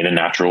in a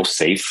natural,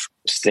 safe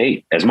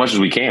state as much as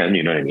we can.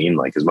 You know what I mean?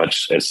 Like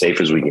as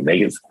safe as we can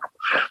make it.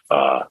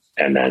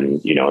 And then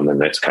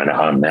that's kind of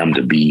on them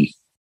to be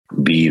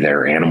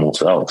their animal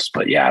selves.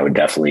 But yeah, I would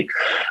definitely,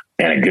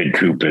 and a good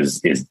coop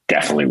is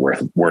definitely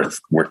worth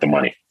the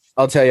money.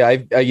 I'll tell you,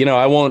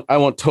 I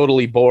won't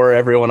totally bore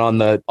everyone on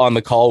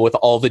the call with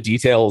all the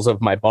details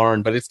of my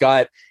barn, but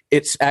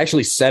it's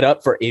actually set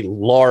up for a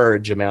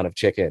large amount of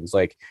chickens.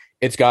 Like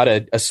it's got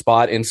a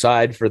spot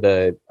inside for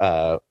the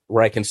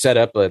where I can set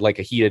up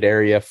a heated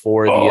area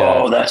for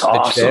that's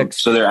awesome.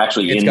 Chicks. So they're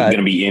actually going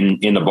to be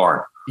in the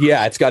barn.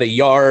 Yeah, it's got a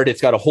yard.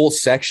 It's got a whole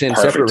section,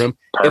 Perfect. separate room.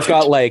 Perfect. It's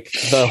got like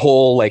the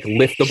whole like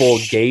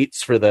liftable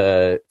gates for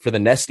the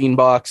nesting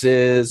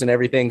boxes and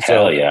everything.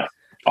 Hell so yeah.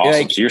 Awesome.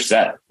 Like, so you're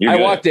set. I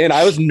walked in,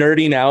 I was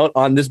nerding out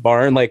on this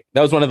barn. Like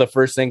that was one of the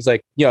first things,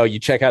 like, you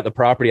check out the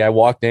property. I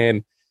walked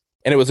in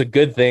and it was a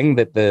good thing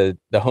that the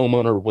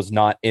homeowner was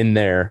not in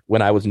there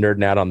when I was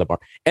nerding out on the barn.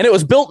 And it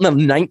was built in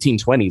the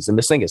 1920s and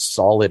this thing is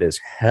solid as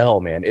hell,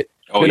 man. It's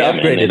been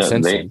upgraded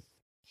since then.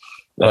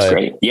 That's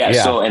great. Yeah.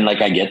 So, and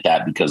like, I get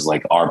that because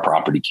like our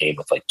property came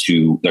with like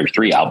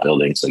 3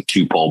 outbuildings, like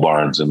 2 pole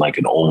barns and like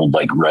an old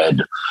like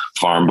red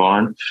farm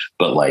barn.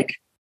 But like,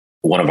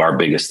 one of our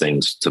biggest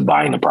things to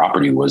buying the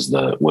property was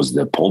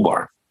the pole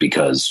barn,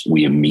 because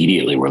we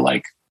immediately were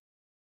like,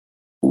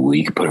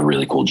 we could put a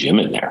really cool gym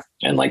in there.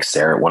 And like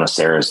one of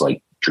Sarah's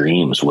like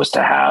dreams was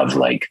to have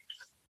like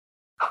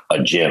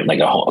a gym,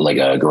 like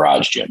a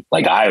garage gym.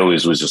 Like I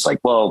always was just like,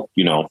 well,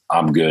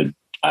 I'm good.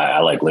 I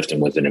like lifting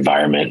with an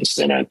environment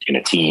in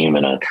a team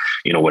and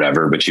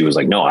whatever. But she was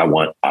like, no, I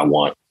want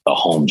a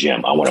home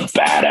gym. I want a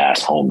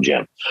badass home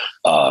gym.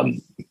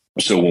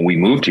 So when we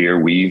moved here,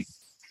 we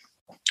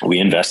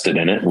invested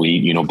in it.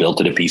 We, built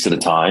it a piece at a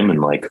time.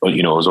 And like,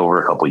 it was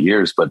over a couple of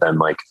years, but then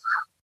like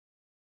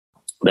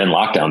then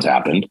lockdowns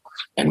happened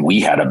and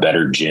we had a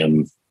better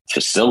gym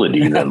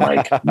facility than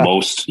like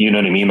most, you know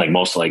what I mean? Like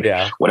most, like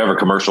whatever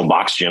commercial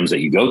box gyms that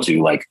you go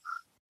to, like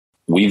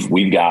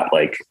we've got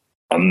like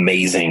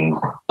amazing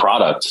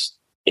products,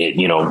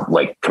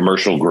 like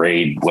commercial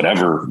grade,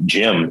 whatever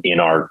gym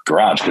in our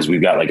garage. Cause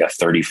we've got like a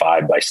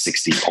 35 by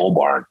 60 pole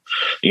barn,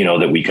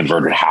 that we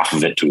converted half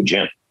of it to a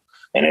gym.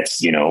 And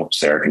it's,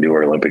 Sarah can do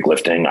her Olympic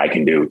lifting. I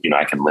can do,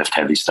 I can lift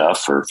heavy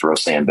stuff or throw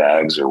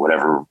sandbags or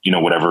whatever,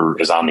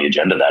 whatever is on the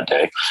agenda that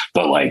day.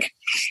 But like,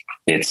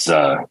 it's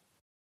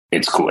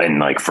cool. And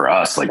like for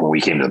us, like when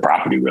we came to the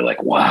property, we're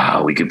like,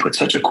 wow, we could put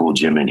such a cool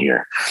gym in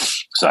here.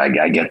 So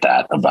I get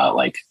that about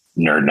like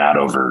nerding out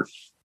over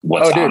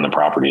what's on the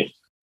property.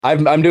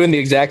 I'm doing the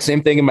exact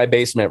same thing in my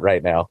basement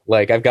right now.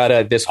 Like I've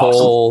got this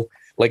whole,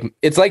 like,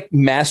 it's like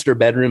master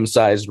bedroom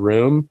sized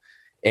room.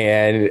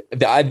 And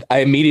I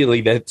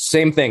immediately, the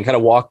same thing, kind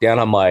of walked down.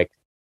 I'm like,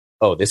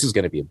 oh, this is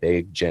going to be a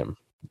big gym.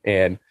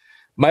 And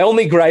my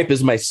only gripe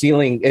is my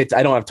ceiling.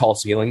 I don't have tall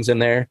ceilings in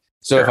there.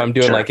 So if I'm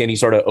doing like any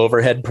sort of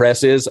overhead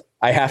presses,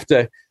 I have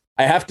to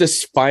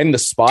find the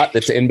spot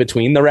that's in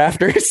between the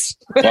rafters.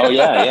 Oh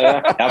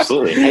yeah.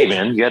 Absolutely. Hey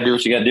man, you got to do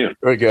what you got to do.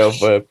 There we go.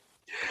 But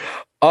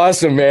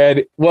awesome,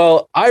 man.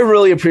 Well, I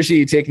really appreciate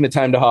you taking the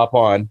time to hop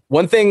on.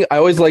 One thing I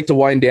always like to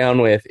wind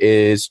down with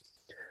is,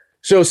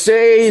 so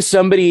say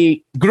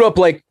somebody grew up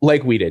like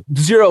we did.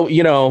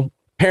 Zero,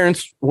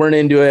 parents weren't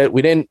into it.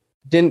 We didn't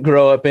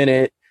grow up in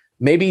it.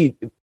 Maybe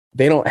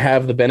they don't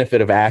have the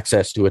benefit of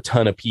access to a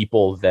ton of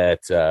people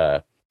that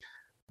are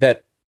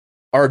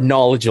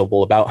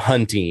knowledgeable about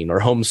hunting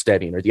or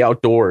homesteading or the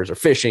outdoors or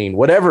fishing,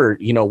 whatever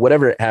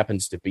it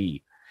happens to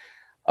be.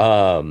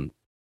 But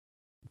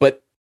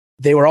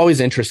they were always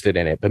interested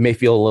in it, but may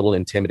feel a little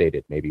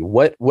intimidated. Maybe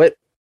what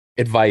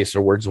advice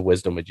or words of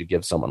wisdom would you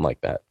give someone like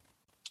that?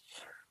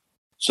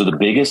 So the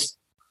biggest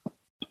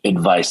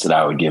advice that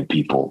I would give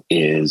people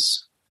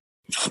is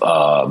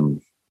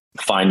find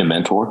a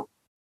mentor.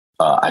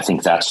 I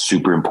think that's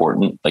super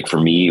important. Like for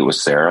me, it was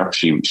Sarah.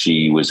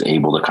 She was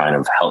able to kind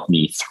of help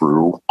me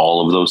through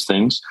all of those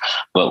things.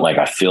 But like,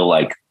 I feel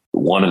like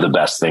one of the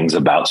best things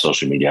about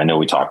social media, I know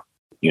we talk,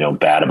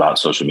 bad about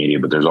social media,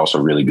 but there's also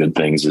really good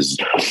things, is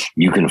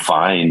you can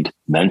find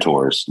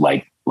mentors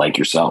like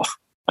yourself.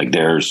 Like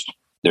there's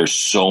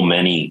so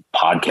many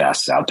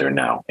podcasts out there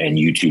now and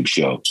YouTube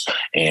shows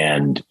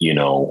and,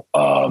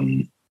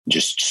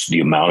 just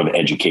the amount of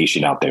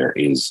education out there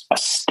is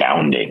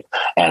astounding.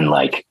 And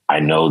like,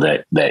 I know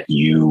that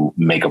you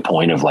make a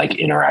point of like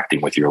interacting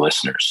with your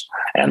listeners,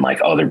 and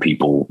like other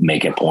people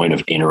make a point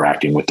of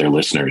interacting with their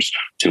listeners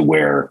to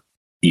where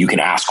you can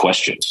ask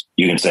questions.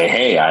 You can say,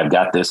 hey, I've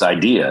got this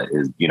idea,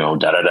 and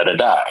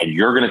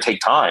you're going to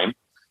take time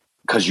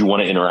because you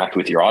want to interact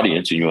with your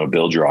audience and you want to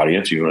build your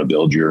audience, you want to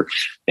build your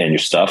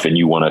stuff, and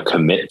you want to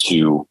commit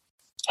to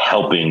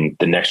helping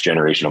the next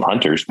generation of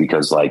hunters,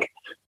 because like,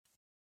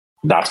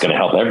 that's going to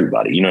help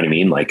everybody. You know what I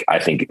mean? Like, I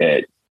think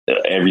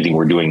everything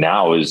we're doing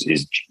now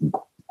is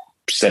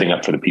setting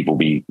up for the people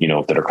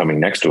that are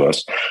coming next to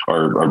us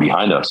or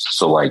behind us.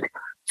 So like,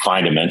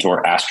 find a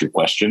mentor, ask your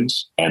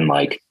questions. And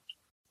like,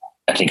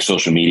 I think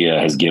social media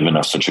has given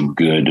us such a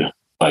good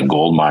like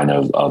gold mine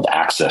of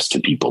access to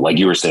people. Like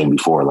you were saying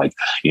before, like,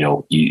 you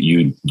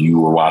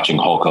were watching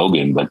Hulk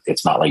Hogan, but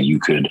it's not like you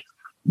could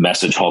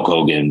message Hulk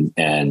Hogan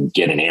and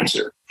get an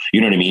answer. You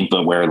know what I mean?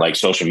 But where like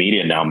social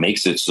media now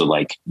makes it so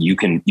like you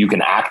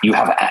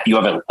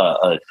have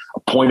a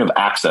point of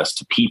access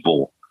to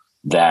people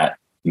that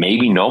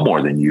maybe know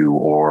more than you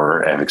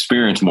or have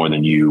experienced more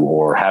than you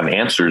or have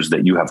answers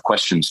that you have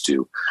questions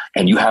to,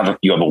 and you have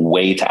a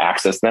way to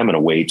access them and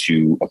a way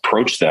to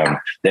approach them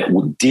that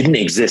didn't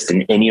exist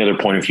in any other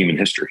point of human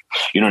history.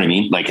 You know what I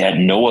mean? Like at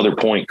no other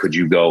point could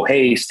you go,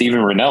 hey, Steven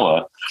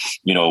Ranella,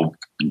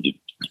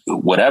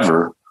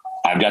 whatever,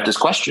 I've got this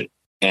question.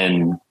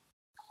 And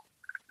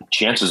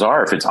chances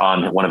are, if it's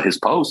on one of his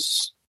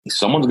posts,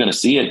 someone's going to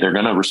see it. They're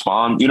going to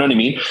respond. You know what I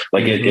mean?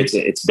 Like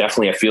it's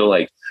definitely, I feel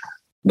like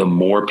the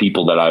more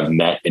people that I've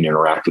met and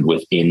interacted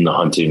with in the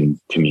hunting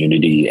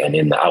community and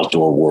in the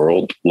outdoor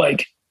world,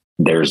 like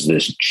there's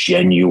this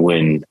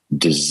genuine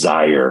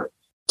desire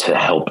to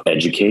help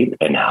educate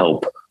and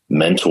help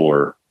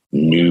mentor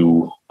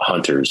new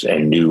hunters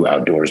and new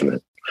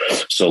outdoorsmen.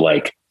 So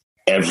like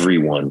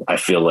everyone, I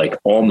feel like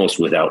almost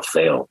without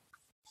fail,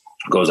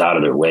 goes out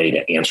of their way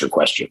to answer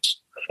questions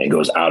and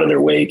goes out of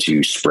their way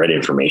to spread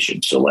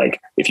information. So like,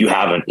 if you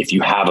have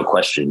a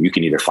question, you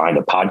can either find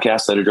a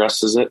podcast that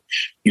addresses it,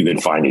 you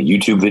can find a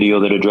YouTube video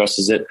that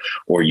addresses it,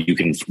 or you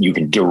can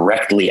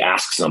directly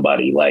ask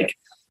somebody. Like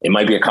it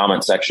might be a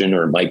comment section,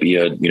 or it might be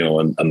a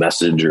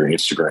message or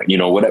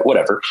Instagram,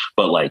 whatever.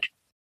 But like,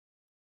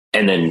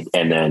 and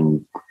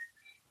then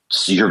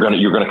so you're going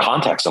to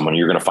contact someone,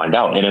 you're going to find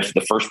out. And if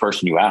the first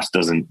person you ask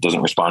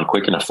doesn't respond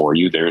quick enough for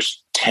you,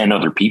 there's 10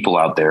 other people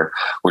out there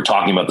who are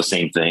talking about the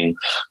same thing,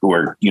 who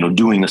are,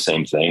 doing the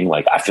same thing.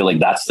 Like, I feel like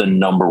that's the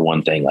number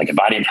one thing. Like if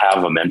I didn't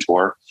have a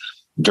mentor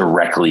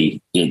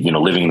directly,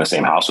 living in the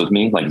same house with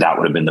me, like that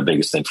would have been the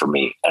biggest thing for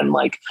me. And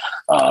like,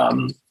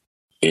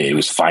 it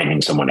was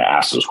finding someone to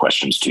ask those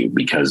questions to,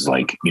 because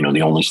like, you know,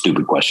 the only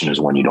stupid question is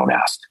one you don't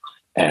ask.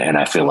 And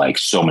I feel like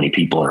so many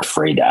people are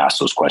afraid to ask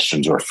those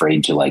questions, or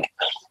afraid to like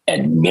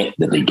admit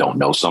that they don't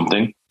know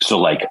something. So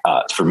like,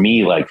 for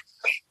me, like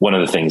one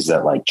of the things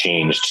that like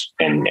changed,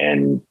 and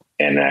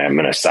I'm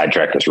going to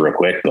sidetrack this real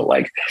quick, but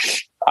like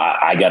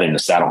I got into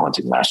saddle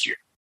hunting last year,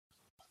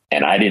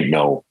 and I didn't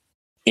know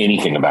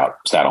anything about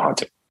saddle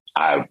hunting.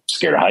 I'm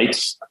scared of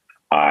heights.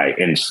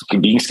 And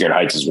being scared of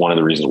heights is one of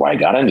the reasons why I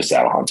got into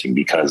saddle hunting,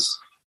 because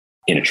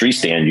in a tree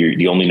stand,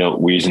 the only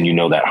reason you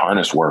know that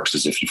harness works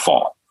is if you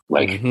fall.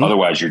 Like,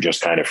 otherwise you're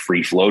just kind of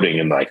free floating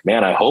and like,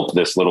 man, I hope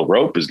this little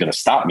rope is going to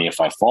stop me if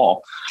I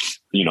fall.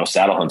 You know,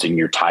 saddle hunting,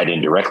 you're tied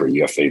in directly.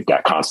 You've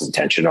got constant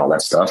tension, all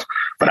that stuff.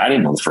 But I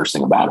didn't know the first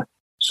thing about it.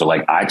 So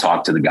like, I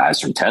talked to the guys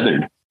from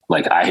Tethered.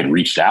 Like, I had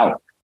reached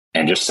out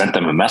and just sent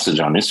them a message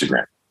on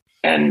Instagram,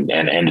 and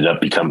ended up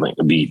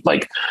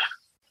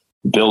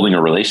building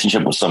a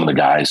relationship with some of the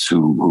guys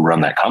who run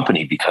that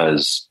company,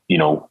 because, you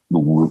know,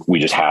 we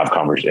just have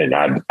conversation, and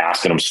I'm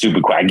asking them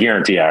I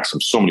guarantee I asked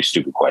them so many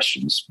stupid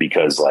questions,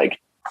 because like,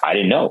 I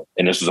didn't know.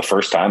 And this was the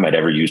first time I'd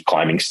ever used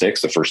climbing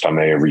sticks. The first time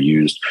I ever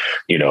used,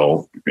 you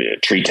know,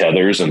 tree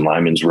tethers and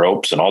lineman's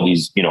ropes and all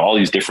these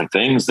different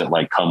things that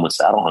like come with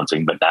saddle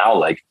hunting. But now,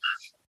 like,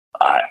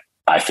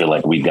 I feel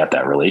like we've got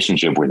that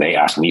relationship where they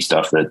ask me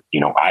stuff that, you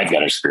know, I've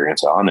got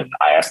experience on, and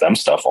I ask them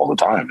stuff all the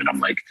time. And I'm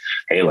like,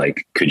 hey,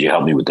 like, could you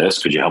help me with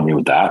this? Could you help me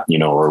with that? You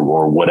know,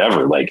 or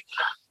whatever. Like,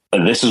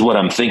 this is what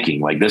I'm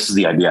thinking. Like, this is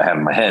the idea I have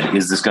in my head.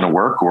 Is this going to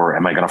work, or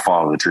am I going to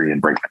fall out of the tree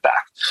and break my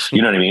back?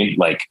 You know what I mean?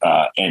 Like,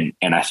 and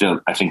I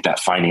think that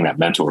finding that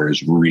mentor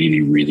is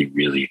really, really,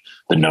 really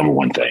the number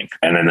one thing.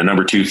 And then the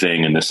number two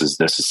thing, and this is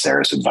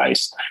Sarah's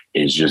advice,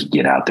 is just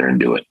get out there and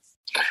do it.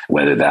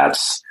 Whether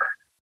that's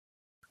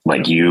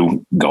like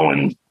you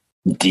going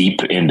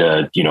deep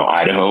into, you know,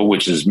 Idaho,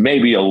 which is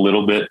maybe a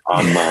little bit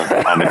on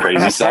the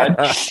crazy side,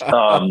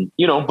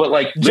 you know, but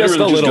like just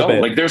a little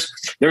bit. Like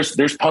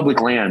there's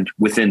public land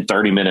within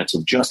 30 minutes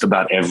of just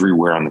about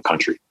everywhere on the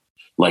country.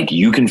 Like,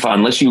 you can find,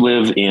 unless you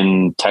live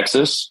in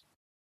Texas,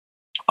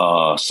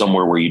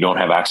 somewhere where you don't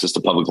have access to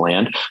public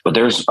land, but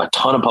there's a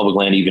ton of public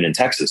land even in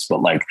Texas,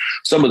 but like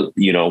some of the,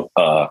 you know,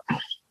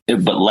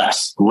 but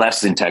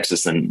less in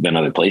Texas than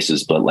other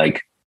places. But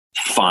like,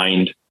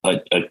 find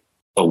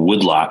a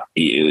woodlot,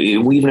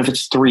 even if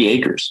it's 3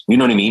 acres, you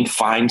know what I mean?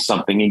 Find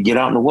something and get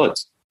out in the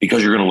woods,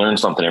 because you're going to learn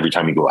something every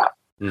time you go out.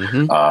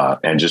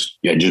 And just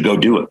go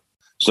do it.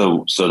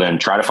 So then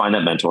try to find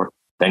that mentor,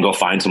 then go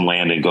find some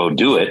land and go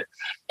do it.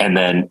 And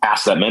then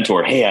ask that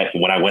mentor, hey,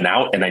 when I went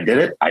out and I did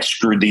it, I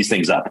screwed these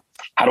things up.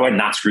 How do I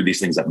not screw these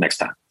things up next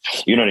time?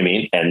 You know what I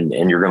mean? And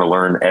you're going to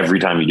learn every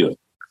time you do it.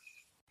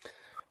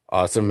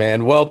 Awesome,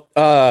 man. Well,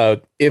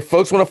 if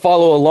folks want to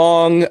follow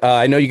along,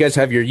 I know you guys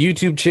have your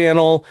YouTube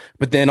channel,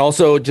 but then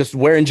also just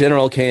where in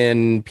general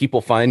can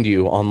people find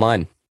you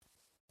online?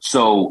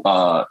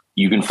 So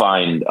you can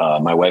find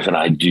my wife and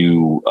I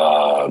do,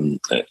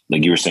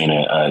 like you were saying,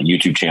 a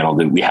YouTube channel.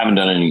 That we haven't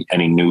done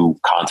any new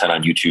content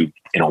on YouTube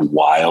in a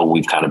while.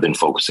 We've kind of been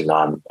focusing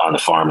on the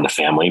farm and the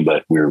family,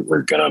 but we're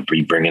going to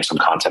be bringing some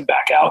content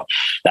back out.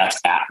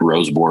 That's at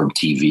Roseborg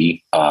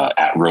TV,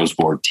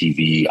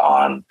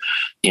 on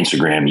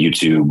Instagram,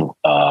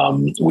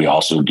 YouTube. We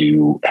also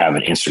do have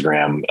an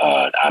Instagram.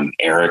 I'm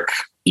Erik,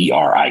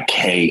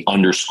 ERIK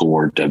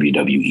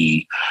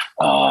 _WWE.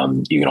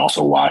 You can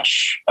also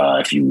watch,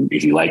 if you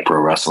like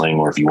pro wrestling,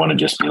 or if you want to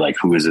just be like,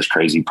 who is this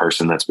crazy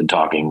person that's been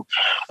talking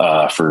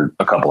for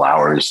a couple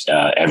hours,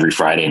 every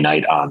Friday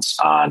night on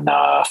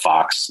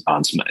Fox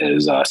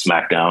is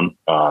SmackDown.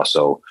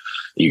 So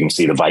you can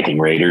see the Viking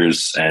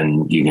Raiders,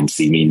 and you can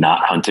see me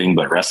not hunting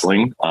but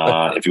wrestling.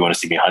 If you want to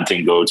see me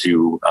hunting, go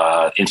to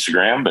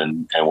Instagram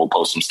and we'll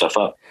post some stuff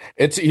up.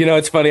 It's, you know,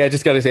 it's funny. I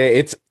just got to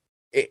say,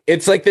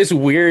 it's like this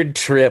weird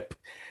trip,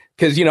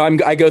 because, you know,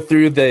 I go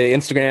through the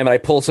Instagram and I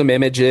pull some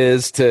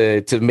images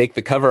to make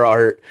the cover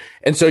art.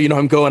 And so, you know,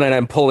 I'm going and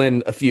I'm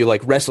pulling a few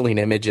like wrestling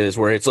images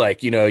where it's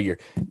like, you know, you're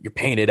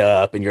painted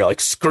up and you're like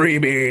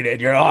screaming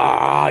and you're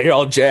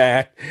all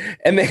jacked.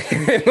 And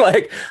then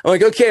like, I'm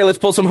like, okay, let's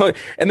pull some.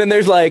 And then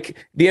there's like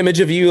the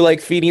image of you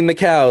like feeding the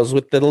cows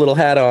with the little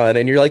hat on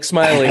and you're like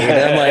smiling.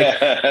 And I'm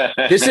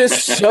like, this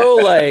is so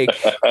like,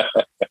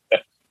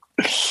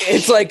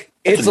 it's like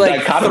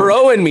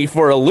throwing me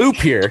for a loop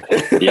here.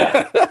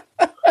 Yeah.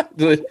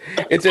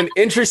 It's an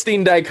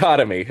interesting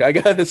dichotomy, I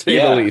gotta say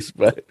the least.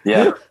 But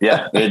yeah,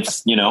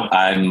 it's, you know,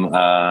 I'm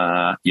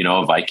you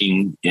know, a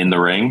Viking in the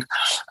ring.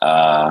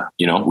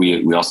 You know,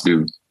 we also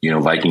do, you know,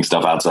 Viking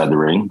stuff outside the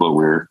ring, but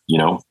we're, you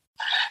know,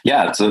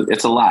 it's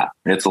a lot.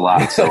 So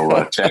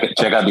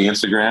check out the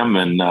Instagram,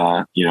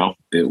 and you know,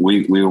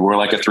 we're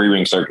like a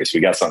 3-ring circus.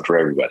 We got something for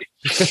everybody.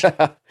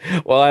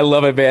 Well, I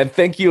love it, man.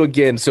 Thank you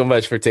again so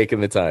much for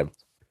taking the time.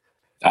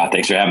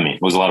 Thanks for having me.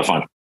 It was a lot of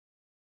fun.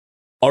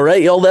 All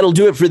right, y'all, that'll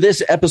do it for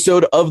this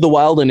episode of The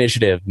Wild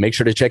Initiative. Make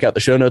sure to check out the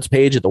show notes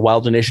page at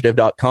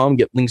thewildinitiative.com.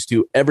 Get links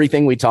to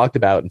everything we talked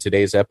about in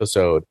today's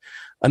episode.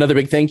 Another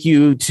big thank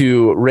you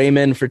to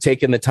Raymond for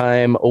taking the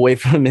time away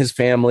from his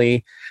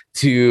family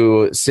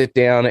to sit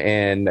down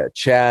and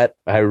chat.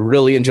 I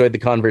really enjoyed the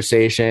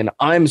conversation.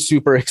 I'm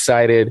super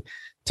excited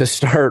to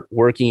start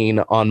working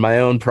on my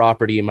own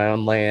property, my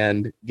own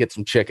land, get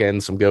some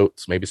chickens, some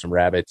goats, maybe some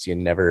rabbits. You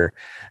never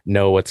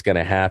know what's going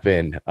to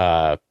happen.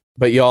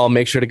 But y'all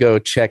make sure to go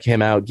check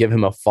him out, give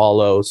him a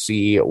follow,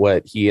 see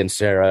what he and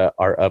Sarah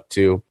are up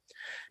to.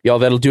 Y'all,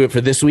 that'll do it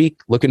for this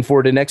week. Looking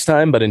forward to next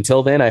time. But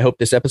until then, I hope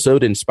this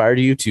episode inspired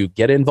you to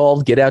get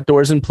involved, get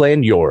outdoors, and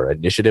plan your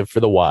initiative for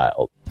the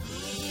wild.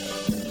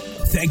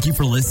 Thank you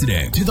for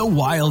listening to The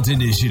Wild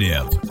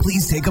Initiative.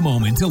 Please take a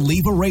moment to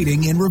leave a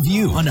rating and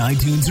review on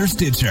iTunes or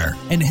Stitcher,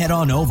 and head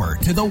on over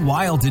to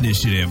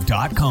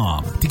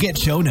thewildinitiative.com to get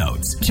show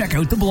notes, check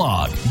out the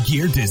blog,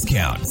 gear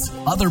discounts,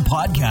 other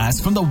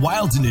podcasts from the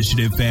Wild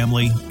Initiative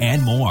family,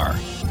 and more.